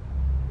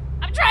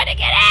 I'm trying to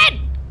get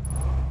in!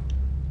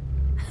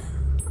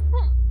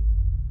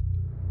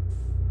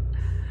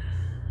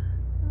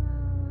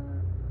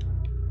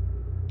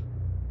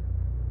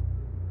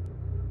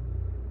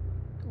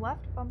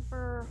 Left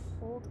bumper,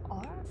 hold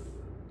R?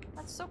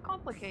 That's so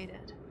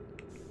complicated.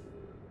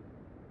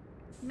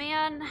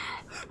 Man.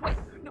 Wait,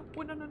 no,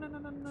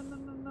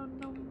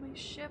 my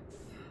ship.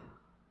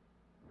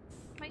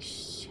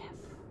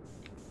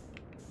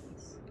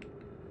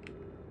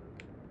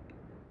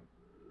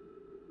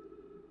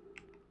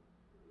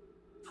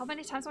 How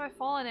many times have I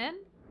fallen in?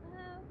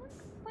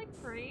 Like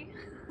 3.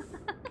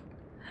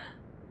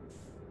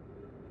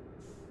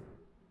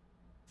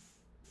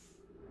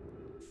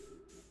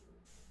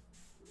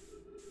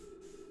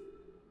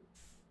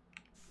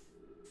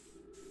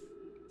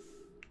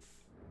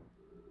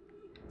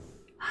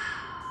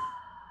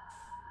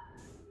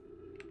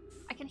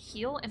 I can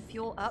heal and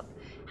fuel up.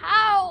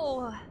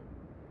 How?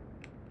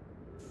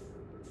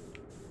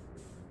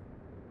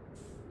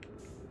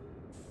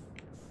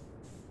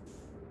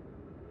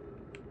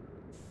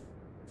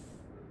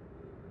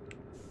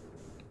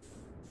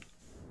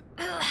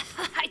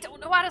 I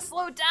don't know how to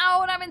slow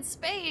down. I'm in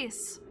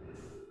space.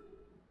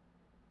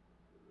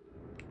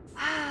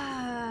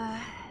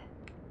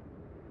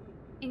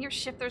 In your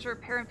ship, there's a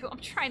repair and fuel. I'm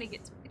trying to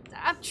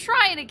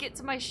get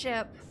to my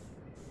ship.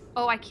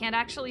 Oh, I can't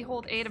actually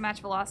hold A to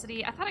match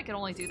velocity. I thought I could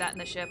only do that in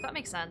the ship. That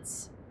makes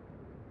sense.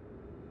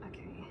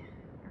 Okay.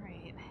 All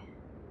right.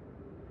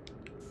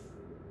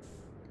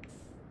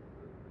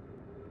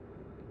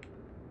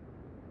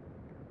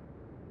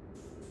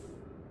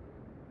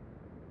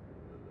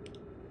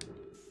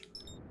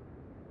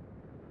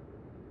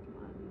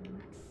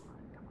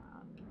 Come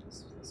on.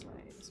 Just this way.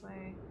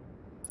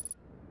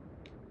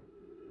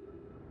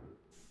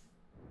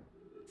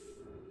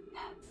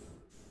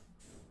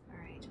 All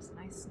right, just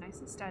nice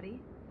and steady.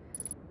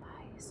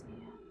 Nice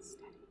and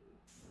steady.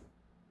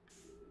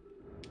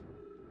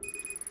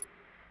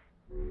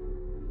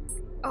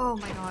 Oh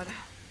my god.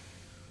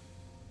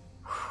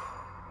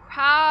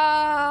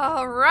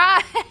 All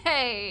right.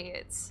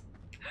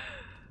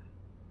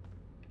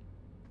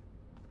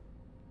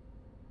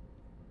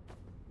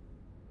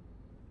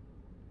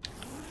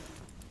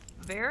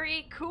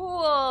 Very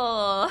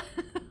cool.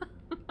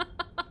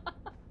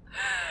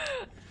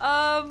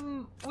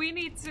 We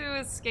need to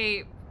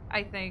escape,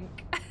 I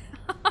think.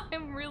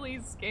 I'm really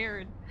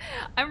scared.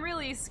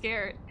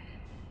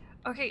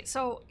 Okay,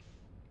 so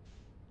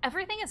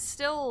everything is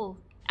still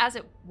as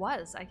it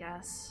was, I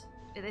guess.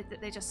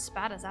 They just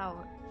spat us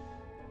out.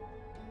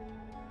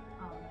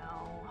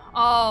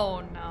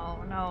 Oh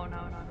no. No.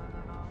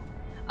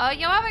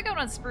 You know, I'm going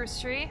on Spruce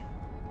Tree.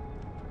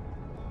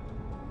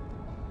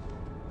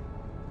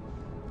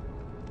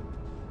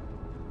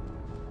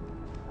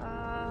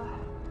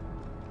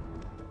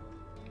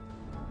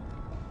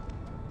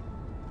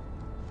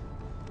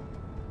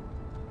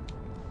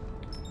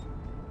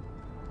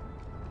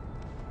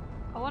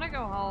 I want to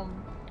go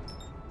home.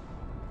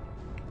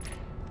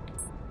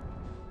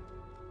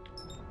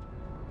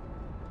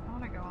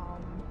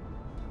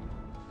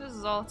 This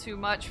is all too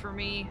much for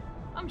me.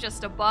 I'm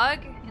just a bug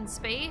in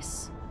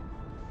space.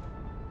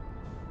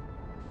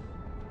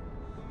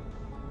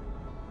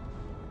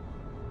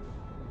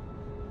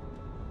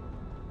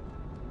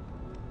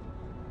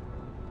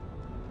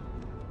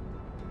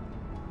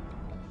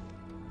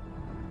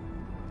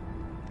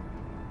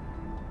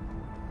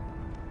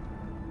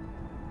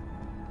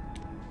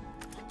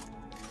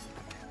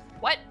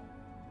 What?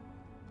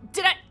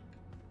 Did I?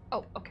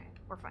 Oh, okay.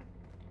 We're fine.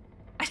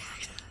 I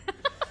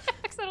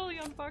accidentally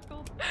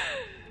unbuckled. I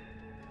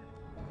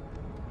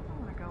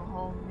want to go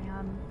home,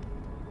 man.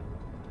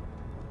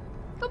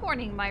 Good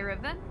morning, my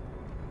Riven.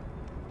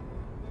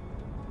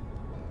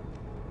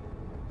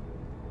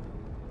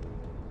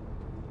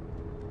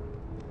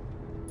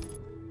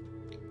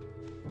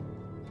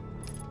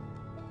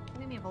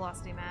 Leave me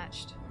velocity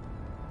matched.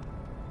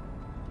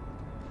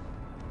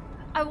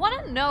 I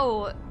want to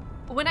know,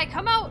 when I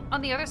come out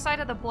on the other side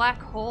of the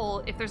black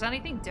hole, if there's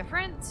anything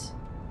different.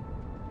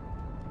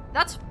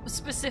 That's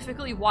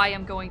specifically why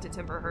I'm going to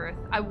Timberhearth.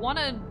 I want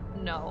to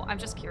know. I'm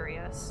just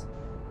curious.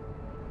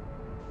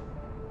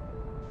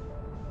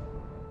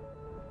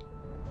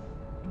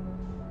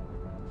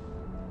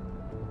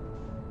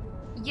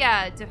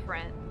 Yeah,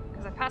 different.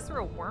 Because I passed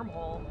through a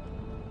wormhole.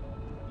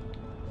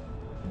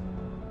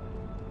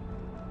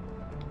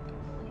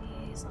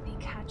 Please, let me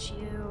catch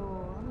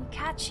you. Let me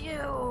catch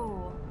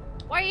you.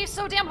 Why are you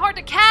so damn hard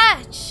to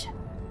catch?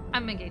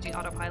 I'm engaging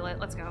autopilot.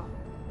 Let's go.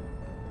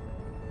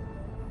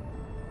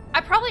 I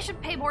probably should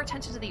pay more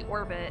attention to the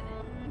orbit.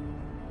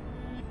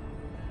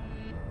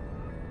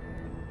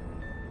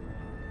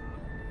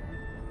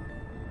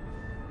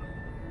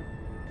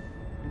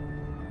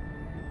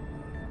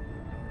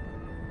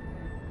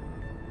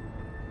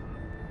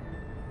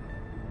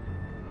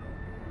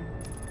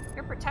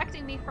 You're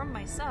protecting me from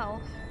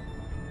myself.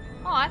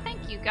 Aw,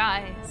 thank you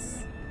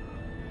guys.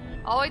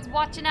 Always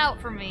watching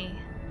out for me.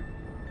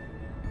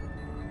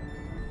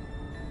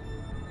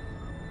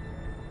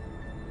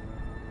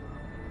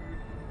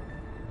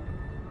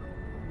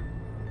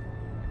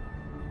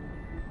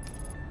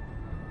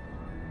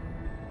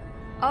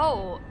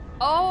 Oh.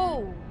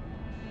 Oh.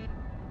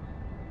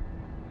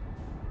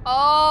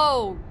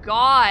 Oh,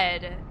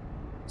 God.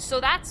 So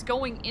that's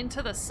going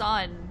into the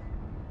sun.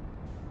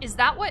 Is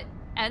that what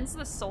ends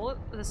the solar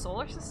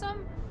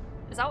system?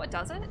 Is that what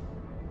does it?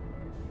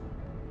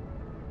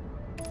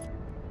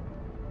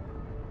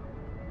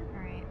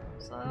 Alright.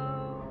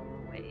 Slow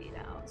way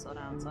down. Slow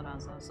down, slow down,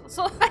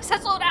 slow. I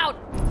said slow down!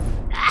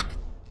 Ah!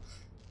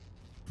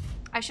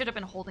 I should have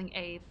been holding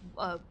A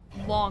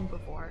long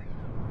before.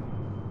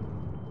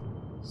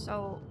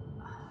 So,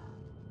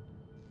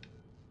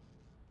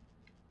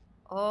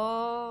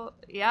 oh,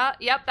 yeah,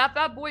 yep, that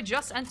bad boy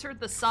just entered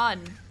the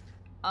sun.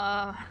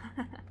 That's,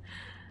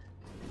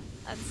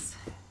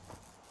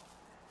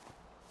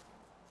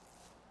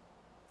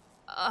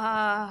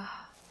 I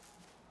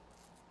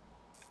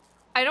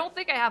don't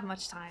think I have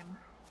much time.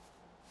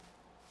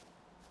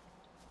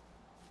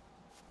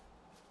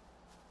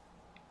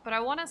 But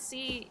I want to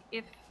see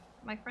if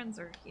my friends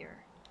are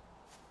here.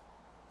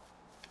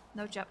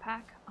 No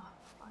jetpack? Oh,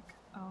 fuck.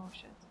 Oh,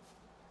 shit.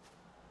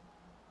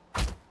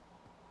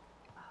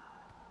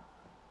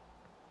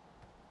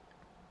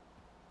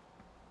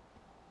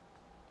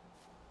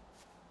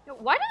 Yo,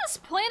 why does this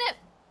planet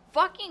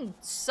fucking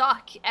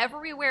suck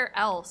everywhere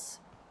else?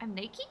 I'm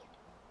naked?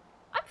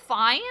 I'm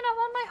fine. I'm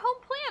on my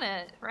home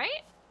planet,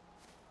 right?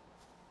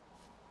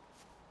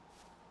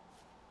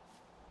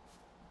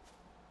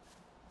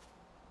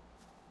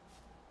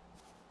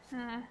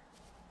 Huh.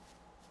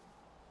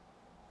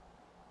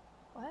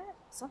 What?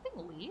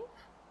 Something leave?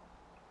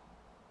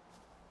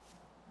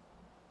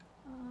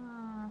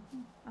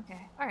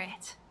 Okay,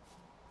 alright.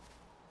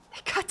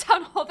 They cut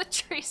down all the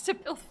trees to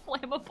build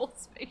flammable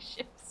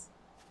spaceships.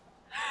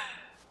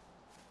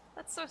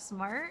 That's so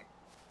smart.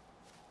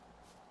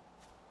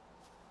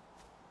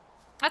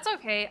 That's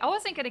okay. I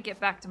wasn't gonna get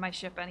back to my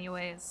ship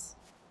anyways.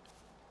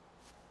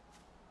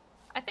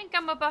 I think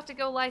I'm about to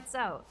go lights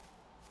out.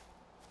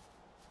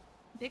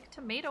 Big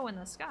tomato in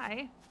the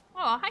sky.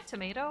 Oh, hi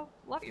tomato.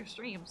 Love your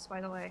streams, by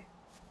the way.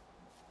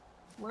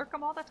 Lurk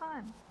them all the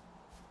time.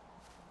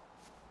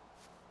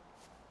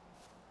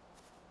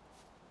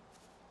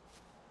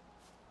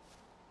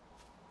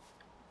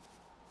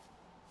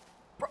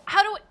 Bro,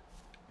 how do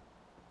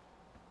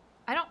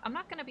I'm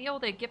not gonna be able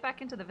to get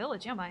back into the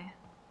village, am I?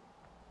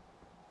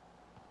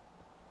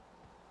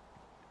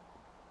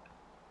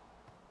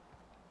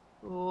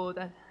 Ooh,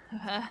 that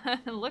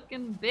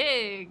looking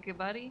big,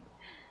 buddy.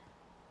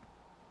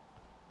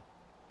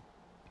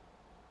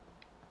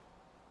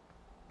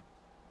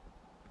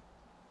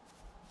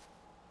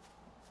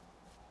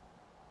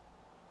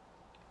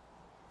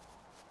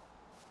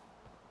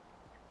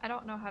 I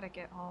don't know how to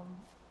get home.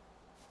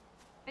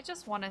 I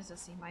just wanted to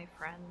see my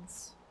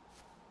friends.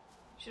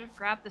 Should have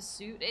grabbed the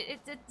suit.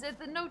 It's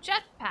no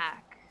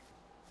jetpack.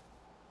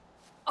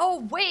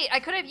 Oh wait, I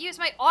could have used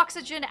my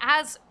oxygen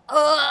as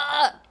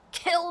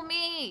kill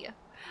me.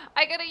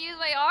 I gotta use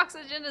my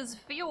oxygen as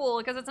fuel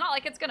because it's not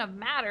like it's gonna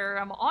matter.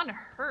 I'm on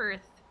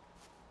Earth.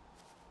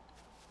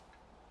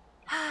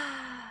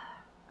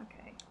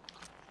 Okay.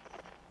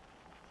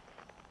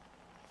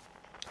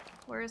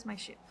 Where is my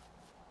ship?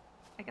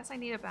 I guess I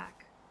need it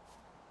back.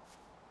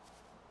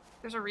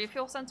 There's a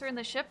refuel sensor in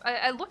the ship.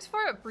 I looked for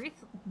it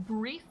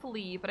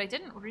briefly, but I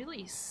didn't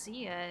really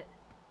see it.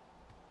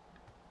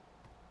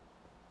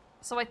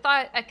 So I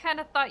kind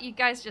of thought you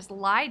guys just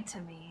lied to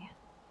me.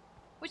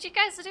 Would you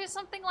guys do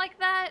something like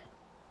that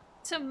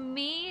to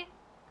me?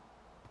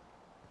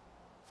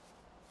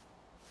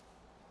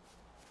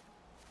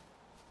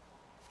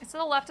 It's to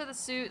the left of the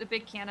suit, the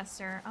big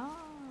canister. Oh.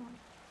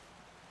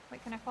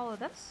 Wait, can I follow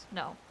this?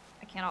 No,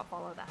 I cannot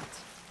follow that.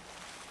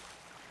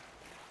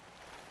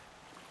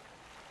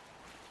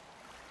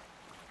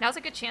 Now's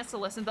a good chance to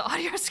listen to the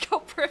audio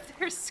scope for if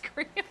there's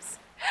screams.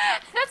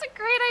 That's a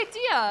great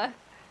idea.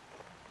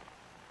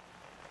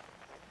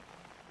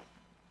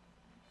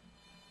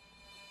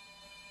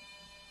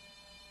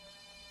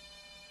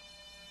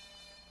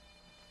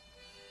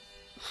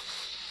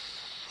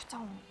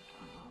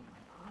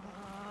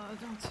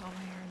 Tell me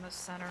you're in the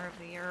center of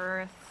the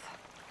earth.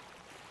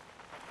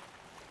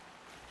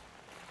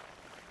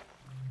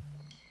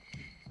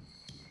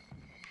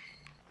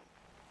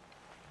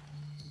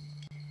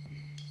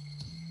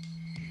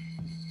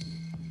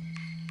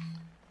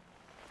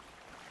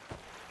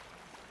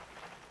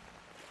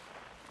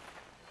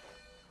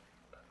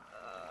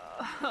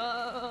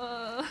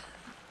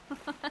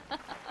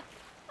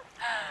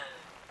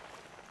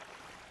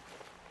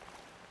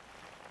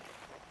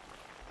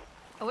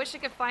 I wish I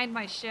could find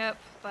my ship,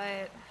 but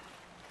it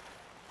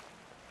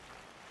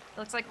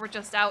looks like we're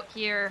just out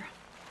here.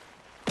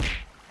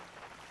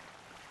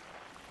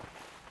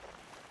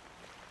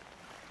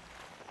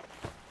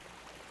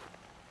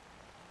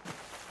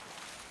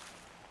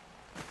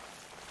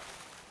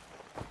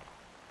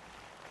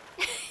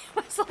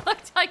 Must have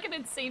looked like an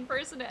insane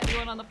person to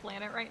anyone on the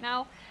planet right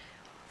now.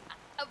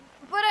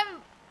 But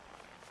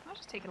I'll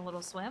just take a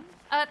little swim.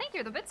 Thank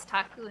you, the bits,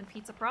 Taku and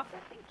Pizza Prophet.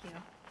 Thank you.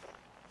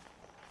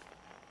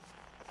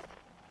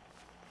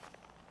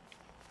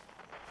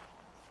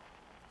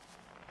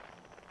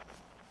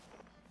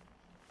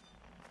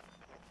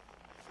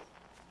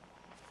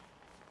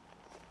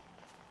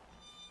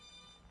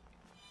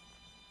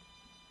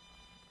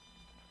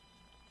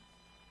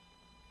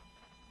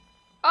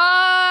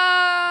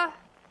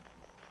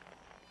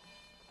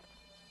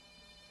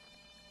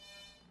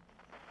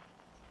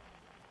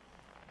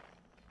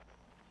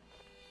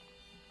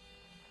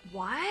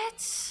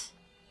 What?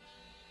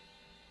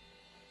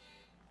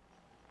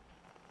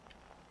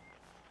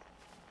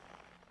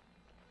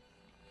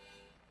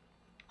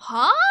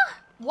 Huh?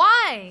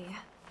 Why?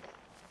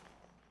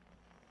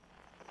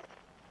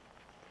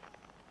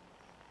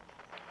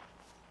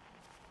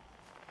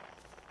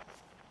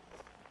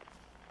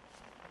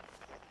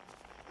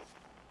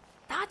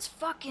 That's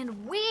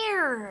fucking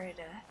weird.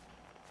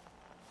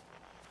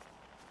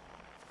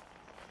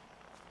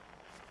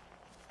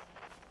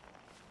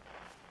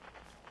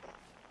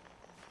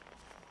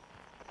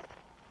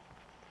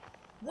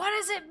 What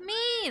does it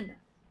mean?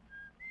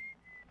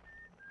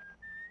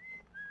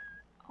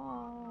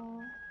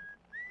 Oh.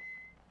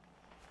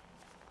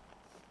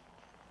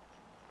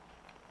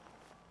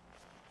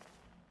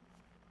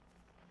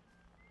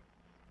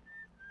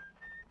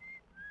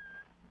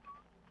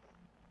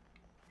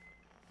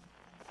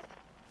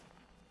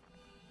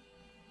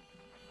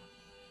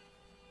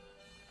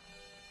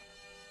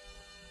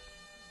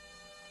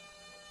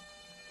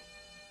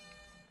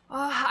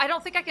 I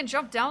don't think I can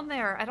jump down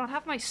there. I don't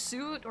have my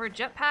suit or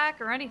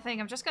jetpack or anything.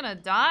 I'm just gonna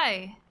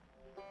die.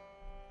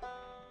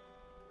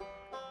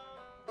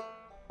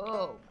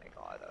 Oh my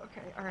god.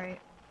 Okay, alright.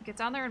 Get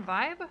down there and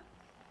vibe?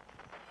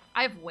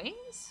 I have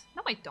wings?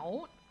 No, I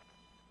don't.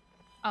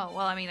 Oh,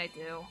 well, I mean, I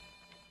do.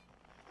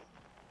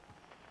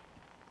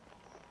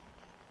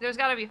 There's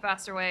gotta be a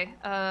faster way.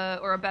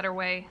 Or a better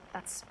way.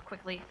 That's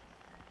quickly.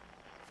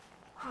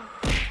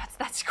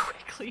 That's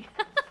quickly.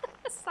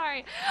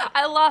 Sorry,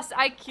 I lost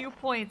IQ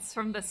points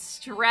from the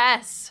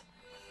stress.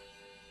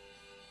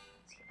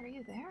 Are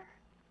you there?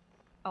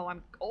 Oh,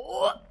 I'm.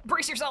 Oh,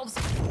 brace yourselves!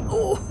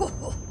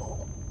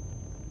 Oh.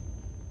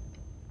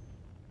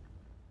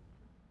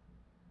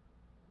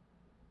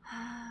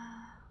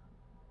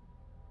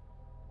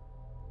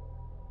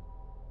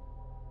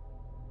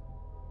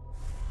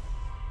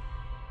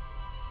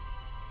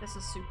 This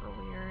is super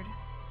weird.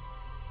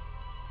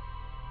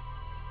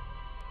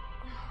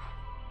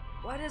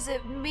 What does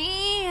it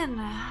mean?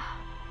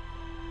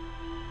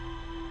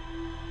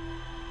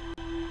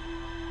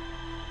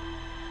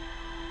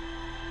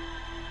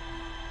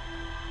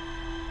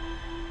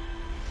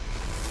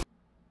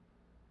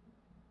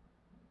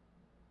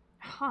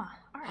 Huh,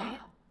 alright.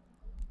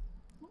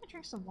 Let me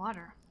drink some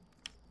water.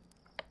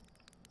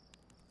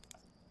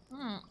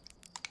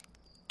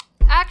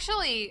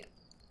 Actually,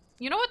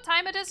 you know what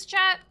time it is,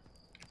 chat?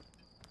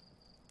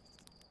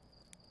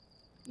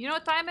 You know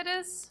what time it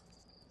is?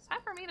 It's time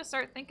for me to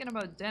start thinking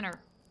about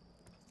dinner.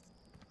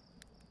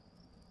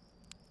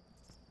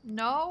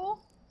 No?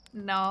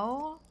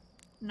 No?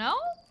 No?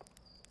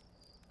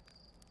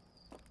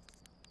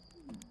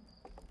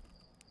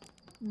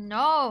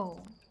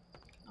 No.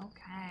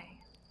 Okay.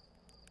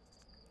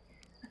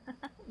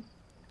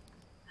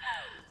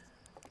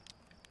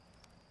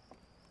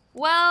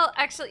 Well,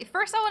 actually,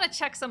 first I want to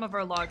check some of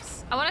our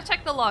logs. I want to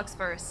check the logs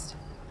first.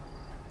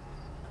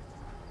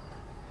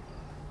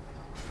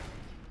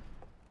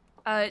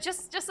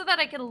 Just so that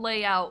I can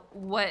lay out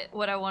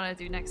what I want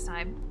to do next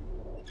time.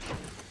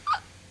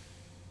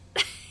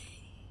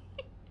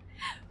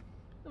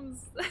 I'm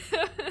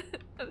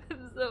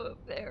so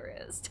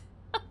embarrassed.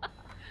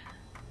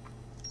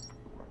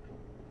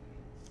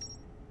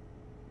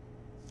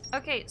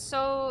 Okay,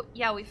 so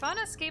yeah, we found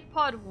Escape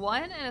Pod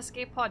 1 and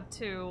Escape Pod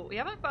 2. We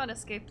haven't found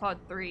Escape Pod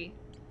 3.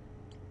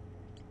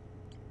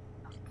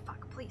 Oh,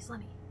 fuck, please, let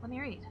me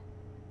read.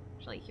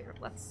 Actually, here,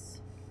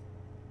 let's...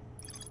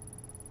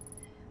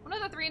 One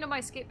of the 3 into my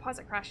escape pods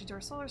that crashed into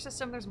our solar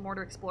system. There's more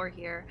to explore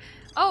here.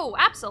 Oh,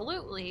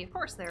 absolutely! Of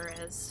course there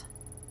is.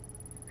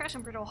 Crashed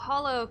on Brittle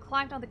Hollow,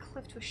 climbed on the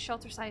cliff to a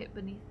shelter site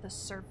beneath the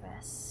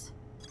surface.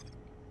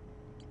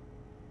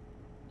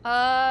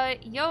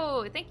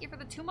 Yo, thank you for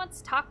the 2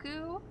 months,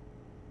 Taku.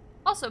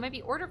 Also,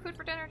 maybe order food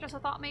for dinner, just a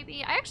thought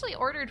maybe. I actually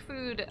ordered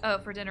food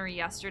for dinner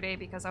yesterday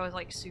because I was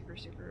like super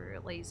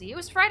lazy. It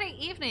was Friday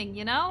evening,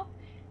 you know?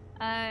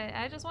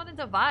 I just wanted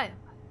to vibe.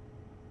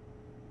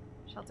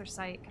 Shelter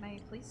site, can I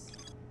please?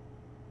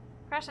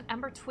 Crash an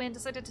Ember Twin,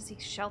 decided to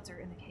seek shelter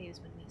in the caves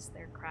when these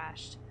there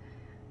crashed.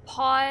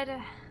 Pod.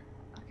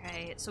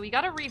 Okay, so we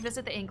gotta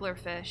revisit the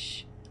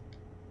anglerfish.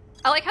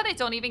 I like how they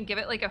don't even give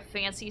it like a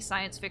fancy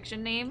science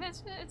fiction name.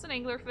 It's an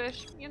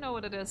anglerfish. You know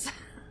what it is.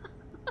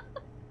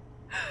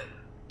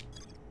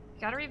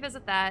 Gotta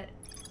revisit that.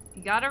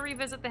 You gotta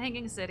revisit the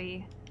Hanging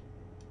City.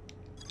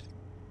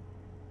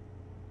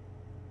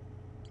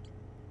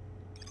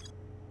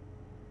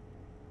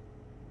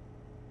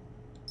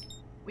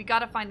 We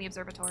gotta find the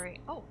observatory.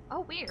 Oh,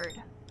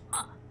 weird.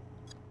 Huh.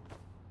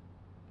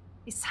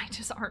 These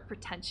scientists aren't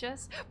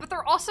pretentious, but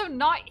they're also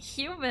not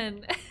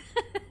human.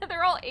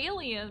 They're all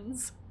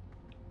aliens.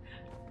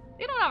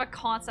 They don't have a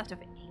concept of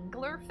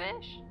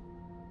anglerfish.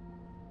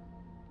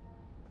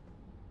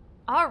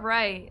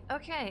 Alright,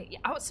 okay.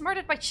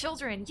 Outsmarted by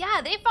children.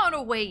 Yeah, they found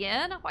a way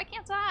in. Why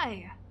can't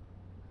I?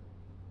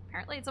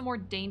 Apparently it's a more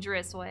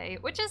dangerous way,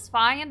 which is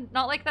fine.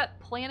 Not like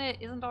that planet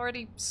isn't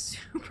already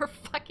super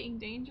fucking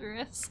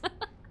dangerous.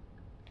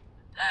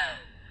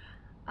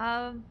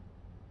 Okay,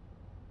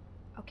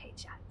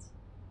 chat.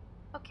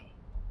 Okay.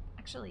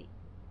 Actually,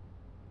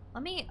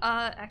 let me,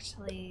 let's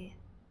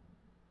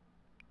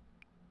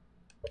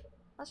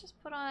just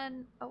put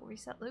on,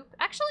 reset loop.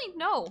 Actually,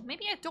 no,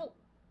 maybe I don't.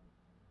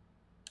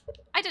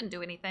 I didn't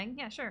do anything.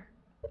 Yeah, sure.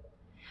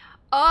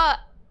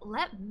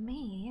 Let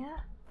me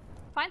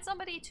find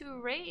somebody to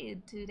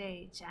raid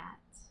today, chat.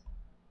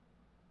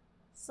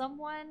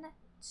 Someone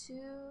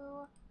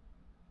to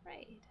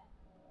raid.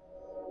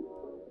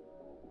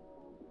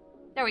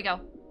 There we go.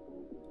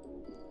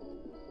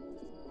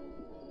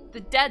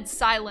 The dead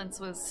silence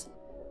was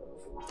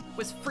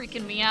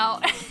freaking me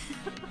out.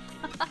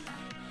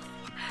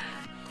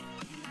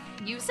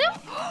 Yuzu?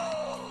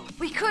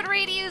 We could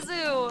raid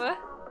Yuzu!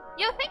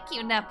 Yo, thank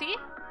you, Neppy.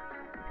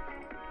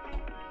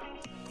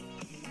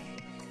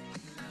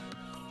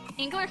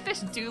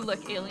 Anglerfish do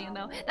look alien,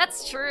 though.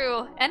 That's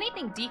true.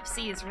 Anything deep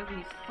sea is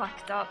really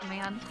fucked up,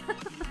 man.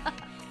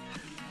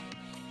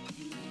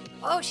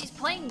 Oh, she's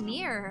playing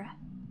Nier.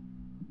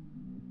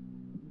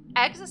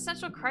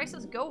 Existential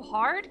crisis go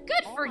hard?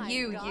 Good for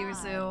you, God.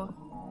 Yuzu.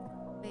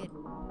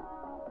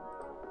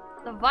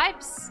 The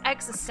vibe's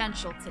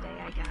existential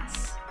today, I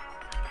guess.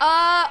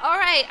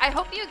 Alright, I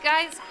hope you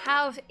guys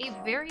have a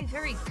very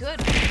good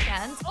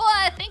weekend.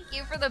 Oh, thank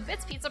you for the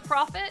Bits Pizza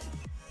Profit.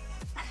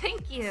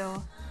 Thank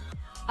you.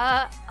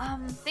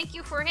 Thank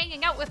you for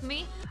hanging out with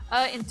me,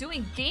 and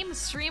doing game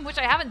stream, which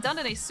I haven't done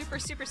in a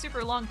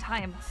super long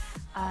time.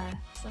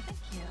 So thank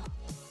you.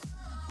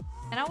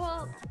 And I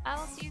will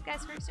see you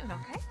guys very soon,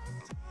 okay?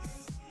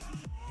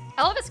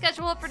 I'll have a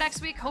schedule up for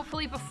next week,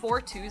 hopefully before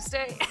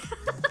Tuesday.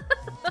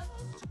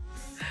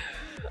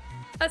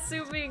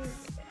 Assuming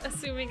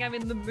I'm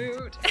in the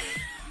mood.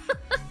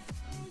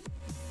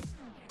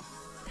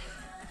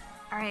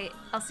 Alright,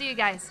 I'll see you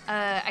guys.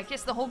 I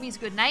kiss the homies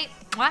goodnight.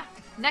 Mwah.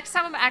 Next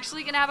time I'm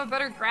actually gonna have a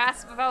better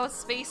grasp of how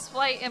space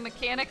flight and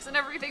mechanics and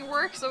everything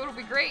work, so it'll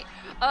be great.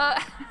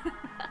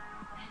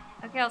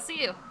 Okay, I'll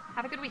see you.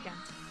 Have a good weekend.